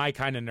like my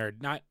kind of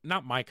nerd.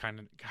 Not my kind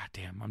of. God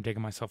damn, I'm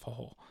digging myself a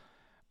hole.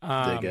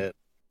 Dig it.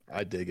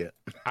 I dig it.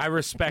 I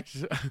respect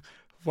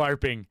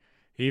LARPing.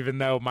 Even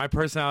though my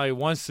personality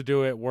wants to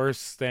do it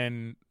worse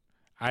than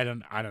I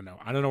don't know.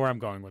 I don't know where I'm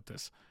going with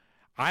this.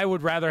 I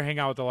would rather hang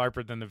out with the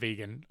LARPer than the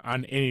vegan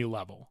on any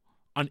level.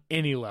 On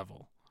any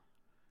level.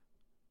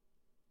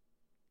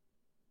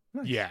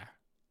 Nice. Yeah.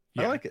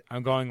 I like it.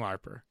 I'm going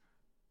LARPer.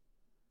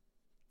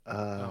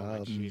 Oh,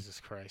 my Jesus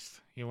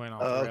Christ. You went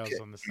off the rails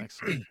on this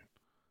next one.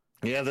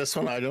 Yeah, this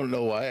one, I don't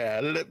know why I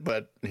added it,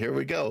 but here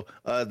we go.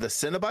 The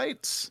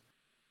Cenobites,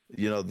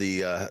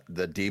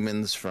 the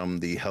demons from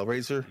the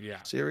Hellraiser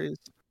series.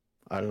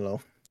 I don't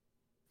know.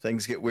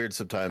 Things get weird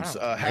sometimes.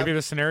 Maybe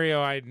the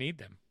scenario, I need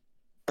them.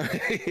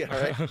 Yeah,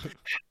 right.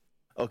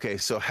 Okay,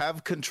 so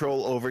have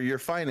control over your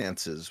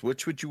finances.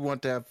 Which would you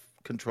want to have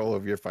control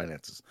over your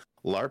finances?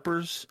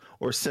 LARPers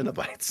or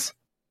Cenobites?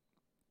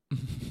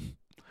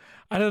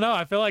 I don't know.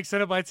 I feel like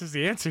Cenobites is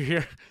the answer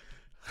here.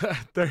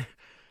 They're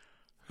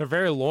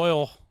very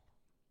loyal,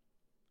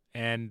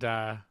 and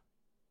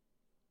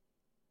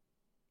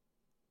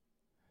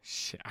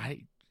shit,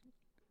 I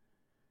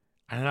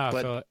don't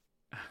know.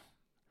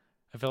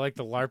 I feel like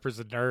the LARPer's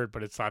a nerd,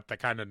 but it's not the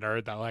kind of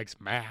nerd that likes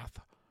math.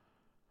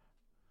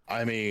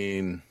 I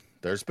mean,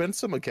 there's been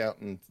some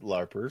accountant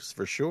LARPers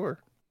for sure.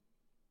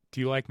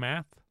 Do you like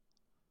math?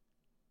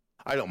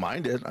 I don't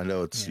mind it. I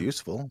know it's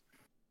useful.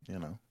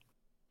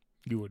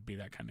 You would be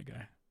that kind of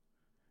guy.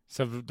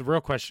 So the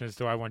real question is,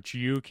 do I want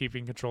you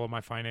keeping control of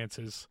my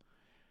finances,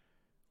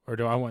 or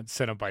do I want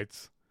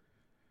Cenobites?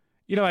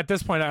 At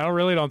this point, I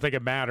really don't think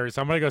it matters.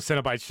 I'm going to go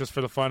Cenobites just for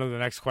the fun of the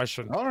next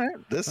question. All right.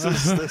 This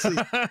is my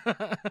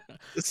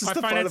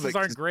the finances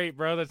aren't great,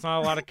 bro. That's not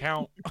a lot of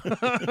count.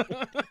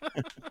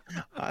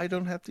 I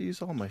don't have to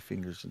use all my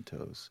fingers and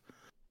toes.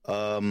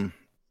 Yeah,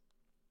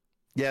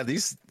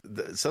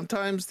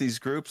 sometimes these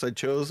groups I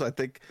chose, I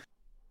think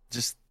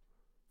just,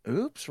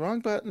 oops, wrong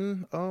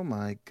button. Oh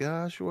my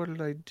gosh, what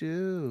did I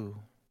do?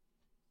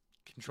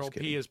 Control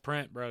P is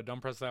print, bro.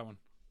 Don't press that one.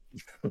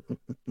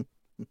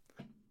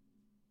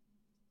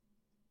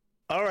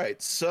 All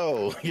right,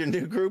 so your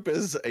new group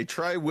is a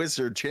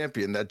Tri-Wizard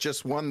champion that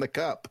just won the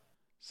cup.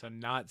 So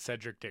not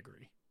Cedric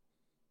Diggory.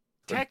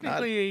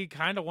 Technically, he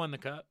kind of won the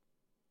cup.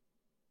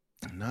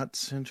 Not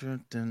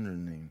Cedric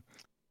Diggory.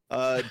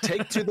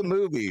 Take to the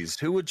movies.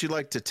 Who would you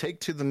like to take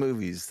to the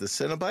movies? The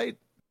Cenobite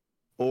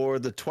or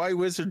the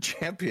Tri-Wizard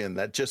champion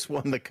that just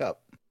won the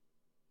cup?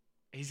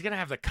 He's going to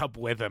have the cup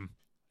with him.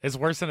 It's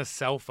worse than a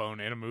cell phone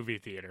in a movie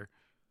theater.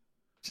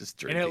 Just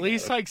drinking. And at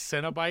least like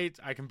Cenobite,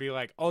 I can be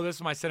like, oh, this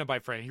is my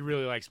Cenobite friend. He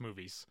really likes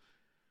movies.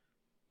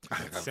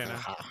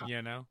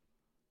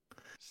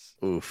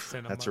 Oof,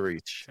 that's a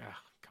reach. Oh,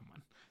 come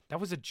on. That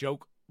was a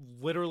joke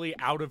literally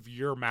out of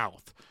your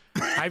mouth.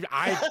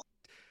 I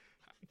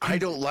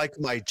don't like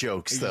my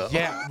jokes, though.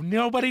 Yeah,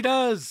 nobody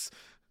does.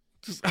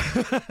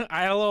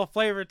 I had a little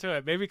flavor to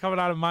it. Maybe coming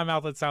out of my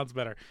mouth, it sounds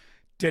better.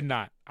 Did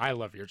not. I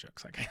love your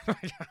jokes. What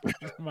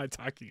am I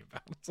talking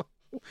about? It's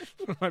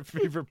one of my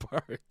favorite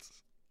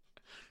parts.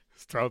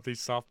 Just throw out these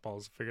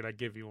softballs. Figured I'd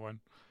give you one.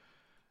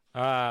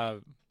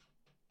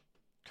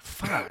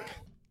 Fuck.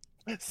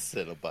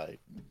 Cenobite.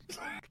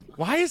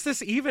 Why is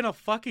this even a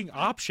fucking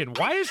option?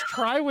 Why is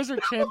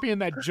Tri-Wizard champion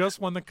that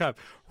just won the cup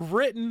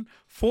written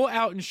full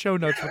out in show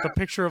notes with a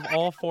picture of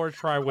all 4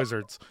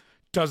 Tri-Wizards?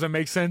 Doesn't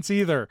make sense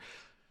either.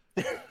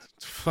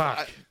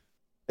 Fuck.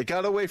 It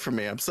got away from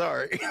me. I'm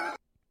sorry.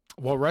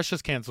 Well,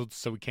 Russia's canceled,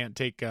 so we can't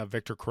take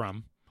Victor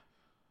Crumb.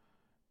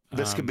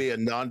 This could be a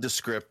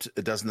nondescript.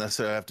 It doesn't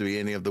necessarily have to be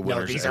any of the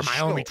winners. No, these are my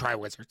only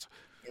Tri-Wizards.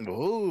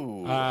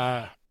 Ooh.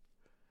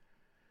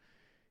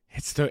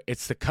 It's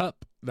the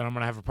cup that I'm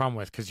gonna have a problem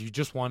with because you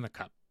just won the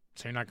cup,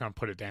 so you're not gonna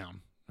put it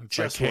down. It's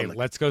just like, hey,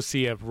 let's go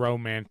see a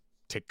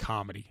romantic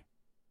comedy.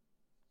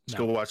 Let's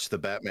go watch the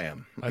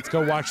Batman. Let's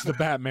go watch the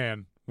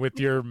Batman with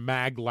your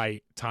mag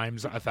light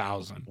times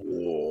 1,000.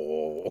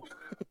 Whoa.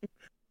 At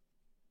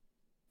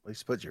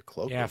least put your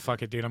cloak. Yeah,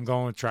 fuck it, dude. I'm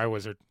going with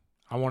Tri-Wizard.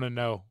 I want to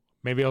know.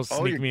 Maybe he'll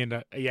sneak me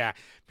into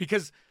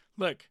because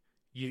look,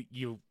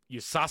 you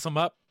sauce them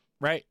up,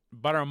 right?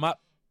 Butter them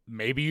up.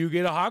 Maybe you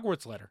get a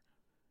Hogwarts letter.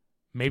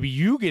 Maybe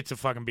you get to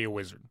fucking be a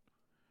wizard.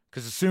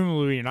 Because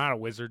assumably you're not a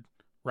wizard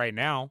right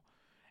now.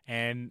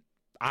 And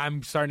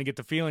I'm starting to get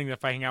the feeling that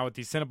if I hang out with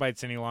these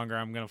Cenobites any longer,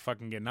 I'm going to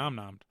fucking get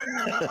nom-nommed. You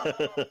know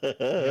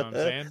what I'm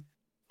saying?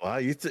 Wow,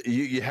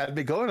 you had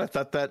me going. I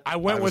thought that I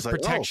went with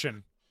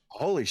protection. Oh,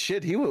 holy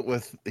shit, he went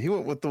with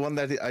the one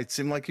that I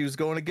seemed like he was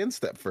going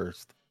against at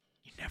first.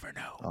 You never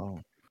know.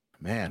 Oh,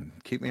 man,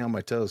 keep me on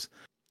my toes.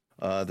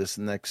 This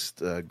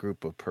next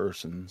group of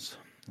persons.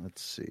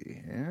 Let's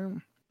see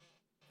here.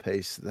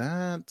 Paste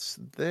that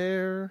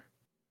there.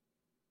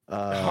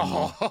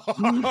 Now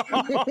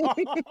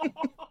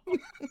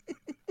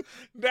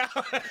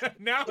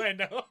I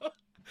know.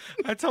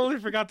 I totally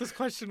forgot this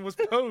question was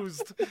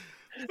posed.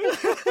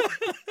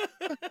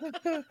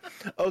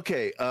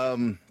 Okay.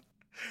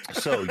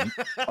 So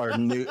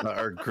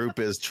our group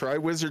is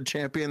Tri-Wizard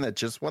champion that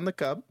just won the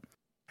cup,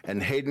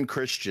 and Hayden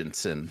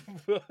Christensen,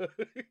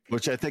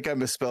 which I think I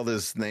misspelled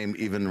his name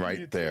even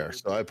right there.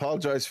 So I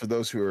apologize for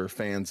those who are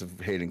fans of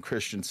Hayden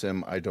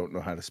Christensen. I don't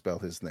know how to spell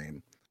his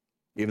name,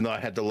 even though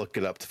I had to look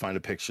it up to find a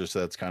picture. So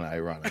that's kind of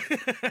ironic.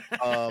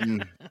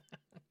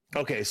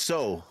 Okay,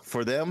 so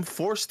for them,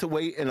 forced to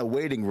wait in a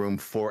waiting room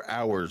for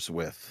hours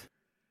with.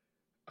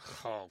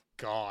 Oh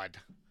God,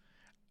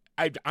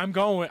 I'm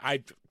going.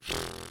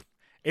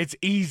 It's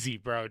easy,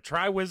 bro.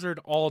 Try Wizard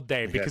all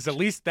day because got at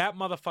least that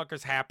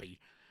motherfucker's happy,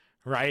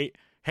 right?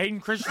 Hayden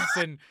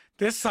Christensen,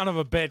 this son of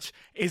a bitch,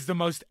 is the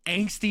most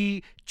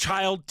angsty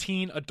child,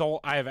 teen, adult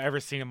I have ever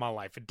seen in my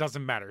life. It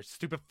doesn't matter.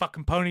 Stupid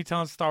fucking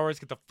ponytail in Star Wars.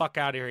 Get the fuck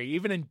out of here.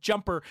 Even in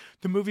Jumper,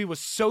 the movie was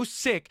so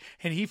sick,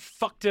 and he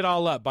fucked it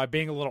all up by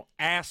being a little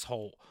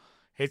asshole.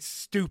 It's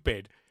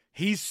stupid.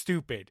 He's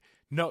stupid.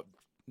 No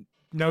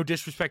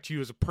disrespect to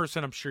you as a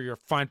person. I'm sure you're a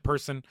fine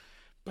person.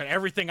 But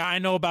everything I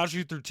know about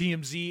you through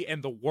TMZ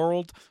and the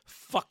world,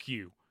 fuck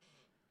you.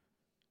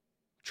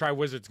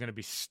 Triwizard's going to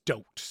be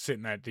stoked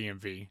sitting at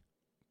DMV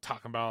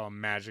talking about all the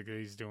magic that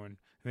he's doing. And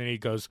then he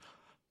goes,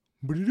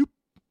 "Bloop."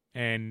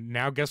 And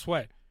now guess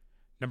what?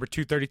 Number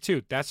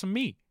 232. That's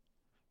me.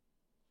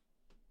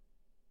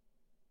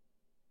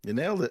 You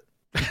nailed it.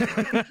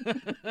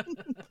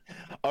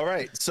 All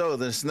right. So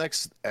this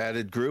next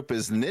added group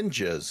is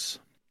ninjas.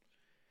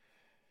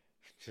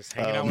 Just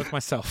hanging out with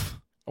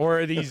myself. Or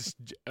are these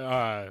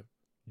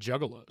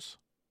juggalos?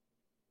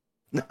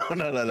 No.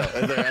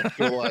 They're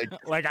actual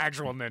like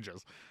actual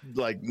ninjas.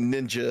 Like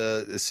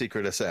ninja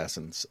secret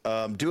assassins.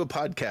 Do a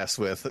podcast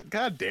with.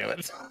 God damn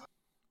it.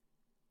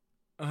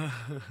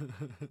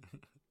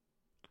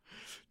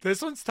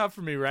 This one's tough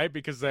for me, right?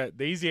 Because the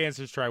easy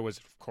answer is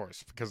Triwizard, of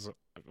course. Because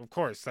of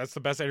course, that's the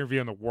best interview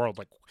in the world.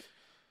 Like,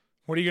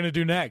 what are you gonna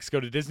do next? Go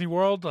to Disney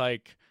World?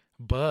 Like,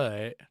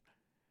 but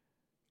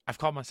I've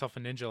called myself a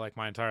ninja like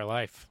my entire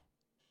life.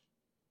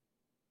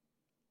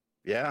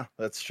 Yeah,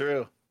 that's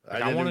true.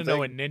 Like, I want to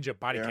know a ninja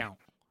body count.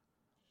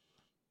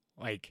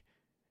 Like,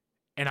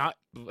 and have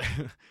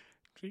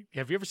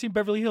you ever seen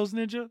Beverly Hills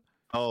Ninja?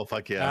 Oh,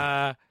 fuck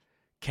yeah.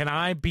 Can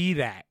I be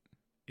that?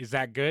 Is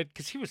that good?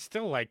 Because he was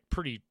still like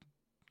pretty,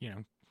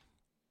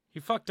 he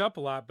fucked up a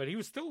lot, but he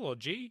was still a little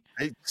G.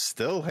 He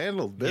still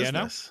handled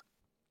business.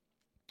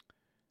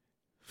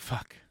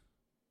 Fuck.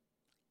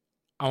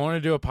 I want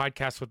to do a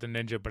podcast with the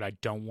ninja, but I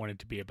don't want it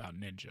to be about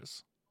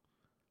ninjas.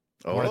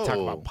 I want to talk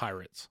about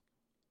pirates.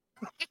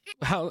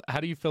 How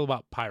do you feel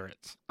about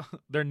pirates?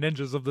 They're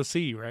ninjas of the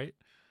sea, right?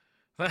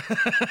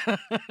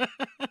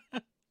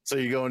 So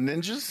you going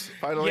ninjas?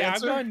 Final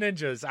answer? I'm going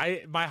ninjas.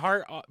 My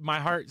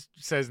heart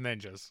says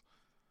ninjas.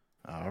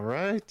 All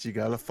right, you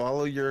got to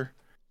follow your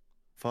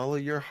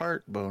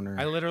heart, boner.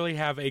 I literally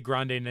have a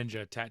Grande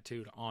Ninja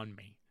tattooed on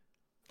me.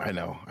 I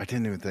know. I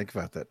didn't even think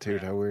about that,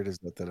 dude. Yeah. How weird is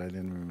that I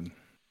didn't even...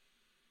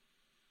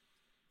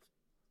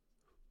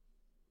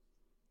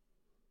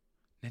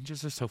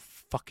 Ninjas are so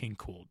fucking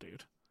cool,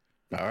 dude.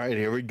 All right,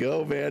 here we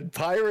go, man.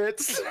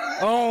 Pirates.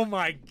 Oh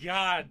my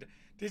god.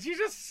 Did you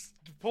just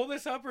pull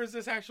this up, or is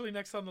this actually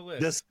next on the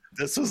list?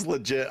 This was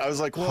legit. I was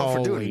like, well, if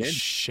we're doing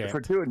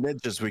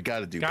ninjas, we got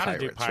to do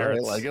pirates,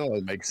 right? Like, it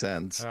only makes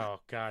sense.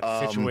 Oh god.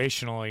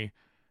 Situationally,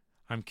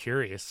 I'm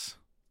curious.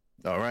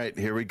 All right,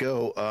 here we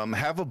go.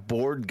 Have a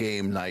board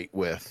game night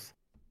with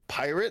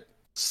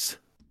pirates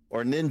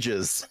or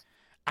ninjas.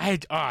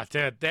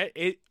 Dude, that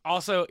it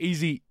also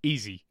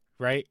easy,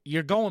 right?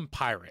 You're going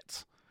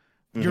pirates.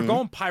 You're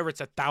going pirates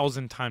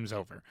 1,000 times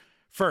over.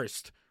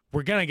 First,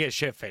 we're gonna get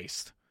shit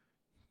faced.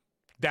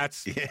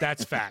 That's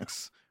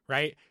facts,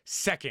 right?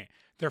 Second,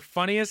 they're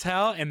funny as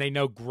hell and they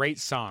know great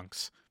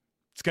songs.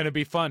 It's gonna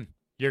be fun.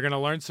 You're gonna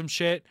learn some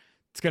shit.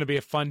 It's gonna be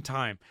a fun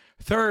time.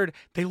 Third,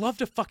 they love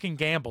to fucking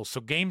gamble, so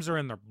games are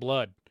in their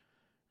blood,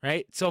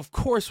 right? So of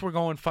course we're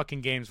going fucking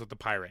games with the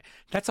pirate.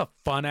 That's a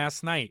fun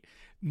ass night.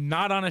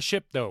 Not on a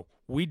ship though.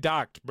 We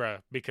docked,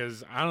 bruh,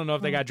 because I don't know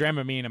if they got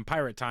Dramamine in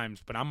pirate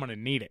times, but I'm gonna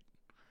need it.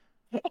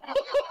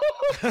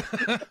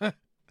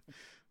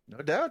 No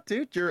doubt,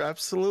 dude. You're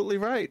absolutely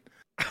right.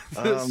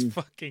 This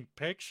fucking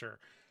picture.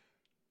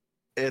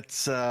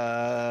 It's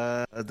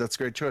that's a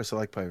great choice. I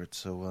like pirates,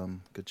 so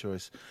good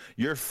choice.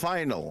 Your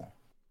final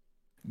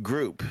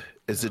group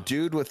is a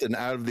dude with an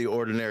out of the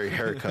ordinary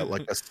haircut,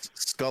 like a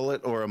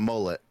skullet or a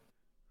mullet.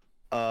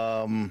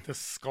 The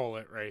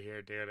skullet right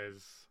here, dude,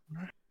 is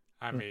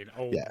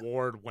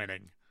award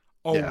winning.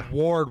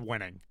 Award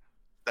winning.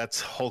 That's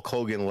Hulk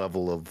Hogan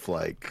level of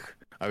like.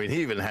 I mean,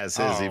 he even has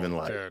his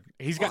dude.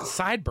 He's got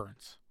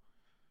sideburns.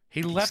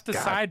 He left the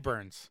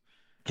sideburns.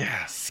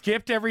 Yeah.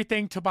 Skipped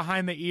everything to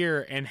behind the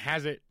ear and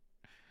has it.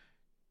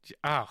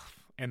 Oh,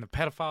 and the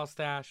pedophile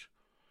stash.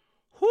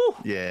 Whew.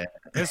 Yeah.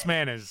 This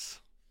man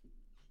is.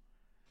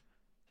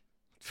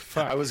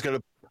 Fuck. I was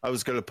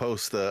gonna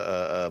post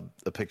a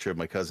picture of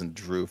my cousin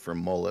Drew from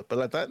Mullet, but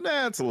I thought,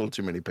 it's a little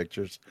too many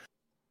pictures.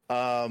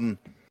 Your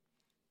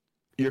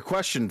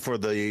question for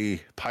the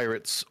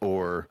pirates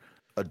or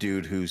a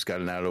dude who's got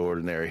an out of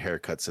ordinary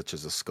haircut, such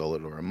as a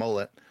skullet or a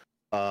mullet.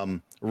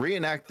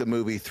 Reenact the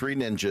movie Three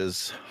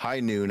Ninjas High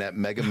Noon at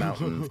Mega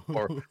Mountain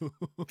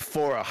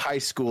for a high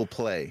school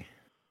play.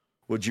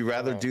 Would you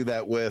rather do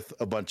that with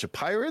a bunch of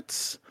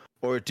pirates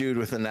or a dude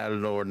with an out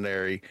of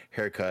ordinary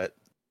haircut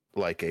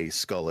like a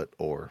skullet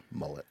or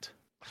mullet?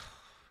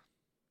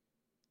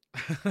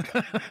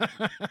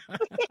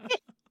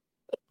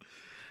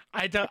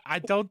 I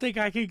don't think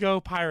I could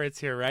go pirates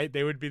here, right?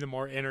 They would be the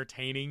more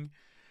entertaining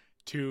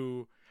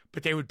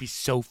but they would be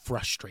so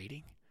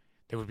frustrating.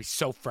 They would be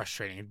so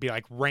frustrating. It'd be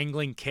like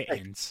wrangling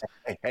kittens.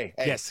 Hey.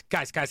 Yes,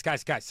 guys.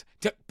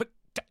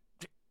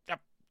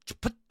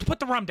 Put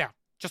the rum down.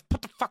 Just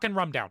put the fucking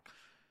rum down.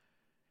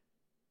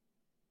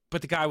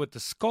 But the guy with the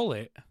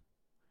skullet,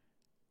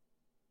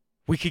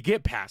 we could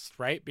get past,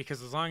 right?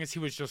 Because as long as he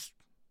was just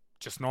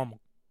normal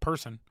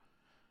person,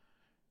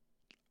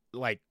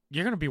 like,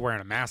 you're gonna be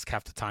wearing a mask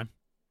half the time.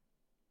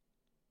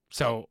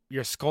 So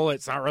your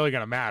skullet's not really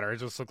gonna matter. It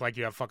just look like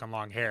you have fucking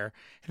long hair.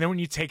 And then when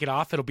you take it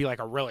off, it'll be like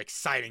a real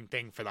exciting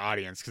thing for the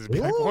audience because it'll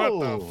be like,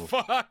 what the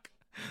fuck?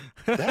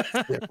 That's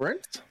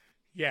different.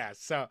 Yeah.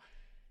 So,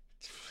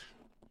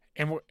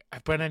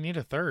 but I need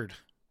a third.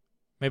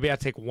 Maybe I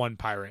take one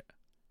pirate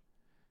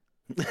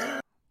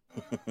because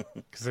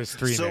there's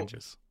 3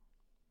 ninjas.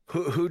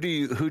 Who do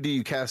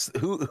you cast?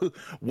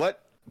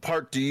 What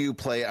part do you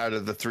play out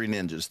of the 3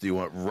 ninjas? Do you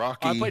want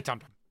Rocky? I play Tum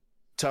Tum.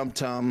 Tum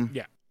Tum.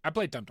 Yeah, I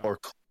play Tum Tum.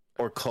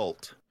 Or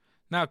Colt.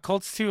 No,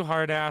 Colt's too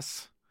hard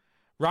ass.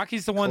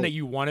 Rocky's the one that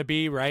you want to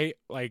be, right?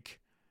 Like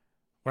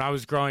when I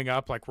was growing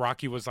up, like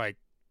Rocky was like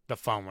the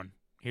fun one.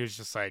 He was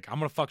just like, I'm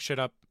gonna fuck shit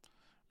up,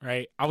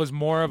 right? I was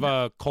more of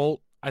a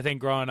Colt, I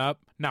think, growing up.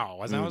 No, I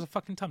wasn't. I was a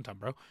fucking Tum Tum,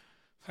 bro.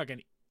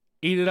 Fucking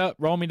eat it up,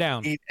 roll me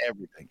down. Eat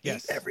everything.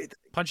 Yes. Eat everything.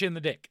 Punch you in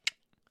the dick.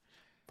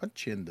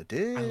 Punch you in the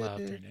dick. I love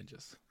 3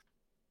 Ninjas.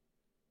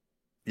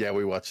 Yeah,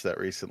 we watched that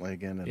recently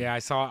again. And... Yeah,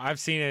 I've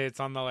seen it. It's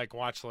on the like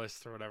watch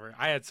list or whatever.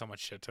 I had so much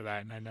shit to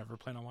that, and I never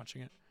plan on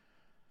watching it.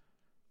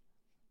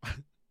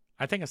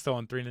 I think I still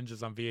own 3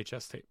 Ninjas on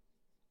VHS tape.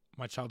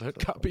 My childhood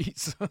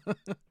copies.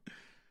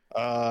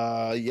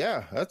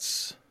 Yeah,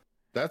 that's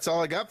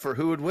all I got for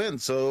who would win.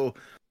 So,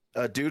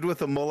 a dude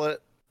with a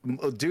mullet,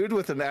 a dude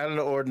with an out of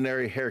the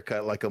ordinary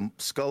haircut, like a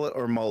skullet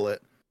or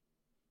mullet,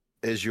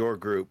 is your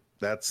group.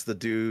 That's the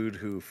dude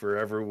who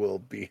forever will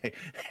be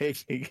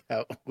hanging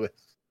out with.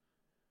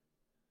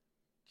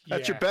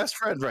 That's your best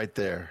friend right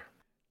there.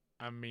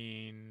 I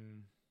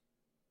mean,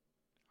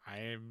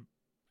 I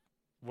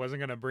wasn't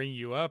going to bring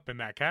you up in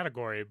that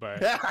category, but...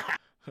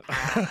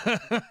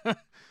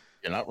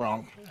 You're not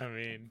wrong. I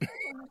mean,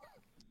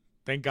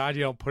 thank God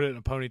you don't put it in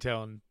a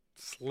ponytail and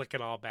slick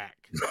it all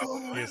back.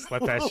 You just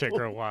let that shit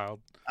grow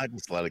wild. I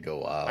just let it go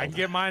wild. I can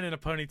get mine in a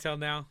ponytail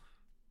now.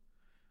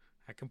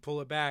 I can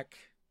pull it back.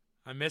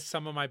 I missed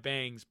some of my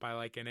bangs by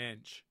like an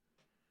inch.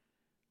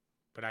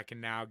 But I can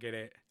now get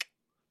it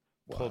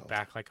pulled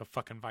back like a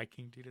fucking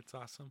Viking, dude. It's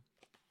awesome.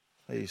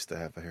 I used to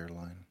have a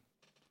hairline.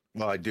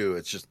 Well, I do.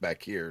 It's just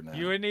back here now.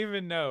 You wouldn't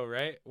even know,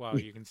 right? Well,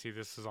 you can see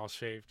this is all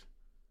shaved.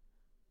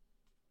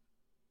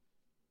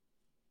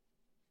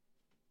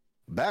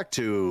 Back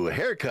to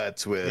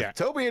haircuts with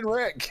Toby and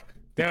Rick.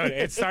 Dude,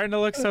 it's starting to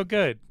look so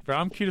good. Bro,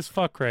 I'm cute as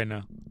fuck right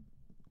now.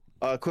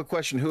 Quick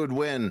question. Who would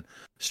win?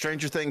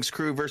 Stranger Things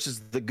crew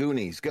versus the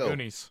Goonies. Go.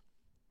 Goonies.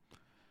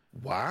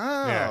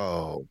 Wow.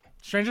 Yeah.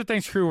 Stranger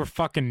Things crew were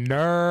fucking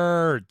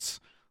nerds.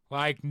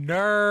 Like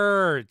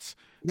nerds.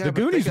 Yeah, the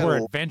Goonies were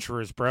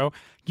adventurers, bro.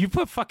 You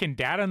put fucking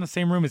Data in the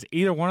same room as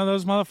either one of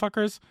those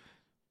motherfuckers.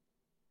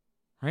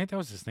 Right? That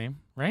was his name,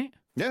 right?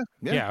 Yeah.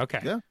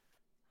 Okay. Yeah.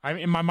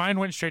 My mind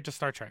went straight to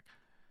Star Trek.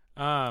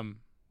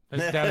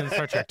 There's Data in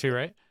Star Trek too,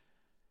 right?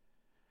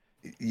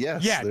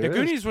 Yes. Yeah, the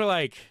Goonies were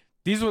like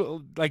these were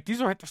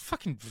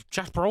fucking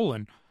Jeff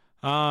Brolin.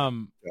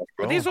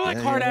 But these were like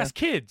hard ass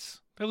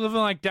kids. They're living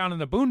like down in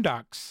the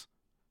boondocks.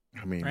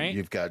 I mean, right?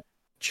 You've got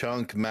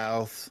Chunk,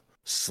 Mouth,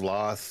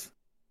 Sloth,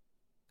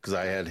 because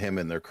I had him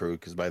in their crew.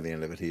 Because by the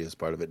end of it, he is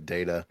part of it.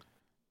 Data,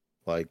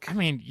 like I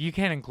mean, you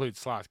can't include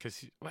Sloth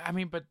because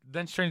but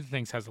then Stranger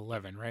Things has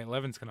 11, right?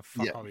 11's gonna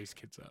fuck all these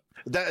kids up.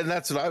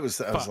 That's what I was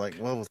like,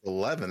 well, with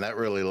 11, that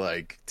really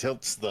like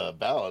tilts the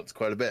balance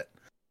quite a bit.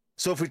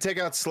 So if we take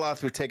out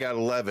Sloth, we take out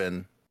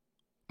 11.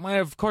 Well,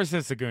 of course,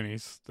 it's the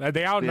Goonies.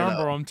 They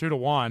outnumber them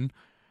 2-1,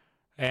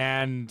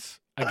 and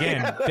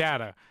again,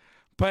 Data.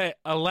 But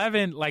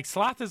 11, like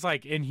Sloth is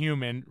like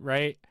inhuman,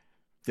 right?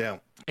 Yeah,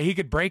 he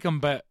could break them,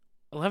 but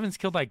 11's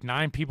killed like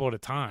 9 people at a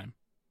time.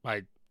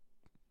 Like,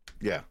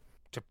 yeah,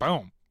 just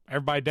boom,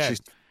 everybody dead.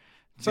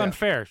 It's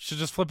unfair. She'll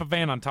just flip a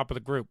van on top of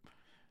the group.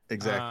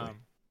 Exactly.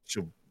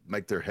 She'll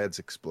make their heads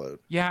explode.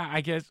 Yeah, I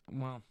guess.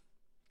 Well,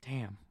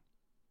 damn.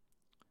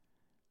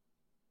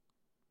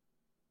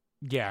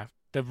 Yeah,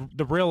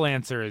 the real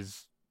answer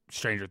is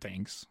Stranger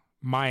Things.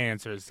 My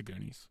answer is the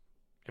Goonies.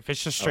 If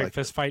it's just straight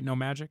fist fight, no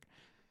magic,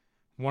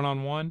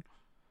 1-on-1,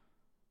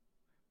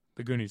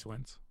 the Goonies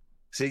wins.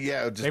 See,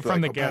 yeah, just they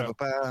from the ghetto.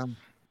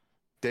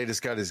 Data's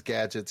got his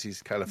gadgets.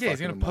 He's kind of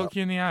he's gonna poke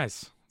you in the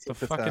eyes. The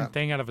fucking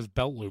thing out of his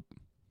belt loop.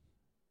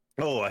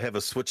 Oh, I have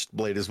a switched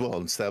blade as well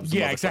and stabs.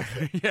 Yeah,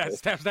 exactly. Yeah,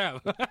 stabs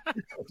that. I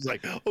was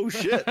like, oh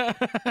shit!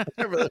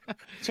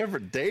 Except for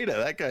Data,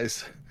 that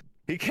guy's.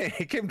 He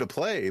came to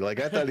play. Like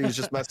I thought he was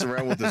just messing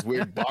around with this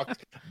weird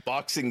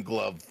boxing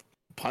glove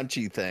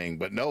punchy thing,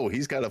 but no,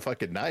 he's got a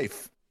fucking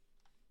knife.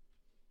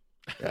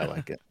 Yeah, I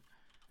like it.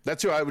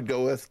 That's who I would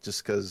go with,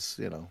 just because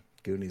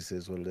Goonies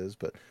is what it is.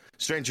 But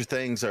Stranger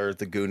Things are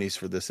the Goonies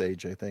for this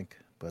age, I think.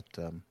 But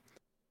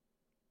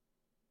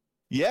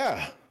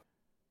yeah,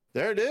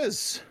 there it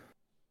is.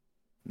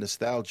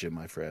 Nostalgia,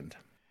 my friend.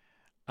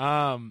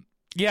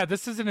 Yeah,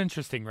 this is an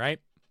interesting, right?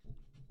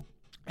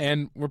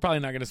 And we're probably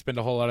not going to spend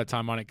a whole lot of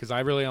time on it because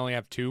I really only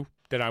have two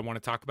that I want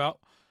to talk about.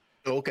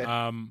 Okay.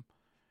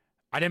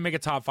 I didn't make a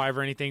top 5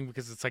 or anything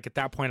because it's like at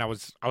that point I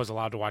was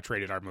allowed to watch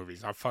rated R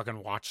movies. I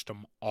fucking watched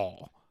them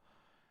all.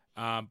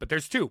 But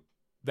there's two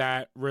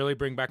that really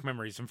bring back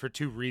memories, and for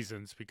two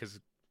reasons. Because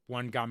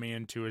one got me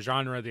into a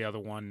genre, the other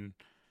one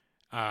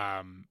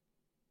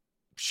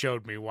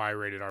showed me why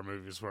rated R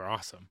movies were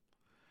awesome.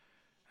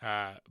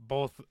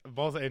 Both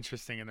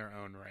interesting in their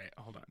own right.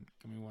 Hold on,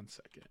 give me 1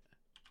 second.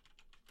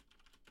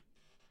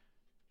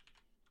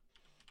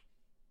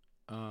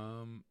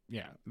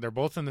 Yeah, they're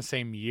both in the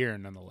same year,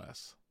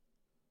 nonetheless.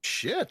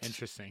 Shit.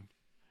 Interesting.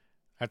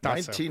 I thought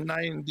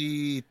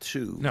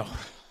 1992. So. No,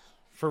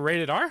 for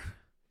rated R.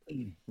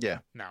 Yeah.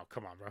 No,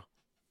 come on, bro.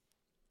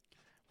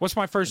 What's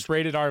my first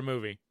rated R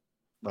movie?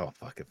 Oh,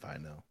 fuck if I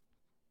know.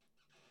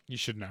 You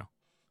should know.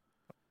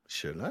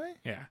 Should I?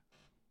 Yeah.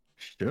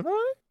 Should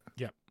I?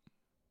 Yep.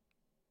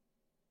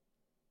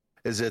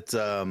 Is it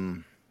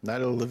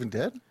Night of the Living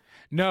Dead?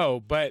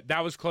 No, but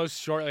that was close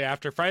shortly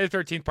after. Friday the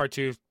 13th Part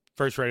 2,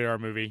 first rated R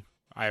movie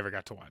I ever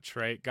got to watch,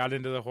 right? Got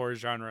into the horror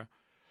genre.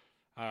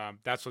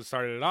 That's what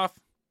started it off.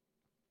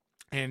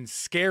 And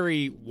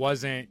scary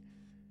wasn't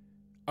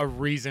a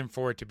reason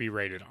for it to be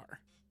rated R,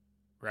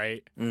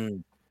 right?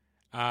 Mm.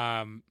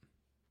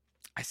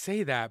 I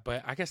say that,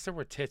 but I guess there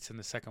were tits in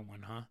the second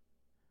one, huh?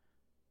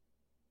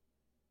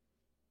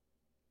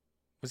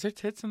 Was there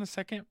tits in the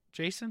second,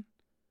 Jason?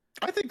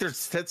 I think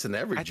there's tits in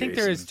every I think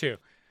Jason. there is too.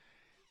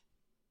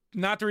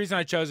 Not the reason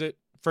I chose it,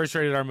 first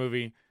rated R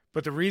movie,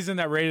 but the reason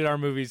that rated R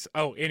movies...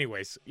 Oh,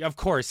 anyways, of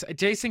course.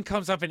 Jason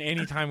comes up in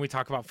any time we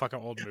talk about fucking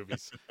old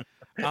movies.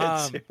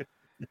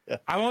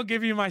 I won't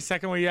give you my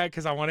second one yet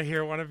because I want to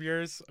hear one of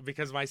yours,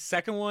 because my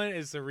second one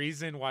is the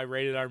reason why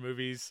rated R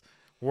movies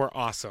were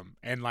awesome.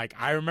 And like,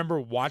 I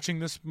remember watching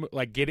this,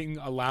 like getting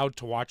allowed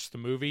to watch the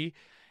movie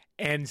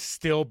and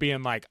still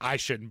being like, I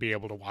shouldn't be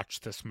able to watch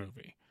this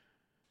movie.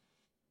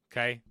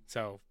 Okay.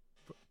 So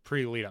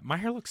pre-lead up, my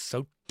hair looks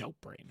so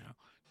dope right now.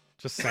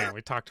 Just saying,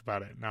 we talked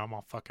about it. Now I'm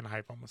all fucking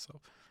hype on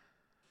myself.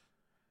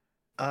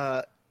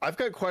 I've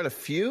got quite a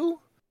few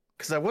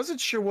because I wasn't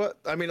sure what.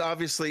 I mean,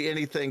 obviously,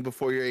 anything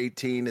before you're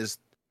 18 is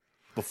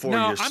before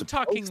no, you're. I'm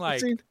talking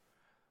like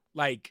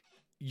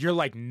you're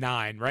like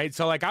 9, right?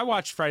 So like I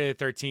watched Friday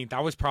the 13th. I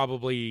was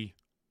probably,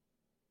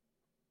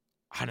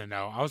 I don't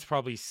know. I was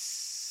probably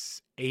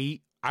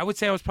 8. I would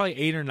say I was probably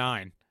 8 or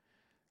 9.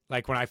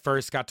 Like when I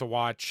first got to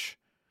watch,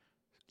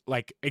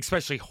 like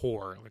especially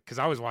horror, because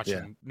I was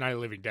watching Night of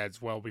the Living Dead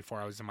well before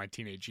I was in my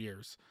teenage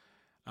years.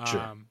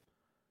 Sure.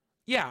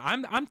 Yeah,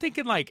 I'm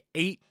thinking like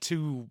 8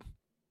 to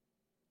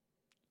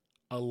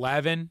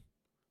 11.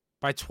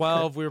 By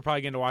 12, we were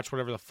probably going to watch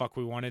whatever the fuck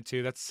we wanted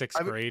to. That's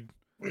 6th grade.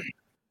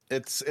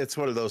 It's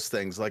one of those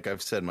things. Like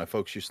I've said, my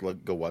folks used to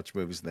go watch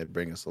movies and they'd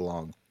bring us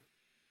along,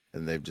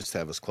 and they'd just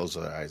have us close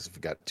our eyes if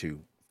it got too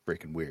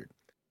freaking weird.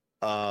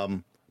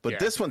 But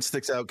this one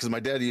sticks out because my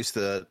dad used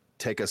to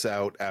take us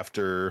out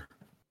after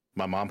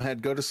my mom had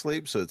to go to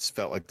sleep, so it's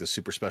felt like the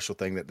super special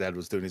thing that Dad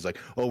was doing. He's like,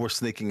 "Oh, we're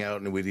sneaking out,"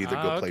 and we'd either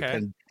go play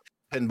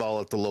pinball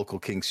at the local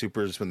King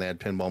Supers when they had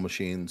pinball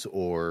machines,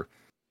 or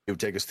he would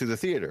take us to the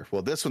theater.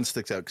 Well, this one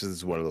sticks out because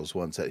it's one of those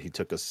ones that he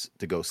took us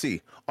to go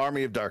see.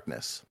 Army of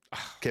Darkness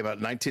came out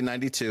in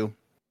 1992.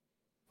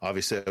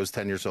 Obviously, I was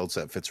 10 years old,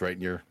 so that fits right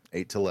in your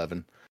 8 to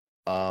 11.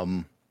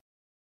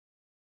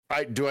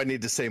 Do I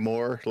need to say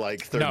more?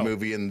 Like third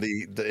movie in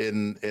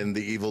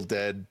the Evil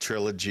Dead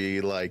trilogy,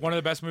 like one of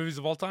the best movies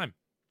of all time.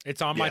 It's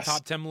on my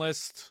top 10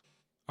 list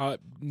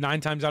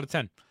 9 times out of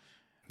 10.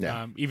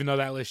 Yeah. Even though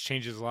that list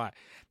changes a lot.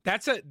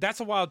 That's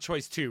a wild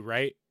choice too,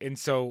 right? And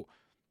so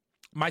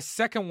my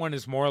second one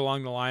is more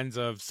along the lines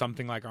of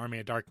something like Army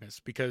of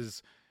Darkness,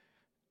 because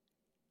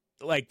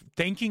like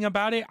thinking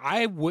about it,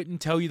 I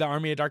wouldn't tell you the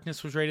Army of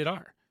Darkness was rated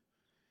R.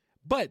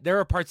 But there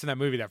are parts in that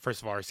movie that,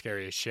 first of all, are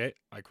scary as shit,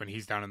 like when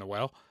he's down in the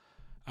well.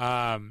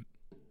 But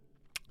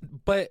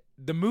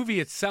the movie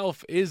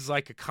itself is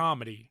like a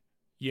comedy,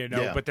 you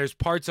know, but there's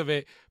parts of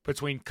it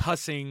between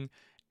cussing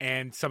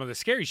and some of the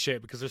scary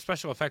shit, because their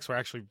special effects were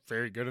actually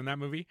very good in that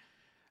movie.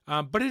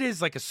 But it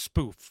is like a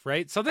spoof,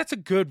 right? So that's a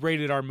good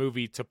rated R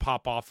movie to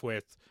pop off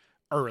with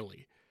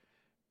early,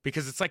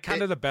 because it's like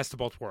kind of the best of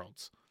both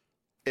worlds.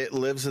 It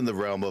lives in the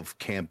realm of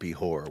campy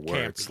horror,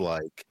 where it's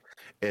like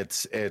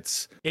it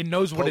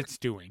knows what it's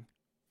doing.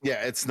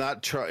 Yeah, it's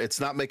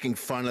not making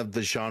fun of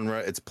the genre.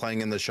 It's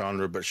playing in the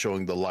genre, but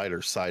showing the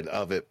lighter side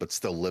of it, but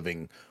still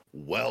living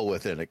well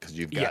within it, because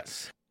you've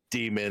got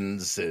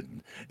demons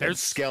and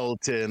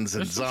skeletons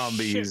and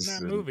zombies. Shit in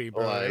that movie,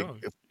 bro.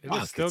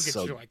 Like, it still gets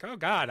you like, oh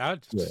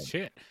god,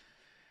 shit.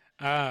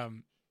 How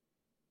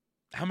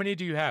many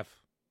do you have?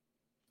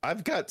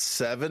 I've got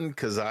 7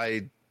 because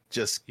I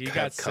just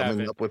kept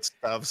coming up with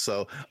stuff,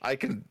 so I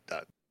can.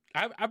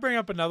 I bring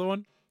up another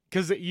one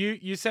because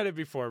you said it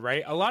before,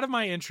 right? A lot of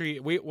my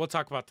entry, we'll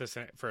talk about this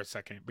for a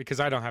second,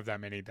 because I don't have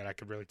that many that I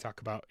could really talk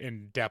about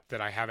in depth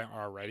that I haven't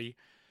already.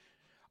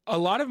 A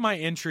lot of my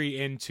entry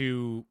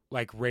into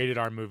like rated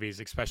R movies,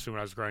 especially when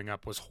I was growing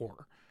up, was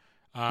horror.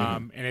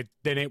 and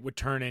then it would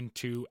turn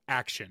into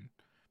action,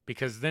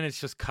 because then it's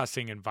just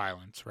cussing and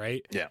violence,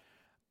 right? Yeah.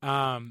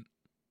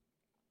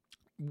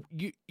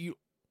 You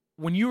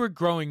when you were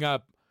growing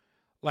up,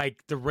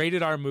 like the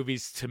rated R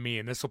movies to me,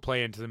 and this will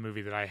play into the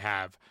movie that I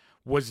have,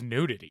 was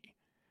nudity.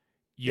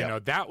 You know,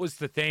 that was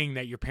the thing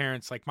that your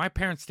parents, like my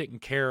parents didn't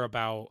care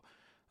about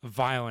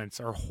violence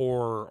or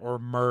horror or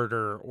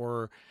murder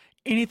or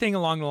anything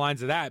along the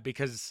lines of that,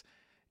 because,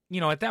 you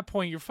know, at that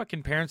point your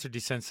fucking parents are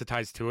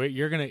desensitized to it.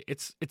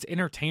 It's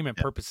entertainment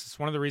purposes.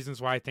 One of the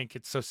reasons why I think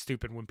it's so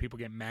stupid when people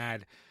get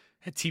mad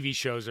at TV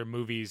shows or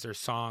movies or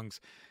songs.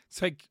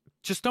 It's like,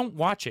 just don't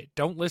watch it.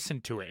 Don't listen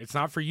to it. It's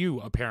not for you,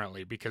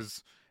 apparently,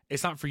 because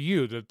it's not for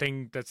you. The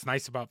thing that's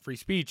nice about free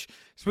speech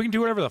is we can do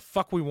whatever the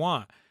fuck we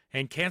want.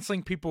 And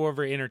canceling people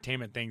over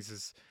entertainment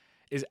things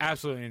is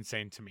absolutely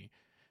insane to me.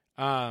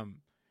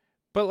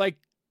 But like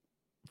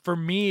for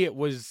me, it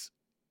was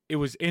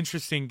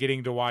interesting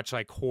getting to watch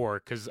like horror,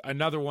 because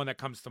another one that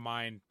comes to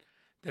mind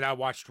that I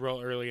watched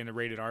real early in the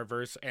rated R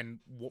verse, and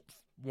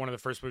one of the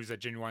first movies that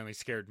genuinely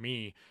scared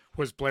me,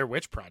 was Blair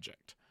Witch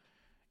Project.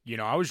 You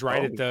know, I was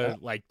right at the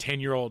like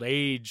 10-year-old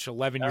age,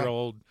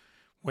 11-year-old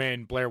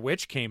when Blair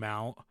Witch came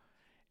out,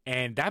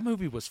 and that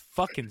movie was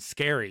fucking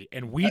scary,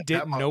 and we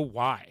didn't know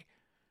why.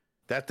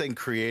 That thing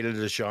created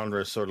a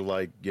genre, sort of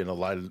like, you know,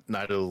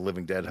 Night of the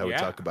Living Dead, how we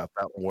talk about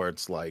that one, where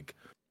it's like,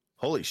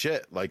 holy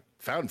shit, like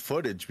found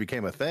footage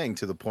became a thing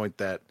to the point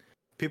that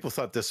people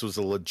thought this was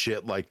a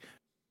legit, like,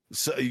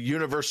 so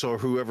Universal or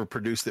whoever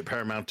produced it,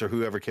 Paramount or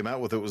whoever came out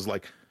with it, was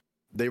like,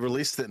 they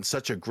released it in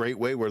such a great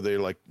way where they're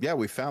like, yeah,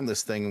 we found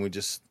this thing and we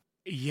just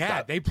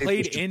they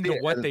played into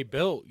what they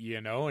built,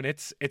 you know, and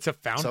it's a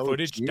found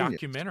footage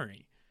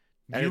documentary.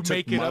 And you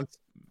make it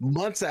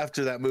months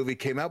after that movie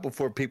came out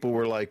before people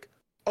were like,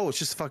 oh, it's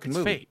just a fucking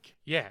movie. Fake.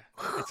 Yeah.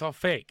 It's all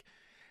fake.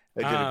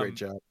 They did a great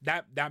job.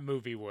 That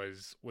movie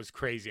was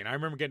crazy. And I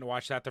remember getting to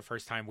watch that the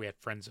first time we had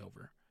friends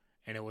over.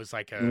 And it was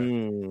like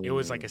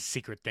a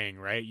secret thing,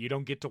 right? You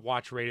don't get to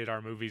watch rated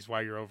R movies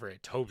while you're over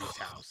at Toby's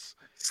house.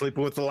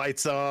 Sleeping with the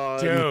lights on.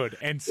 Dude.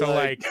 And so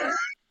like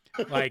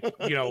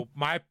you know,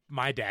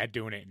 my dad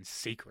doing it in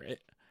secret.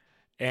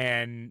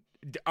 And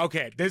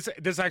okay, this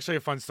is actually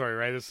a fun story,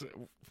 right? This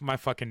my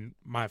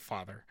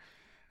father.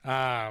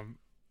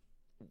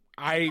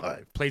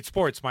 I played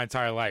sports my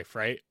entire life,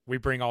 right? We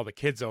bring all the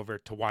kids over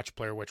to watch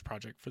Blair Witch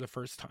Project for the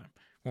first time.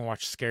 We'll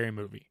watch a scary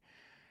movie.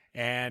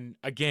 And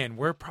again,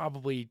 we're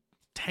probably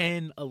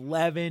 10,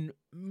 11.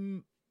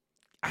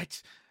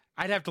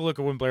 I'd have to look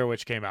at when Blair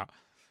Witch came out.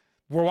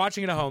 We're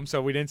watching it at home,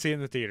 so we didn't see it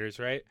in the theaters,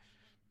 right?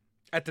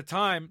 At the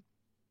time,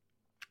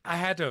 I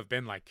had to have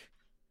been like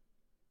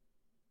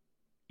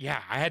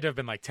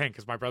 10,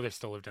 because my brother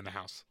still lived in the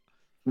house.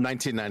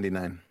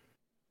 1999.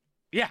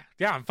 Yeah,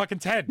 I'm fucking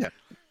 10.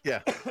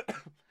 Yeah.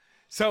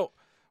 So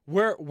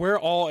we're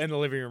all in the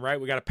living room, right?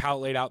 We got a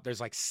pallet laid out.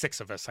 There's like 6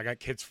 of us. I got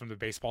kids from the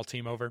baseball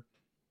team over,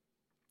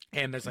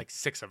 and there's like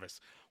 6 of us.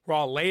 We're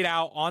all laid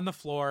out on the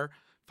floor,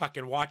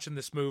 fucking watching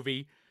this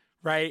movie,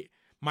 right?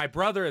 My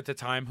brother at the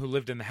time, who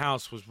lived in the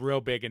house, was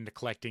real big into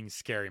collecting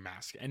scary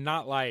masks, and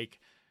not like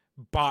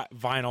bought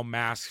vinyl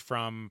masks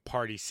from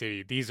Party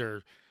City. These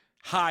are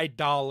high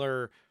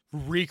dollar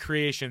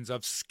recreations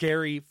of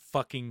scary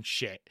fucking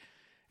shit.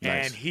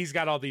 Nice. And he's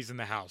got all these in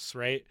the house,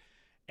 right?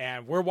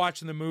 And we're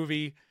watching the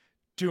movie,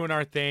 doing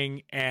our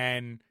thing,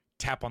 and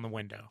tap on the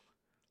window.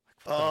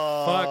 Like,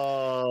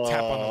 what the fuck?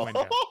 Tap on the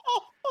window,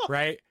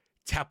 right?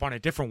 Tap on a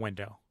different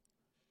window.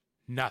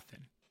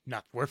 Nothing.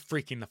 We're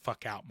freaking the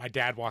fuck out. My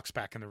dad walks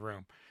back in the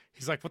room.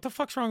 He's like, what the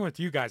fuck's wrong with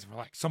you guys? And we're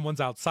like,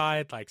 someone's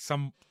outside.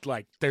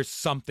 There's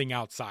something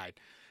outside.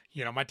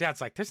 You know, my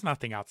dad's like, there's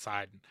nothing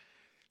outside. And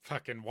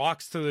fucking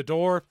walks to the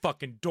door,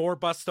 fucking door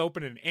busts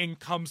open, and in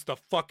comes the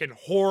fucking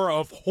horror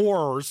of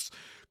horrors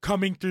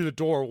coming through the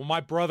door. Well, my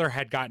brother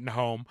had gotten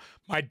home.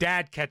 My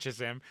dad catches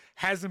him,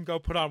 has him go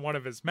put on one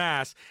of his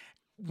masks.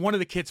 One of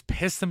the kids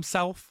pissed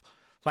himself.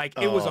 Like,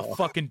 it was a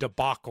fucking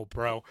debacle,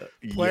 bro.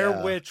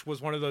 Blair Witch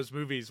was one of those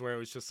movies where it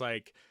was just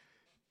like,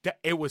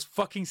 it was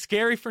fucking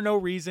scary for no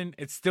reason.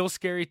 It's still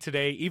scary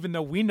today, even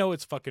though we know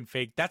it's fucking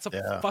fake. That's a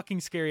fucking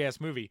scary ass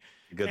movie.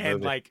 Good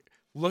movie. Like,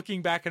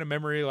 looking back at a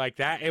memory like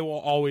that, it will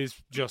always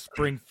just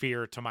bring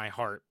fear to my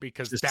heart,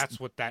 because that's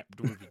what that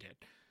movie did.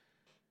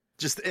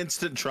 Just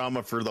instant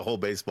trauma for the whole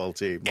baseball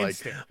team.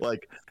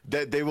 Like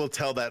they will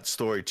tell that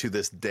story to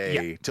this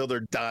day, till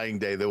their dying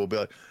day. They will be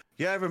like,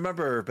 yeah, I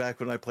remember back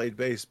when I played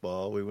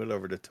baseball, we went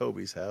over to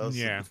Toby's house.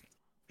 Yeah.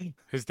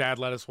 His dad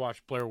let us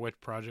watch Blair Witch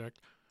Project.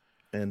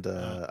 And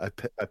I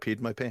peed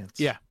my pants.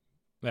 Yeah.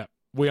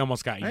 We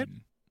almost got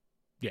eaten.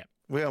 Yeah.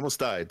 We almost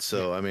died.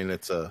 So, I mean,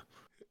 it's a...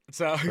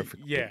 So,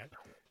 yeah.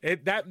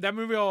 That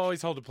movie will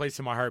always hold a place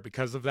in my heart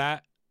because of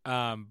that.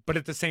 But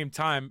at the same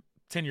time,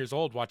 10 years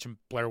old watching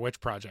Blair Witch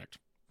Project.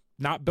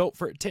 Not built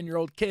for a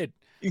 10-year-old kid.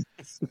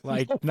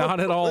 Like, not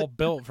at all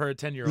built for a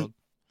 10-year-old.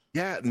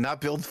 Yeah,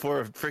 not built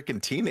for a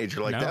freaking teenager.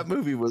 Like, that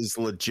movie was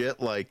legit,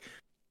 like,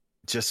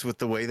 just with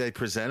the way they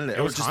presented it.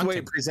 Or just haunting. The way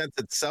it presents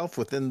itself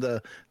within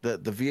the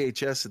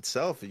VHS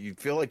itself. You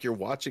feel like you're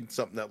watching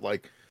something that,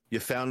 like, you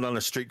found on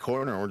a street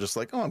corner, and we're just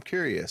like, oh, I'm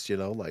curious.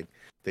 Like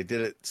they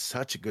did it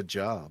such a good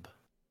job.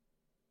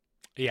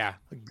 Yeah.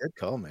 Good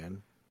call,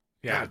 man.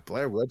 Yeah. God,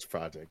 Blair Witch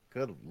Project.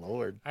 Good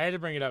Lord. I had to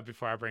bring it up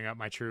before I bring up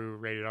my true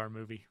rated R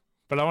movie.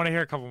 But I want to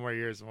hear a couple more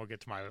years and we'll get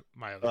to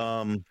my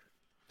other.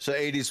 So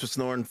 80s was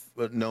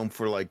known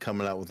for like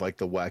coming out with like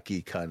the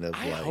wacky kind of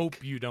I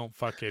hope you don't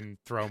fucking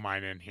throw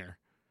mine in here.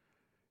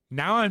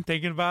 Now I'm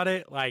thinking about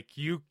it, like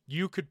you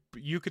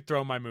could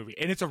throw my movie,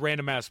 and it's a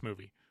random ass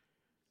movie.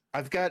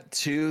 I've got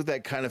two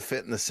that kind of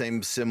fit in the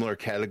same similar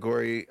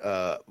category.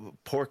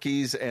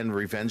 Porky's and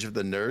Revenge of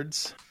the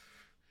Nerds.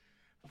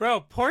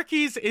 Bro,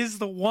 Porky's is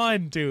the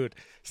one, dude.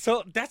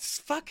 So that's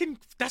fucking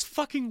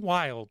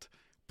wild.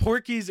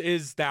 Porky's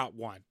is that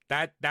one.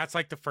 That's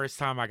like the first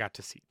time I got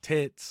to see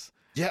tits.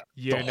 Yeah,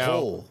 you know,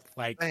 hole.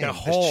 like Man, the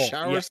hole.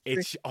 shower Yeah,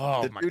 it's my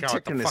god, the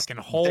fucking dick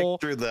hole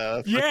through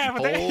the yeah,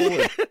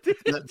 hole.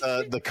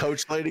 The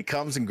coach lady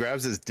comes and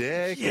grabs his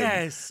dick.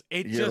 Yes,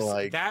 it just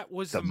like, that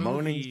was the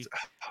movie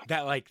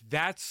that like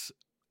that's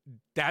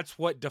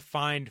what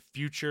defined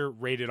future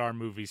rated R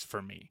movies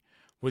for me.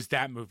 Was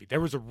that movie? There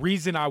was a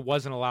reason I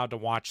wasn't allowed to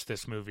watch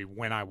this movie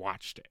when I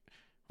watched it.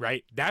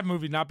 Right? That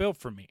movie's not built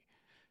for me.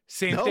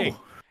 Same thing.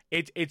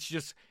 It's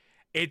just.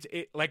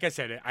 It like I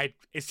said,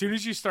 as soon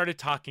as you started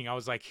talking, I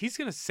was like, he's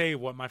gonna say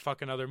what my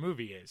fucking other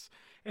movie is,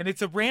 and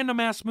it's a random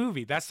ass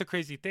movie. That's the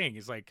crazy thing.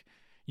 Is like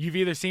you've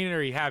either seen it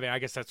or you haven't. I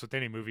guess that's with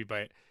any movie,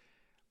 but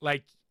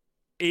like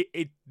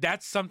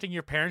that's something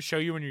your parents show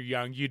you when you're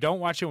young. You don't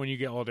watch it when you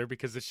get older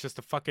because it's just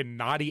a fucking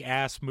naughty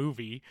ass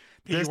movie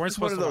that you weren't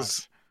supposed to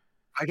watch.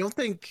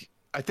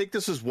 I think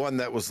this was one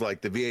that was like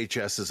the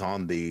VHS is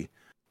on the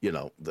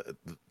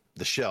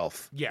the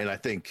shelf. Yeah. And I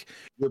think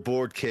you're a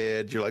bored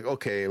kid. You're like,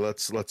 okay,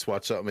 let's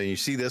watch something. And you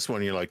see this one,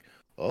 and you're like,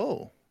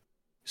 oh.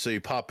 So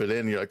you pop it in,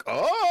 and you're like,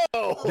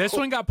 oh. This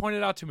one got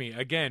pointed out to me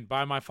again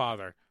by my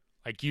father.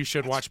 Like, you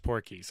should watch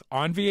Porky's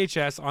on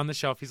VHS on the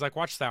shelf. He's like,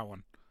 watch that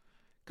one.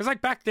 Because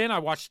like back then, I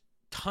watched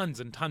tons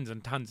and tons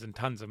and tons and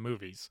tons of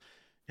movies.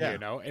 Yeah. You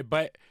know,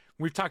 but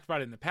we've talked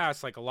about it in the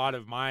past. Like a lot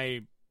of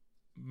my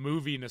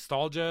movie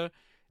nostalgia,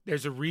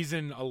 there's a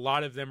reason a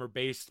lot of them are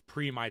based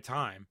pre my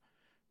time.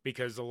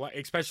 Because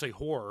especially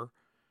horror,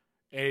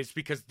 is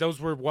because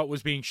those were what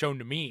was being shown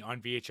to me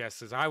on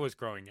VHS as I was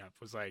growing up.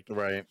 Was like,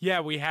 right? Yeah,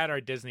 we had our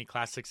Disney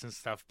classics and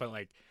stuff, but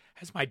like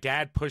as my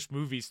dad pushed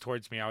movies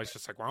towards me, I was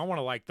just like, well, I want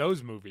to like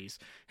those movies,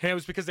 and it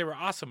was because they were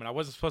awesome, and I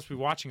wasn't supposed to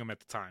be watching them at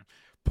the time.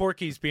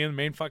 Porky's being the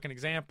main fucking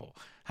example.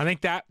 I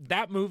think that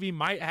movie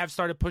might have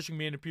started pushing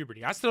me into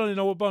puberty. I still didn't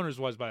know what boners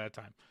was by that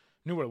time.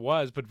 Knew what it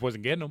was, but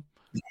wasn't getting them.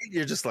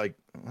 You're just like,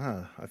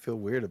 I feel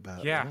weird about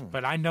it. Yeah,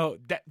 but I know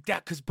that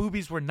because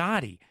boobies were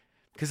naughty.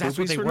 Because that's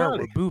what they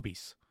were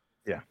boobies.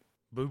 Yeah.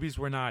 Boobies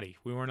were naughty.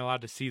 We weren't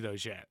allowed to see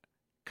those yet.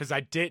 Because I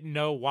didn't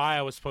know why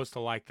I was supposed to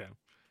like them.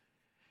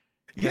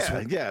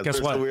 Yeah. Guess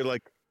what? We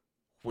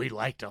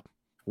liked them.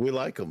 We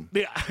like them.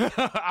 Yeah,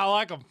 I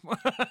like them.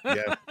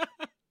 Yeah.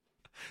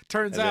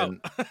 Turns out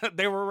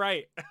they were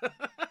right.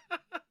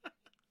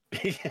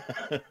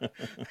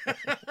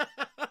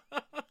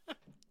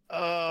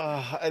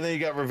 And then you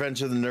got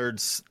Revenge of the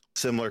Nerds,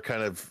 similar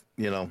kind of,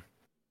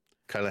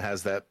 kind of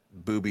has that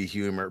booby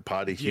humor,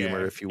 potty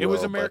humor, if you will. It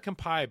was American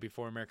Pie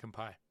before American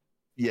Pie.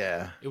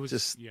 Yeah. It was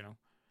just,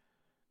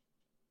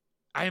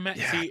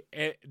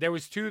 there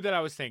was two that I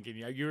was thinking.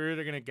 You were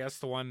either going to guess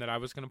the one that I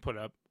was going to put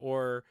up,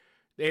 or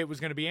it was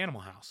going to be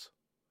Animal House.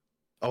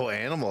 Oh,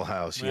 Animal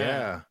House.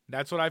 Yeah.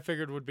 That's what I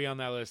figured would be on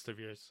that list of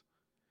yours.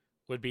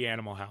 Would be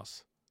Animal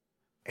House.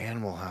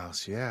 Animal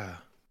House. Yeah.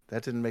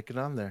 That didn't make it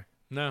on there.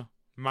 No.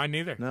 Mine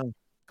neither. No.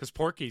 Because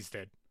Porky's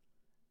did.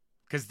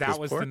 Because that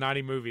was the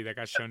naughty movie that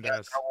got shown to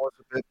us. That was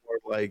a bit more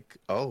like,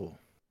 oh.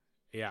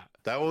 Yeah.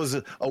 That was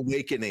an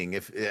awakening,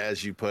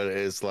 as you put it,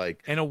 is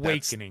like. An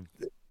awakening.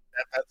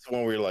 That's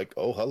when we were like,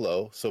 oh,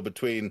 hello. So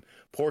between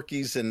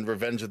Porky's and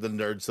Revenge of the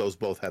Nerds, those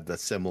both had that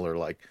similar,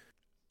 like.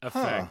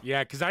 Effect.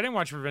 Yeah, because I didn't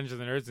watch Revenge of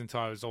the Nerds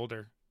until I was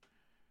older.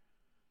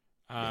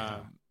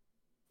 I'm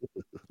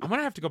going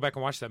to have to go back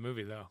and watch that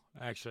movie, though,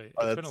 actually.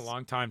 It's been a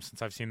long time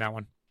since I've seen that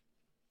one.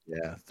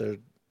 Yeah,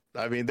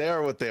 they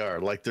are what they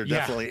are. Like, they're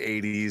definitely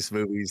 80s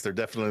movies. They're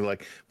definitely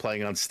like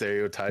playing on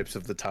stereotypes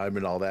of the time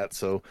and all that.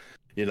 So,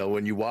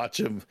 when you watch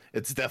them,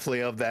 it's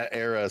definitely of that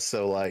era.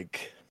 So,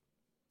 like,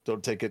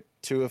 don't take it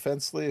too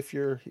offensively if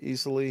you're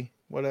easily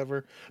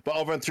whatever. But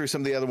I'll run through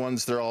some of the other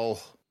ones. They're all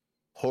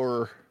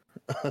horror.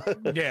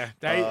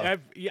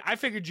 I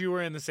figured you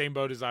were in the same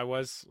boat as I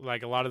was.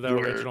 Like, a lot of the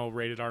original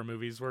rated R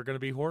movies were going to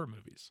be horror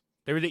movies.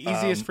 They were the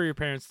easiest for your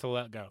parents to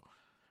let go.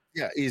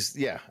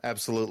 Yeah,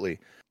 absolutely.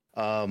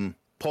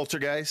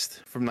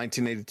 Poltergeist from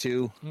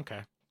 1982.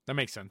 Okay, that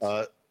makes sense.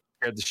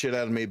 Scared the shit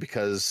out of me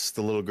because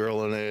the little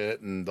girl in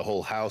it and the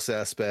whole house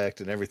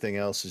aspect and everything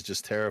else is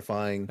just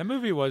terrifying. That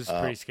movie was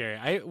pretty scary.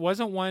 I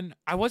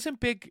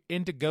wasn't big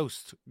into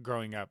ghosts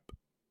growing up.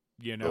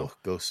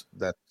 Ghosts,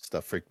 that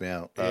stuff freaked me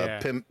out.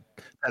 Pet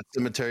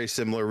Cemetery,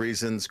 similar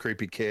reasons.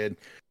 Creepy kid,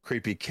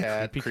 creepy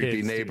cat, creepy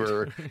kids,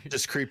 neighbor,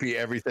 just creepy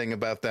everything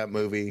about that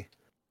movie.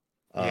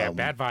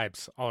 Bad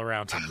vibes all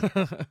around.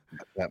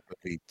 That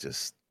movie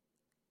just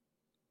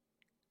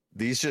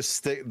these just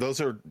stick.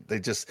 They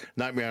just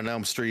Nightmare on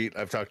Elm Street.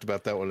 I've talked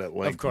about that one at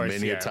length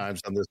many a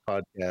times on this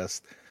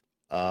podcast.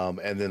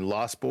 And then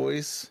Lost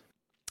Boys.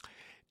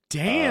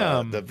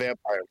 Damn, the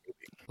vampire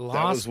movie.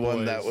 That was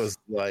one that was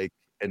like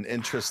an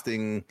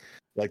interesting.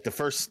 Like the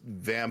first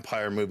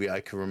vampire movie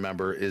I can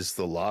remember is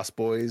The Lost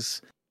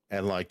Boys,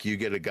 and like you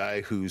get a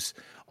guy who's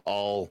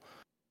all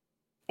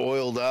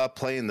oiled up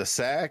playing the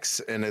sax,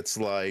 and it's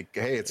like,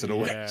 hey, it's an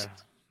awakening.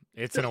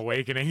 It's an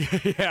awakening.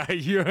 Yeah,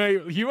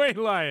 you ain't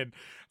lying.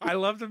 I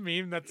love the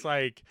meme that's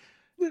like,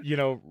 you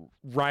know,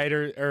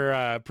 writer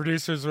or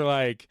producers are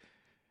like,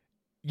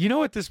 you know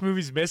what this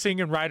movie's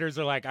missing, and writers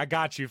are like, I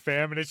got you,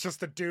 fam, and it's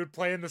just a dude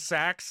playing the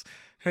sax.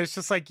 And it's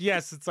just like,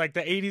 yes, it's like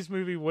the 80s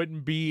movie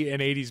wouldn't be an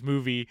 80s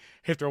movie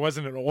if there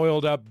wasn't an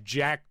oiled up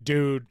jack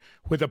dude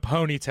with a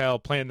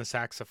ponytail playing the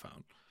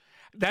saxophone.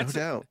 That's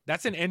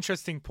an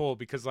interesting pull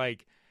because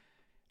like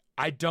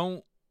I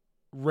don't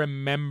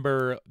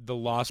remember The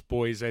Lost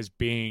Boys as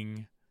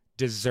being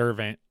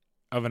deserving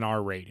of an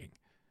R rating.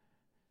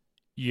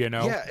 You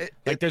know? Yeah,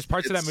 like there's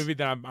parts of that movie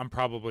that I'm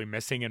probably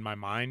missing in my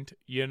mind,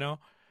 you know?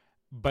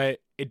 But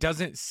it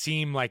doesn't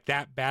seem like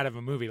that bad of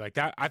a movie. Like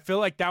that, I feel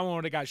like that one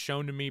would have got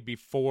shown to me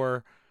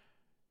before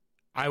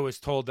I was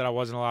told that I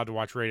wasn't allowed to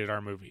watch rated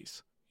R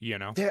movies. You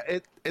know? Yeah,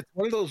 it's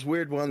one of those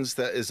weird ones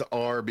that is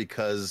R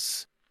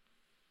because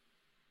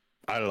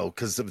I don't know,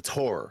 because it's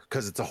horror,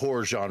 because it's a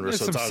horror genre. There's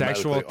so some it's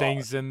sexual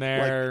things in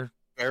there.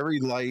 Like very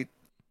light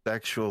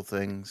sexual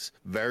things,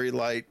 very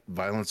light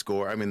violence,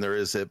 gore. I mean, there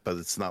is it, but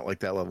it's not like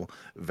that level.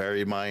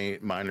 Very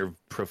minor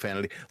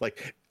profanity.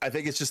 Like, I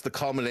think it's just the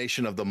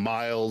culmination of the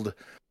mild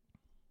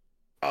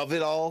of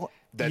it all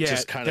that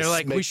just kind of. They're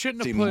like, we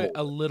shouldn't have put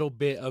a little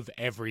bit of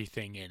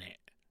everything in it.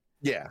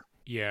 Yeah.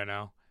 You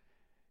know?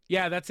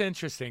 Yeah, that's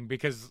interesting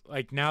because,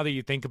 like, now that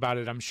you think about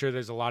it, I'm sure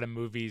there's a lot of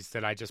movies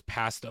that I just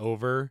passed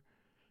over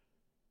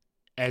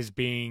as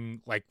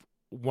being, like,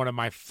 one of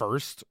my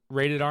first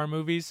rated R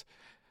movies.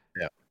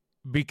 Yeah.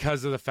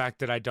 Because of the fact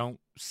that I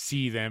don't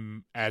see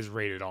them as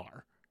rated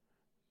R,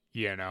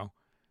 you know?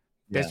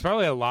 Yeah. There's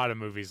probably a lot of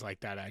movies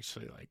like that,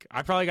 actually. Like,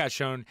 I probably got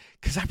shown,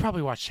 because I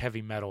probably watched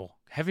Heavy Metal.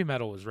 Heavy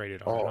Metal was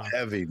rated R. Oh,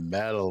 Heavy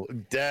Metal.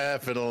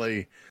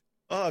 Definitely.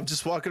 Oh, I'm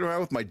just walking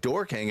around with my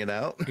dork hanging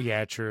out.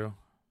 Yeah, true.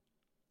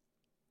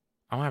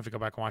 I'm going to have to go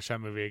back and watch that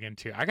movie again,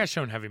 too. I got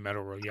shown Heavy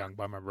Metal real young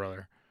by my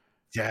brother.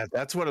 Yeah,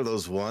 that's one of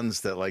those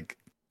ones that, like,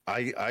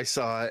 I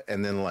saw it,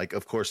 and then, like,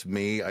 of course,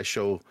 I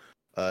show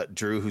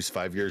Drew, who's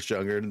 5 years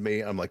younger than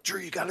me. I'm like,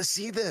 Drew, you got to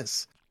see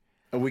this.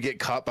 And we get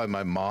caught by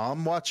my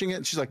mom watching it.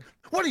 And she's like,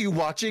 what are you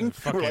watching?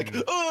 We're like,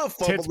 oh,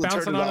 fumble to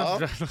turn it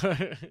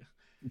off.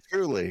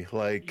 Truly,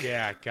 like.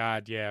 Yeah,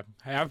 God, yeah.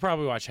 I've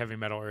probably watched Heavy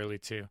Metal early,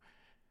 too.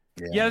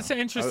 Yeah, that's an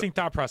interesting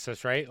thought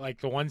process, right? Like,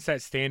 the ones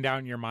that stand out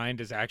in your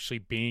mind as actually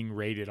being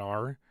rated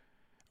R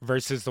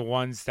versus the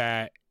ones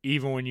that,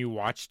 even when you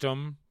watched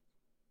them,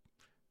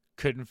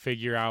 couldn't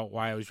figure out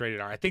why it was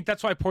rated R. I think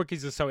that's why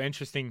Porky's is so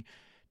interesting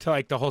to,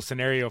 like, the whole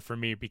scenario for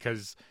me,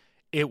 because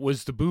it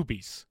was the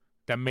boobies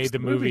that made the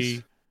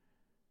movie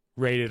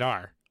rated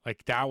R.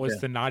 Like, that was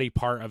the naughty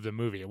part of the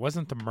movie. It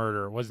wasn't the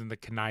murder. It wasn't the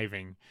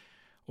conniving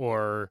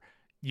or,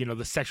 you know,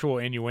 the sexual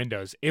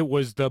innuendos. It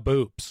was the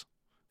boobs.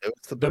 It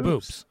was the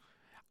boobs.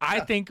 I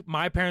think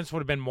my parents would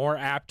have been more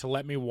apt to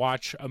let me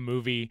watch a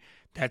movie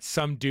that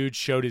some dude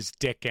showed his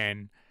dick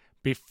in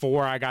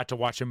before I got to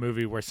watch a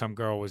movie where some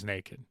girl was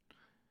naked.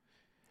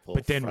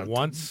 But then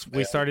once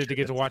we started to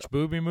get to watch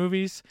booby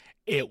movies,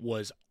 it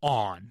was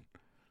on.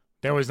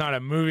 There was not a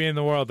movie in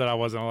the world that I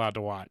wasn't allowed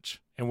to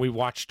watch. And we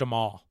watched them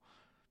all.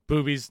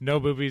 Boobies, no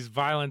boobies,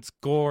 violence,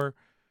 gore,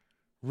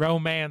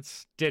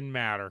 romance, didn't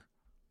matter.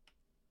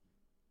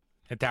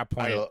 At that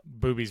point,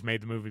 boobies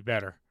made the movie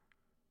better.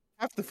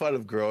 Half the fun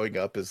of growing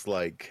up is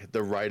like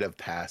the rite of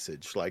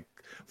passage. Like,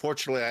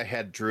 fortunately, I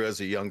had Drew as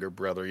a younger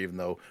brother, even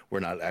though we're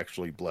not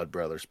actually blood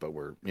brothers, but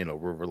we're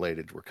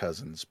related, we're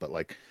cousins. But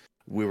like,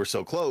 we were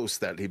so close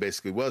that he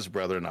basically was a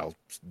brother, and I'll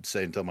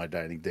say until my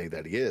dying day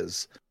that he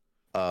is.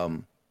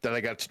 That I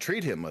got to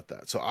treat him with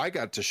that, so I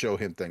got to show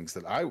him things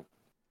that I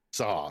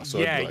saw. So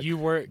yeah, like, you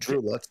were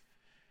Drew.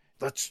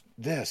 Let's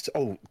this.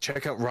 Oh,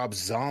 check out Rob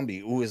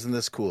Zombie. Ooh, isn't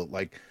this cool?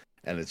 Like,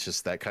 and it's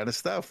just that kind of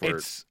stuff. Where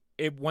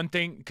one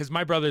thing, because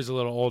my brother's a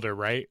little older,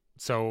 right?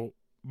 So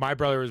my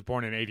brother was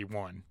born in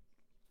 81.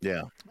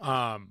 Yeah.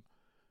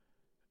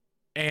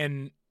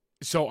 And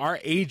so our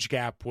age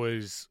gap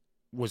was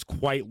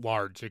quite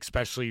large,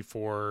 especially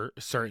for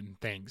certain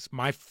things.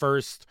 My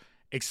first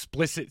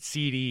explicit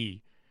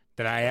CD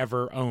that I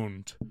ever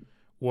owned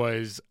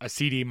was a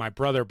CD my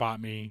brother bought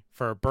me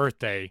for a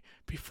birthday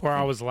before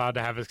I was allowed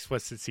to have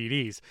explicit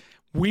CDs.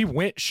 We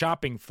went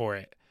shopping for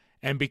it.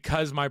 And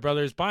because my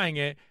brother's buying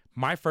it,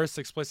 my first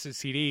explicit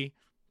CD,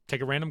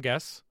 take a random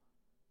guess.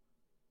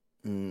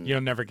 You'll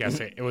never guess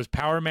it. It was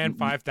Power Man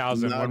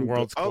 5000 When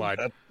Worlds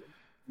Collide.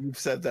 You've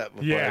said that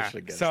before. Yeah.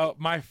 So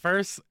my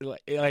first,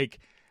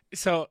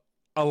 so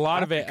a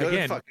lot of it,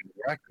 again,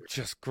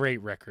 just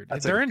great record.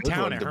 They're in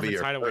town at Herman's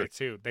Hideaway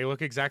too. They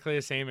look exactly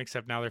the same,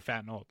 except now they're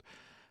fat and old.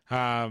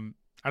 I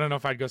don't know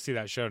if I'd go see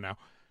that show now.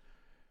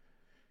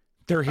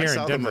 They're I here in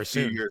saw them Denver a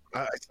few soon. years.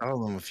 I saw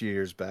them a few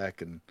years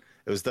back, and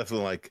it was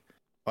definitely like,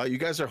 wow, you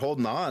guys are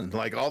holding on.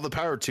 Like all the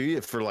power to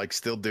you for like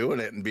still doing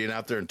it and being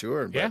out there and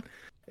touring. Yeah.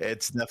 But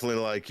it's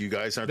definitely like you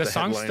guys aren't The the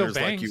song still headliners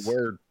like you bangs.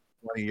 were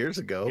 20 years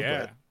ago. Yeah,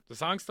 But the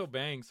song still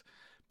bangs,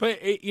 but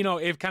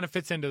it kind of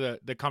fits into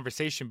the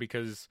conversation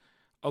because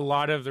a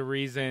lot of the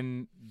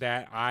reason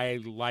that I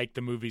like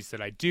the movies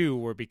that I do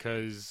were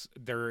because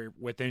they're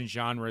within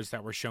genres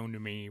that were shown to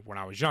me when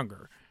I was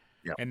younger,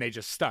 yeah, and they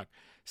just stuck.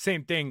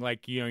 Same thing,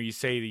 like you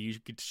say that you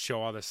get to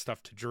show all this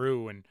stuff to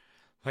Drew, and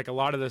like a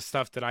lot of the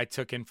stuff that I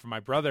took in from my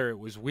brother, it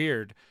was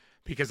weird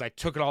because I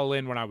took it all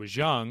in when I was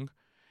young,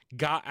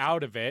 got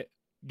out of it,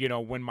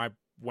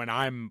 when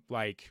I'm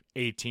like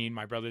 18,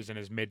 my brother's in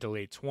his mid to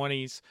late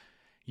 20s,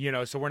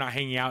 so we're not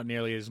hanging out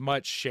nearly as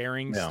much,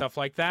 sharing stuff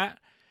like that.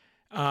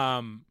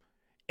 And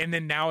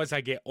then now as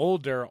I get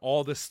older,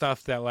 all the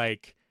stuff that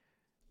like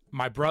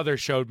my brother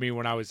showed me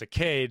when I was a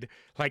kid,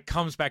 like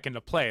comes back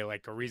into play.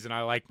 Like a reason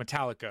I like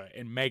Metallica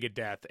and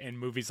Megadeth and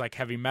movies like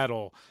heavy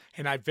metal.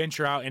 And I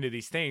venture out into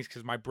these things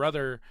because my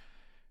brother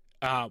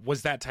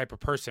was that type of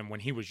person when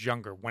he was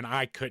younger, when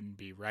I couldn't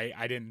be, right?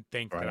 I didn't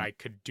think that I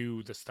could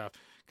do the stuff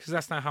because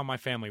that's not how my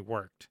family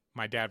worked.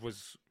 My dad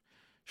was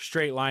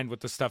straight lined with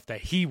the stuff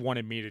that he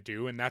wanted me to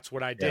do, and that's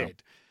what I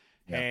did.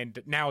 Yeah.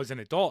 And now as an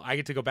adult, I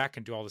get to go back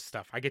and do all this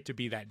stuff. I get to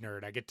be that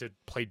nerd. I get to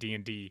play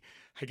D&D.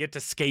 I get to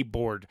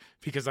skateboard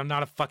because I'm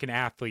not a fucking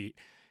athlete.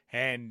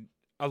 And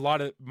a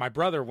lot of my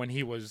brother, when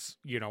he was,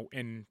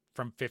 in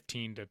from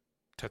 15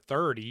 to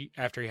 30,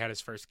 after he had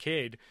his first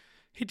kid,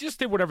 he just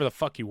did whatever the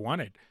fuck he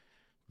wanted.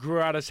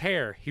 Grew out his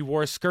hair. He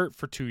wore a skirt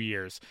for 2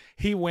 years.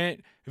 He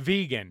went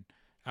vegan.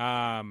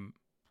 No,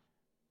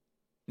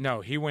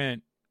 he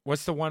went,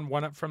 what's the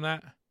one up from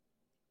that?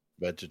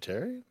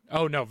 Vegetarian?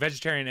 Oh no,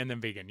 vegetarian and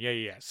then vegan.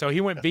 Yeah. So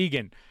he went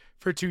vegan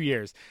for 2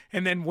 years.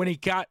 And then when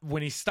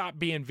he stopped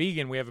being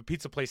vegan, we have a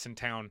pizza place in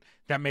town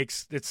that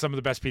it's some of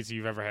the best pizza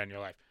you've ever had in your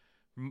life.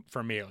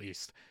 For me at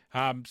least.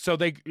 So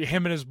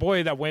him and his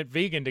boy that went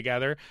vegan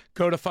together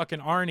go to fucking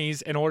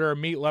Arnie's and order a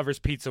meat lover's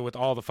pizza with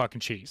all the fucking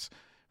cheese.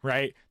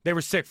 Right? They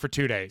were sick for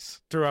 2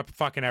 days. Threw up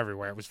fucking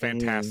everywhere. It was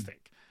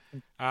fantastic.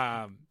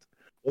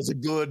 Was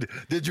it good?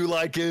 Did you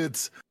like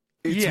it?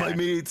 Eats my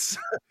meats.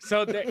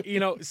 So,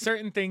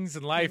 certain things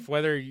in life,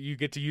 whether you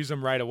get to use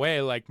them right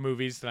away, like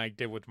movies that I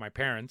did with my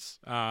parents,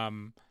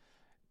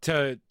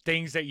 to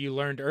things that you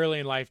learned early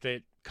in life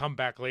that come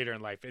back later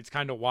in life. It's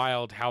kind of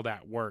wild how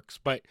that works.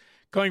 But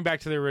going back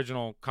to the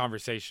original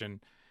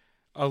conversation,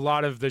 a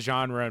lot of the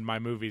genre in my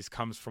movies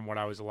comes from what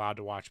I was allowed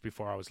to watch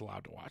before I was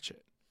allowed to watch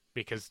it.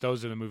 Because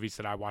those are the movies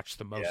that I watched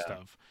the most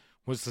of,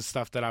 was the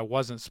stuff that I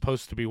wasn't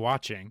supposed to be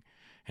watching.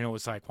 And it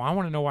was like, well, I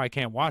want to know why I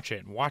can't watch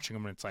it. And watching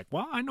them, and it's like,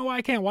 well, I know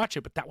I can't watch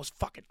it, but that was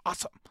fucking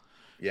awesome.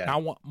 Yeah. And I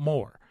want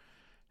more.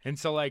 And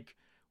so, like,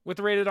 with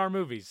rated R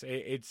movies,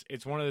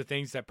 it's one of the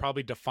things that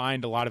probably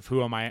defined a lot of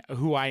who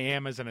I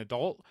am as an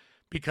adult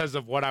because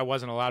of what I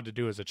wasn't allowed to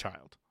do as a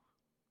child.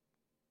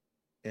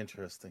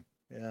 Interesting.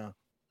 Yeah.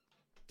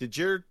 Did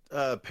your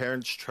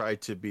parents try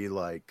to be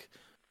like,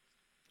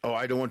 oh,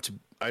 I don't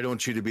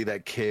want you to be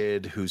that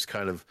kid who's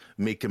kind of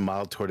meek and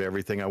mild toward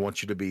everything. I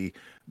want you to be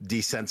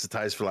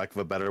desensitized, for lack of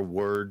a better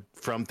word,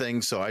 from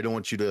things. So I don't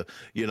want you to,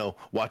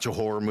 watch a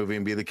horror movie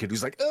and be the kid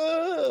who's like,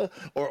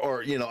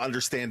 or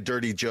understand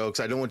dirty jokes.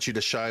 I don't want you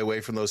to shy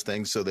away from those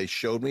things. So they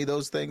showed me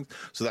those things.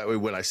 So that way,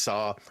 when I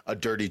saw a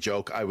dirty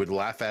joke, I would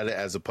laugh at it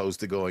as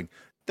opposed to going,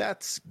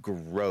 that's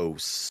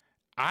gross.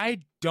 I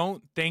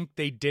don't think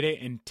they did it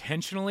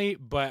intentionally,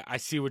 but I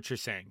see what you're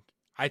saying.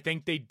 I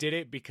think they did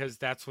it because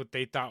that's what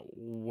they thought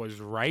was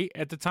right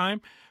at the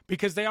time,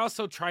 because they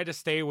also try to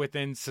stay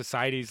within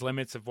society's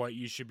limits of what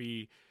you should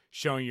be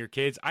showing your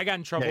kids. I got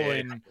in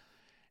trouble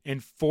in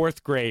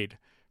fourth grade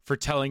for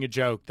telling a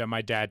joke that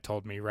my dad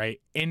told me,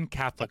 right, in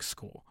Catholic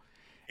school.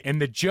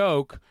 And the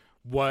joke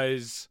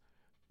was,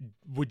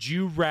 would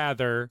you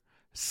rather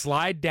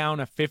slide down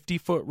a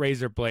 50-foot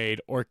razor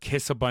blade or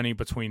kiss a bunny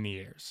between the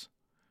ears?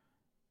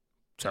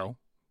 So,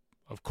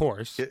 of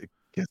course,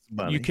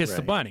 you kiss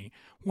the bunny.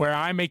 Where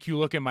I make you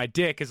look at my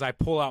dick as I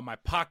pull out my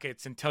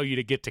pockets and tell you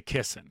to get to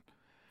kissing,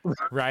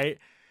 right?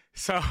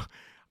 So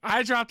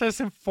I dropped this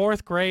in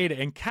fourth grade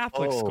in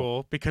Catholic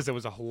school because it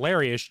was a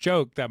hilarious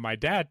joke that my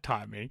dad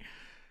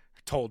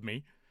told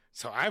me.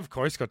 So I, of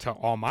course, go tell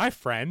all my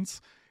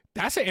friends,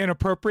 that's an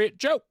inappropriate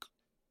joke.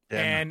 Yeah.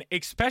 And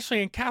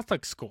especially in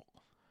Catholic school.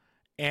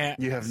 And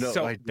you have no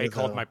idea. They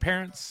called my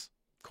parents.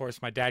 Of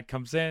course, my dad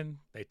comes in.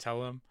 They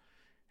tell him.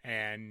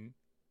 And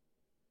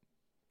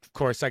of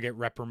course, I get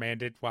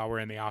reprimanded while we're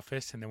in the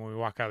office. And then when we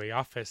walk out of the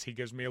office, he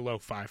gives me a low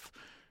five.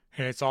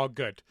 And it's all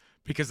good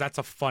because that's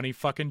a funny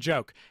fucking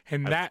joke.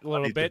 And that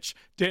little bitch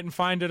didn't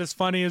find it as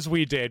funny as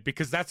we did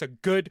because that's a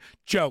good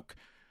joke.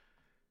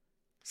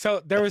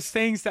 So there was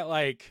things that,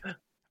 like,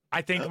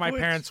 I think my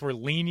parents were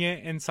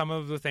lenient in some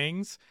of the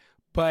things,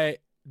 but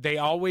they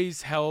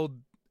always held,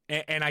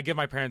 and I give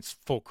my parents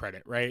full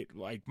credit, right?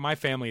 Like, my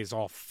family is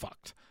all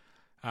fucked.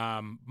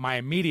 My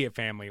immediate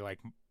family, like,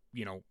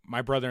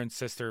 my brother and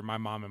sister, my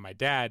mom and my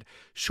dad,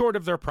 short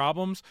of their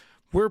problems,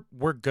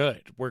 we're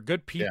good. We're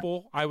good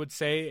people, I would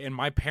say. And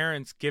my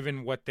parents,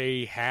 given what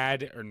they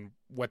had and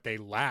what they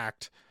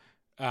lacked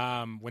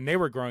when they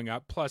were growing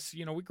up, plus,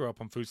 you know, we grew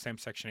up on food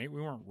stamps Section 8.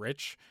 We weren't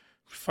rich.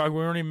 We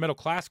weren't even middle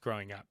class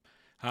growing up.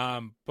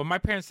 But my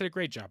parents did a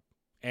great job.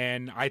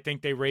 And I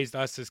think they raised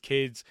us as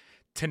kids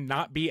to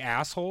not be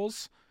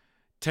assholes,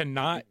 to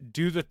not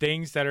do the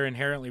things that are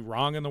inherently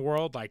wrong in the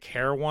world, like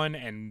heroin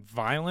and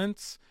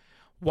violence,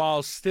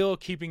 while still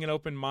keeping an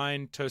open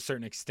mind to a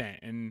certain extent.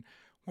 And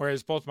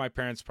whereas both my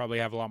parents probably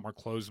have a lot more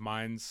closed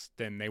minds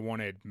than they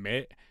want to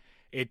admit,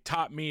 it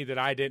taught me that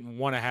I didn't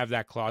want to have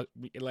that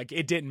like,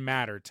 it didn't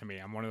matter to me.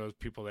 I'm one of those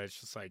people that's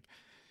just like,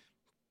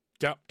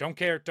 don't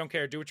care,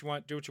 do what you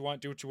want, do what you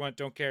want,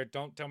 don't care,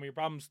 don't tell me your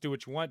problems, do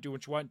what you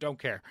want, don't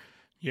care.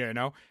 You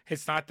know,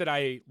 it's not that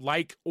I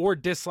like or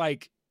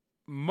dislike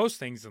most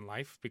things in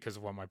life because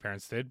of what my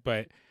parents did,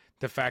 but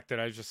the fact that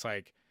I was just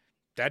like,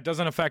 that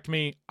doesn't affect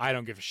me, I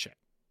don't give a shit.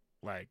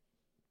 Like,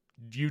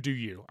 you do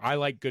you. I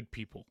like good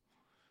people.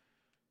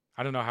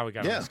 I don't know how we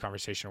got in this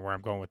conversation or where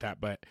I'm going with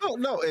that, but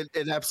no,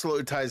 it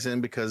absolutely ties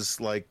in, because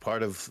like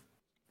part of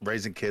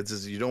raising kids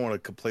is you don't want to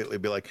completely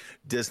be like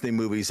Disney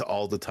movies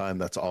all the time.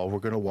 That's all we're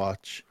going to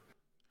watch,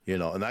 you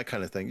know, and that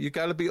kind of thing. You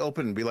got to be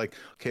open and be like,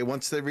 okay,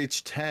 once they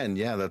reach 10,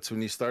 that's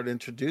when you start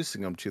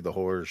introducing them to the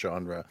horror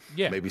genre.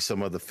 Yeah. Maybe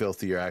some of the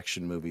filthier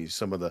action movies,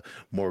 some of the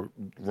more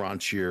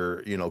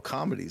raunchier, you know,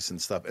 comedies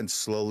and stuff, and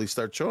slowly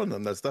start showing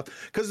them that stuff,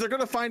 because they're going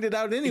to find it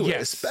out anyway,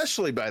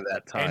 especially by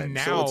that time. And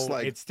now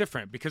it's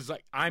different, because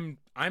like I'm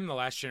the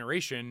last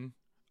generation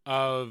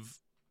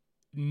of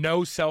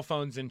no cell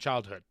phones in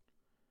childhood.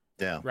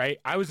 Yeah. Right.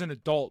 I was an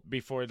adult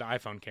before the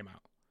iPhone came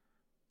out.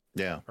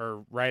 Yeah.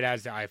 Or right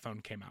as the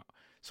iPhone came out.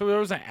 So there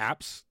wasn't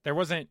apps. There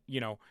wasn't,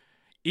 you know,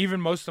 even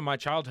most of my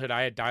childhood,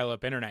 I had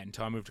dial-up internet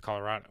until I moved to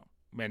Colorado.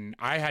 And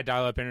I had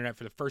dial-up internet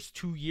for the first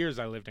 2 years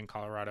I lived in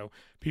Colorado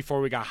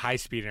before we got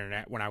high-speed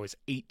internet when I was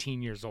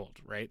 18 years old,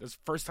 right? That's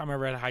the first time I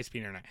ever had high-speed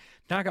internet.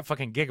 Now I got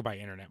fucking gigabyte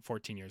internet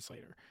 14 years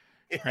later,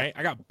 right?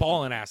 I got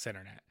ballin' ass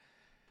internet.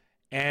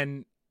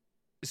 And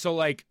so,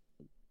 like,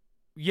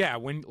 yeah,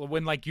 when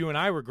like you and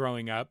I were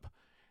growing up,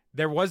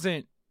 there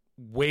wasn't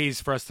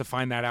ways for us to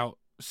find that out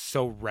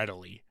so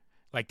readily.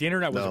 Like, the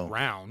internet was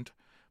around,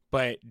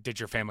 but did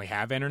your family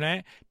have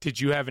internet? Did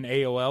you have an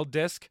AOL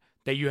disk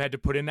that you had to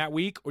put in that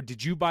week? Or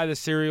did you buy the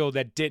cereal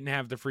that didn't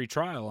have the free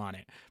trial on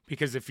it?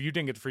 Because if you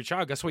didn't get the free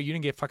trial, guess what? You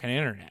didn't get fucking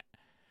internet.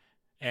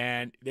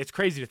 And it's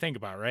crazy to think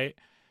about, right?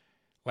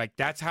 Like,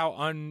 that's how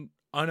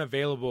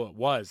unavailable it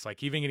was.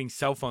 Like, even getting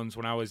cell phones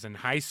when I was in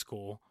high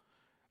school,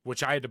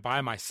 which I had to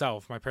buy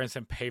myself. My parents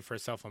didn't pay for a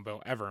cell phone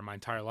bill ever in my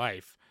entire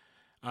life.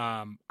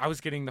 I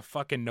was getting the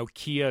fucking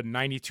Nokia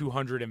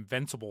 9200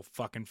 Invincible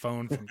fucking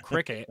phone from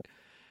Cricket.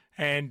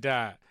 And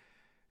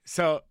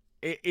so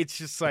it's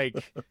just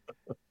like,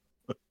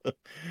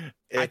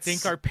 I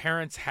think our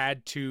parents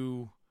had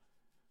to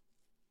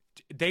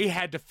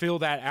fill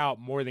that out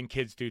more than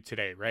kids do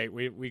today, right?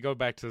 We go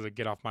back to the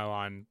get off my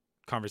lawn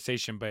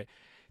conversation, but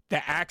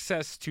the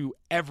access to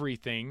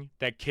everything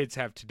that kids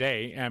have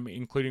today,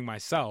 including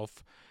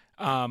myself,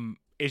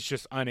 is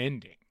just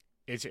unending.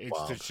 It's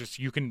just,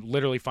 you can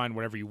literally find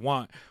whatever you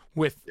want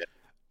with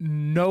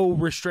no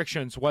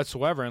restrictions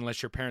whatsoever,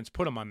 unless your parents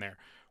put them on there.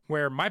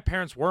 Where my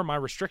parents were my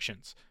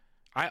restrictions.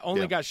 I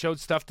only got showed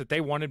stuff that they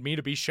wanted me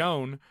to be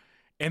shown,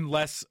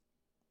 unless,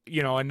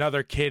 you know,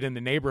 another kid in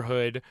the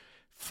neighborhood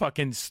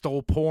fucking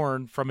stole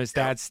porn from his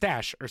dad's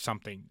stash or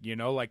something, you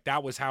know, like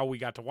that was how we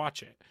got to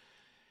watch it.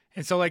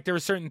 And so, like, there were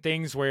certain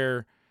things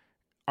where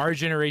our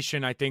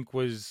generation, I think,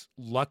 was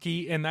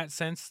lucky in that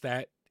sense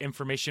that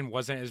information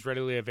wasn't as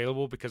readily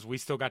available, because we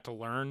still got to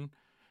learn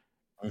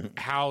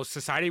how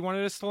society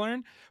wanted us to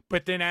learn.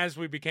 But then as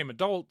we became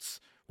adults,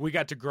 we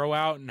got to grow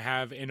out and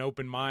have an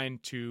open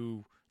mind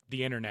to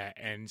the internet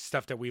and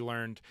stuff that we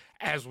learned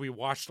as we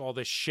watched all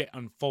this shit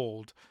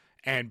unfold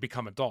and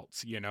become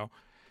adults, you know?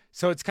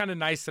 So it's kind of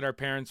nice that our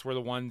parents were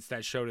the ones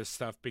that showed us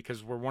stuff,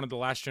 because we're one of the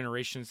last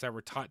generations that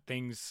were taught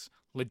things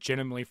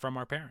legitimately from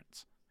our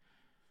parents.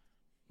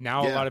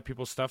 Now a lot of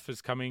people's stuff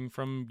is coming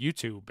from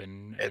YouTube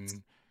and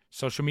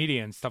social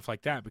media and stuff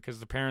like that, because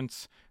the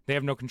parents, they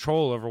have no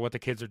control over what the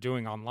kids are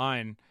doing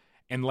online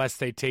unless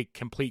they take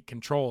complete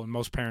control, and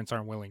most parents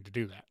aren't willing to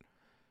do that.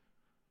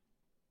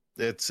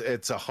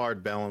 It's a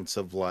hard balance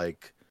of,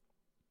 like,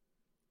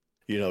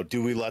 you know,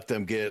 do we let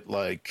them get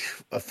like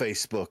a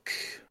Facebook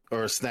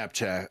or a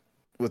Snapchat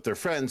with their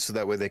friends so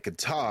that way they could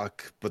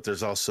talk, but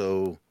there's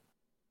also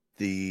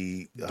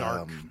the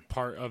dark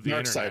part of the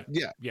dark internet.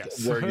 Side.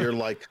 Yes. Where you're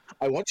like,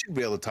 I want you to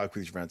be able to talk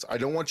with your friends. I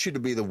don't want you to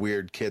be the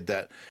weird kid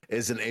that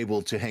isn't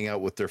able to hang out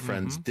with their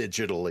friends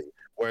digitally.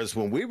 Whereas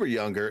when we were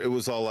younger, it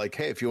was all like,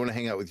 hey, if you want to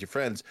hang out with your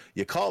friends,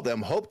 you call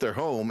them, hope they're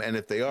home, and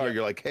if they are,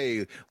 you're like,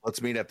 hey,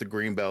 let's meet at the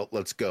Greenbelt,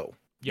 let's go.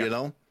 You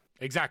know?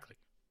 Exactly.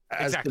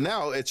 As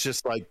now, it's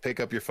just like, pick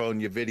up your phone,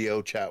 you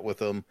video chat with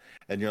them,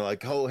 and you're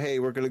like, oh, hey,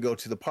 we're going to go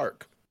to the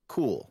park.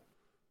 Cool.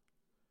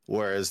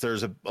 Whereas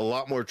there's a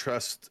lot more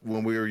trust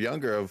when we were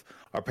younger of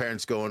our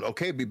parents going,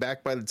 okay, be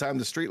back by the time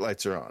the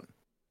streetlights are on.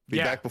 Be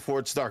back before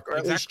it's dark, or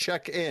at least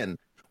check in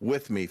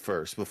with me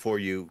first before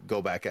you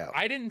go back out.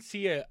 I didn't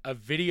see a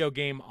video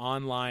game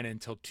online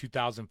until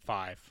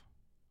 2005,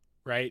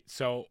 right?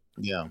 So,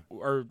 Yeah.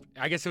 or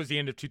I guess it was the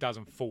end of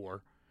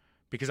 2004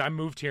 because I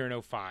moved here in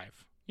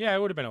 05. Yeah, it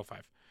would have been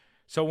 05.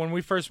 So when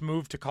we first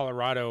moved to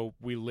Colorado,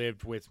 we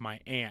lived with my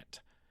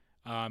aunt.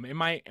 And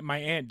my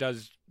aunt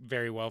does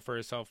very well for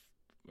herself.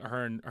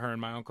 Her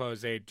and my uncle,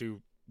 as they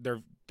do,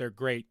 they're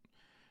great.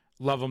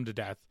 Love them to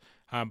death.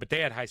 But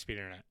they had high-speed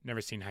internet.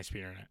 Never seen high-speed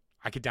internet.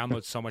 I could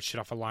download so much shit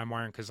off of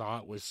LimeWire because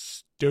it was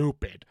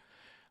stupid.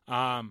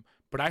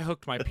 But I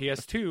hooked my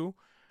PS2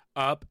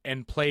 up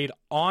and played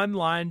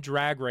online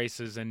drag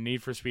races and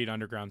Need for Speed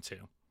Underground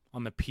 2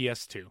 on the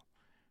PS2.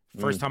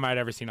 First time I'd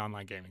ever seen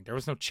online gaming. There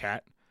was no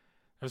chat.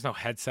 There was no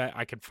headset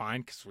I could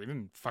find because we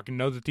didn't fucking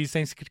know that these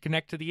things could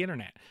connect to the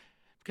internet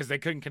because they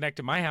couldn't connect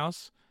to my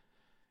house.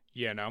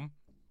 You know?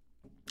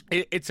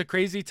 It's a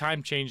crazy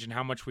time change in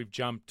how much we've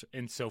jumped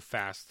in so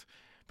fast.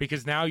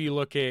 Because now you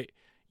look at,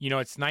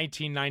 it's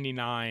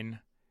 1999,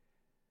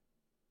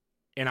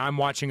 and I'm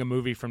watching a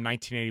movie from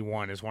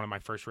 1981 as one of my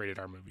first rated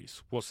R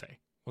movies. We'll say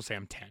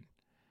I'm 10.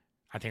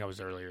 I think I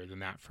was earlier than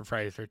that for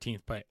Friday the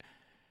 13th. But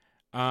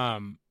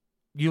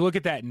you look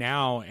at that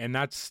now, and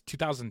that's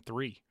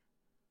 2003.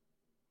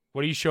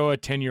 What do you show a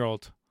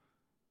 10-year-old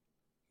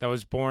that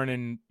was born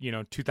in,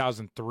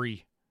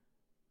 2003?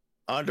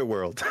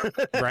 Underworld.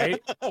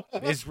 Right?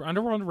 Is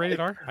Underworld rated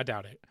R? I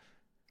doubt it.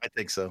 I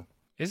think so.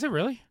 Is it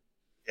really?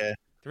 Yeah.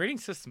 The rating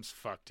system's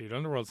fucked, dude.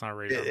 Underworld's not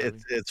rated R.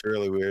 It's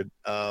really weird.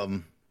 I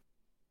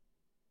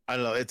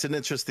don't know. It's an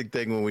interesting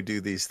thing when we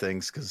do these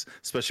things, because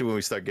especially when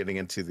we start getting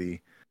into the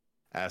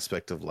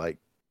aspect of like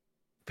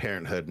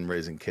parenthood and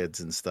raising kids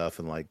and stuff,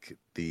 and like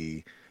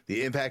the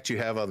impact you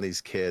have on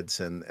these kids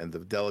and the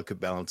delicate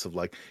balance of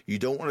like, you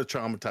don't want to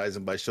traumatize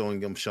them by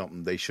showing them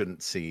something they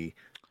shouldn't see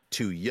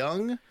too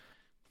young,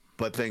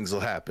 but things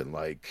will happen.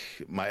 Like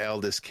my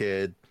eldest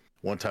kid,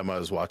 one time I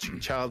was watching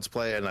Child's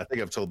Play, and I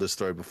think I've told this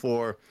story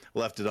before,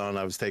 left it on.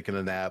 I was taking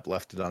a nap,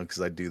 left it on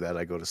because I do that.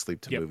 I go to sleep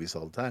to movies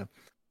all the time.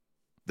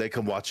 They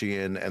come watching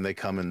in, and they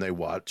come and they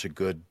watch a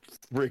good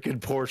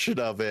freaking portion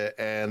of it,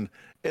 and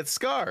it's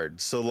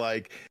scarred. So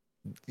like,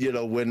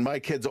 when my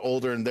kids are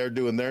older and they're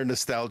doing their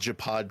nostalgia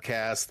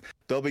podcast,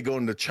 they'll be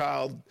going to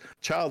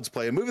Child's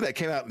Play, a movie that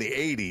came out in the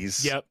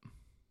 80s. Yep.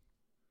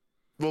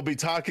 We'll be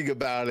talking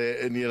about it,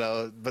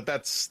 and but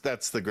that's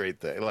the great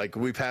thing. Like,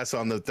 we pass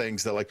on the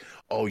things that like,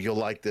 oh, you'll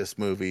like this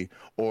movie,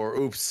 or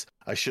oops,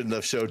 I shouldn't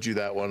have showed you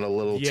that one a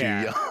little too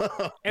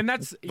young. And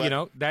that's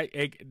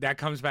that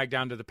comes back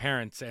down to the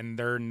parents and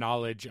their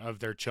knowledge of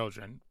their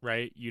children,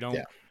 right? You don't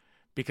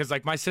because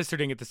like my sister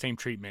didn't get the same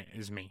treatment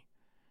as me.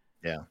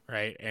 Yeah.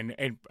 Right.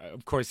 And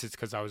of course it's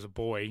because I was a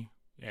boy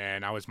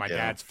and I was my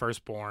dad's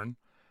firstborn.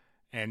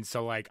 And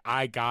so like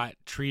I got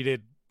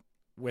treated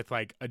with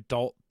like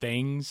adult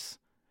things,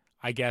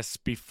 I guess,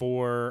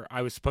 before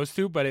I was supposed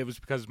to, but it was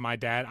because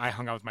I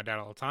hung out with my dad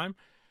all the time.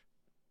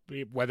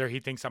 Whether he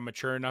thinks I'm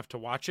mature enough to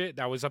watch it,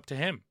 that was up to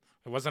him.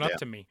 It wasn't up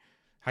to me.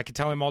 I could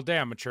tell him all day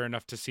I'm mature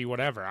enough to see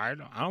whatever. I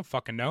don't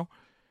fucking know.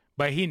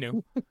 But he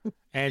knew.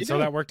 And so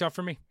that worked out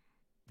for me.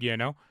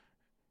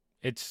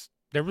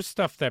 There was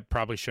stuff that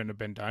probably shouldn't have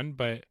been done,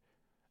 but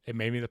it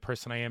made me the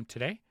person I am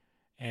today.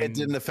 And it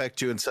didn't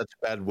affect you in such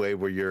a bad way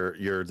where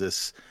you're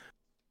this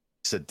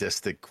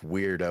sadistic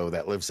weirdo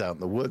that lives out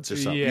in the woods or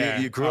something. Yeah.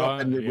 You grew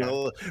up and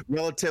you're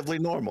relatively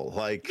normal.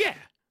 Like,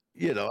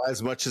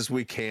 as much as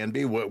we can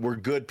be, we're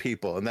good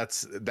people. And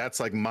that's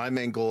like my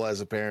main goal as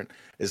a parent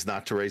is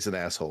not to raise an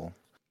asshole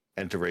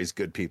and to raise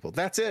good people.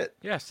 That's it.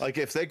 Yes. Like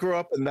if they grow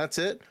up and that's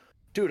it,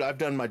 dude, I've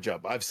done my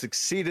job. I've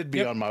succeeded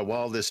beyond my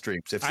wildest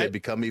dreams. If they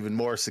become even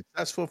more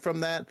successful from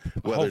that,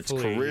 whether it's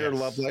career,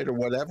 love life, or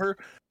whatever,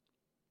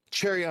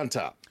 cherry on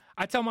top.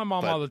 I tell my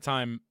mom all the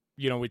time,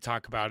 we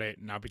talk about it,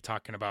 and I'll be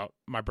talking about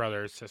my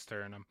brother or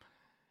sister, and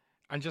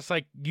I'm just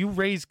like, you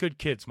raise good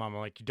kids, Mama.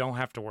 Like, you don't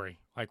have to worry.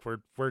 Like,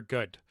 we're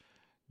good.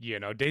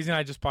 Daisy and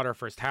I just bought our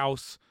first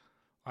house.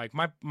 Like,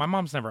 my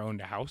mom's never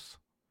owned a house.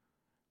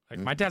 Like,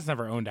 my dad's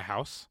never owned a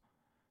house.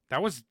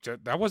 That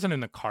wasn't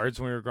in the cards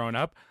when we were growing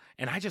up.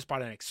 And I just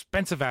bought an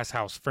expensive ass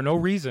house for no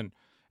reason.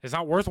 It's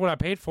not worth what I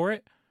paid for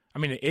it. I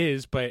mean, it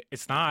is, but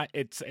it's not.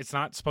 It's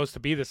not supposed to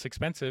be this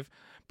expensive.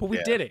 But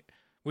we did it.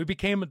 We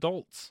became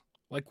adults.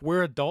 Like,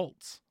 we're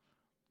adults.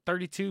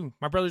 32.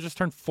 My brother just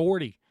turned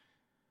 40.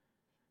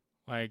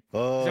 Like, he's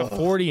got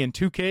 40 and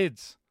 2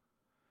 kids.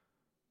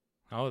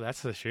 Oh,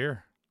 that's this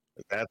year.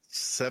 That's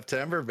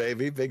September,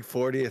 baby. Big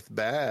 40th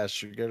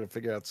bash. You got to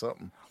figure out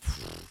something.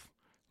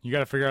 You got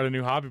to figure out a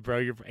new hobby, bro.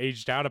 You're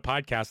aged out of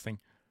podcasting.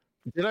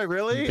 Did I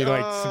really? Be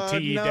like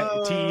some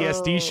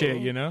TESD shit,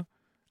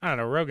 I don't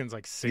know. Rogan's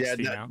like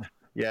 60 now.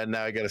 Yeah,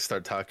 now I got to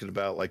start talking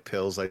about like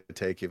pills I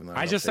take, even though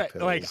I just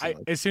like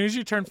as soon as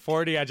you turn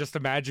 40, I just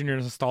imagine your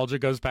nostalgia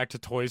goes back to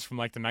toys from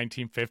like the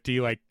 1950,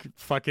 like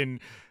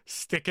fucking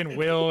stick and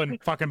wheel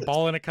and fucking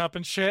ball in a cup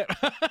and shit.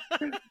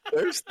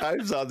 There's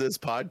times on this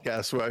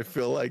podcast where I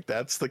feel like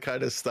that's the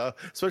kind of stuff,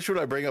 especially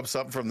when I bring up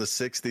something from the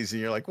 60s and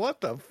you're like, what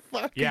the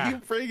fuck are you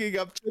bringing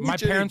up? My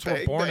parents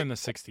were born in the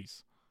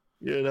 60s.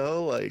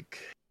 Like,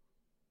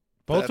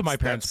 Both of my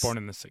parents that's born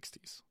in the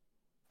 60s.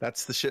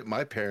 that's the shit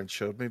my parents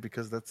showed me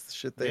because that's the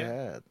shit they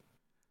had.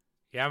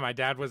 Yeah, my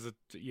dad was,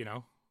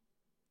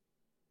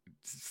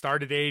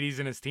 started the 80s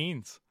in his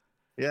teens.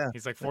 Yeah.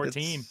 He's like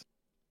 14. It's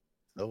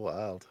so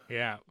wild.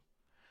 Yeah.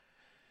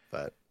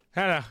 But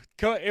I don't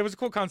know. It was a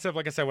cool concept.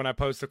 Like I said, when I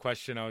posed the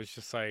question, I was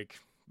just like,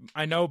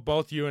 I know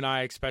both you and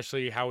I,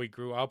 especially how we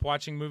grew up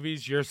watching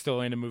movies. You're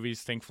still into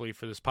movies, thankfully,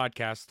 for this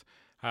podcast.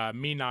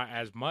 Me, not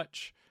as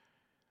much.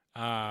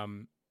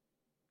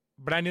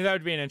 But I knew that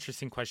would be an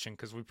interesting question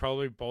because we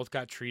probably both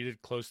got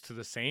treated close to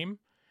the same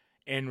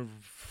and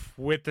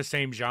with the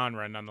same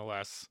genre,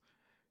 nonetheless.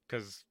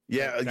 Because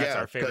that's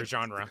our favorite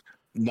genre.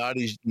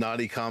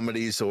 Naughty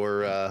comedies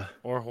or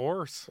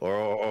horrors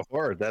or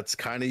horror. That's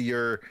kind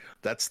of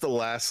that's the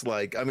last,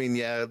 like, I mean,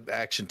 yeah,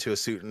 action to a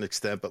certain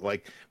extent, but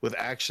like with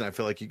action, I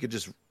feel like you could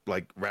just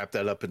like wrap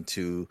that up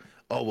into,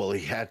 oh well,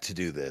 he had to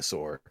do this,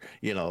 or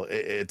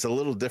it's a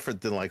little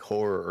different than like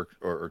horror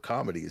or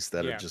comedies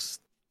that are just,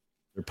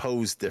 they're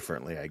posed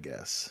differently, I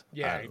guess.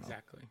 Yeah,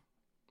 exactly.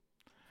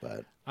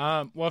 But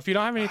well, if you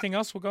don't have anything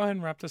else, we'll go ahead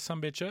and wrap this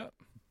sumbitch up.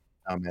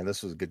 Oh man,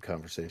 this was a good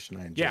conversation.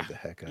 I enjoyed the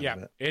heck out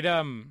of it.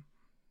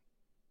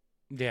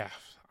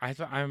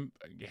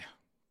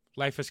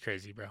 Life is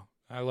crazy, bro.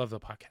 I love the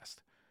podcast.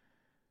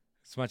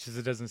 As much as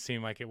it doesn't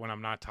seem like it when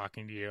I'm not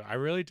talking to you. I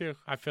really do.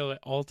 I feel it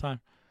all the time.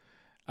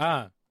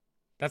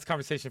 That's a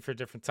conversation for a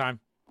different time.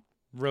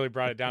 Really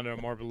brought it down to a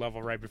morbid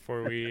level right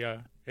before we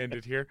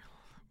ended here.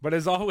 But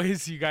as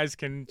always, you guys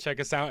can check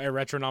us out at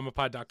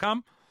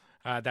retronomapod.com.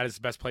 That is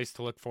the best place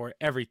to look for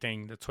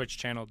everything. The Twitch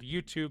channel, the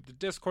YouTube, the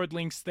Discord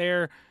links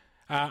there.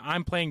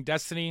 I'm playing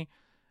Destiny.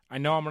 I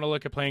know I'm going to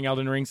look at playing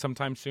Elden Ring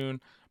sometime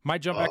soon.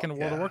 Might jump back into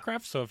World of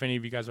Warcraft, so if any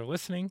of you guys are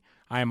listening,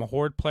 I am a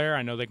Horde player.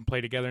 I know they can play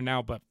together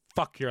now, but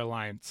fuck your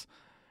alliance.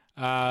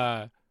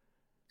 Other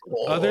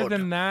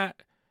than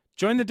that,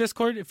 join the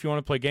Discord if you want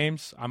to play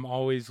games. I'm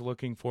always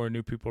looking for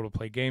new people to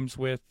play games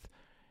with.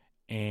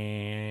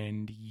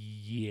 And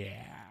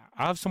yeah,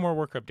 I'll have some more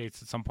work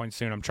updates at some point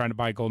soon. I'm trying to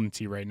buy Golden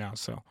Tee right now,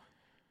 so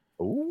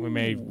we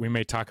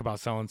may talk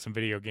about selling some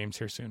video games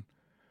here soon.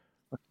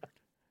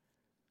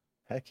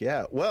 Heck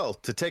yeah. Well,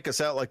 to take us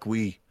out like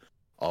we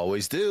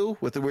always do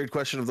with the weird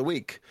question of the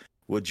week,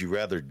 would you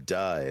rather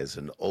die as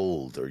an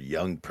old or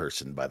young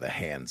person by the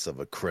hands of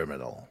a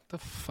criminal? The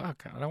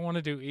fuck? I don't want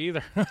to do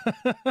either.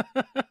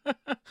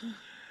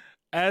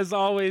 As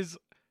always,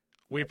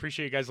 we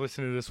appreciate you guys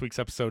listening to this week's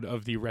episode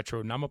of the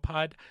Retro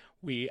Nomapod.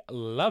 We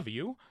love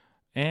you,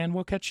 and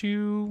we'll catch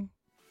you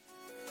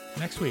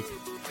next week.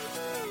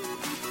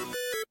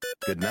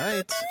 Good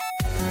night.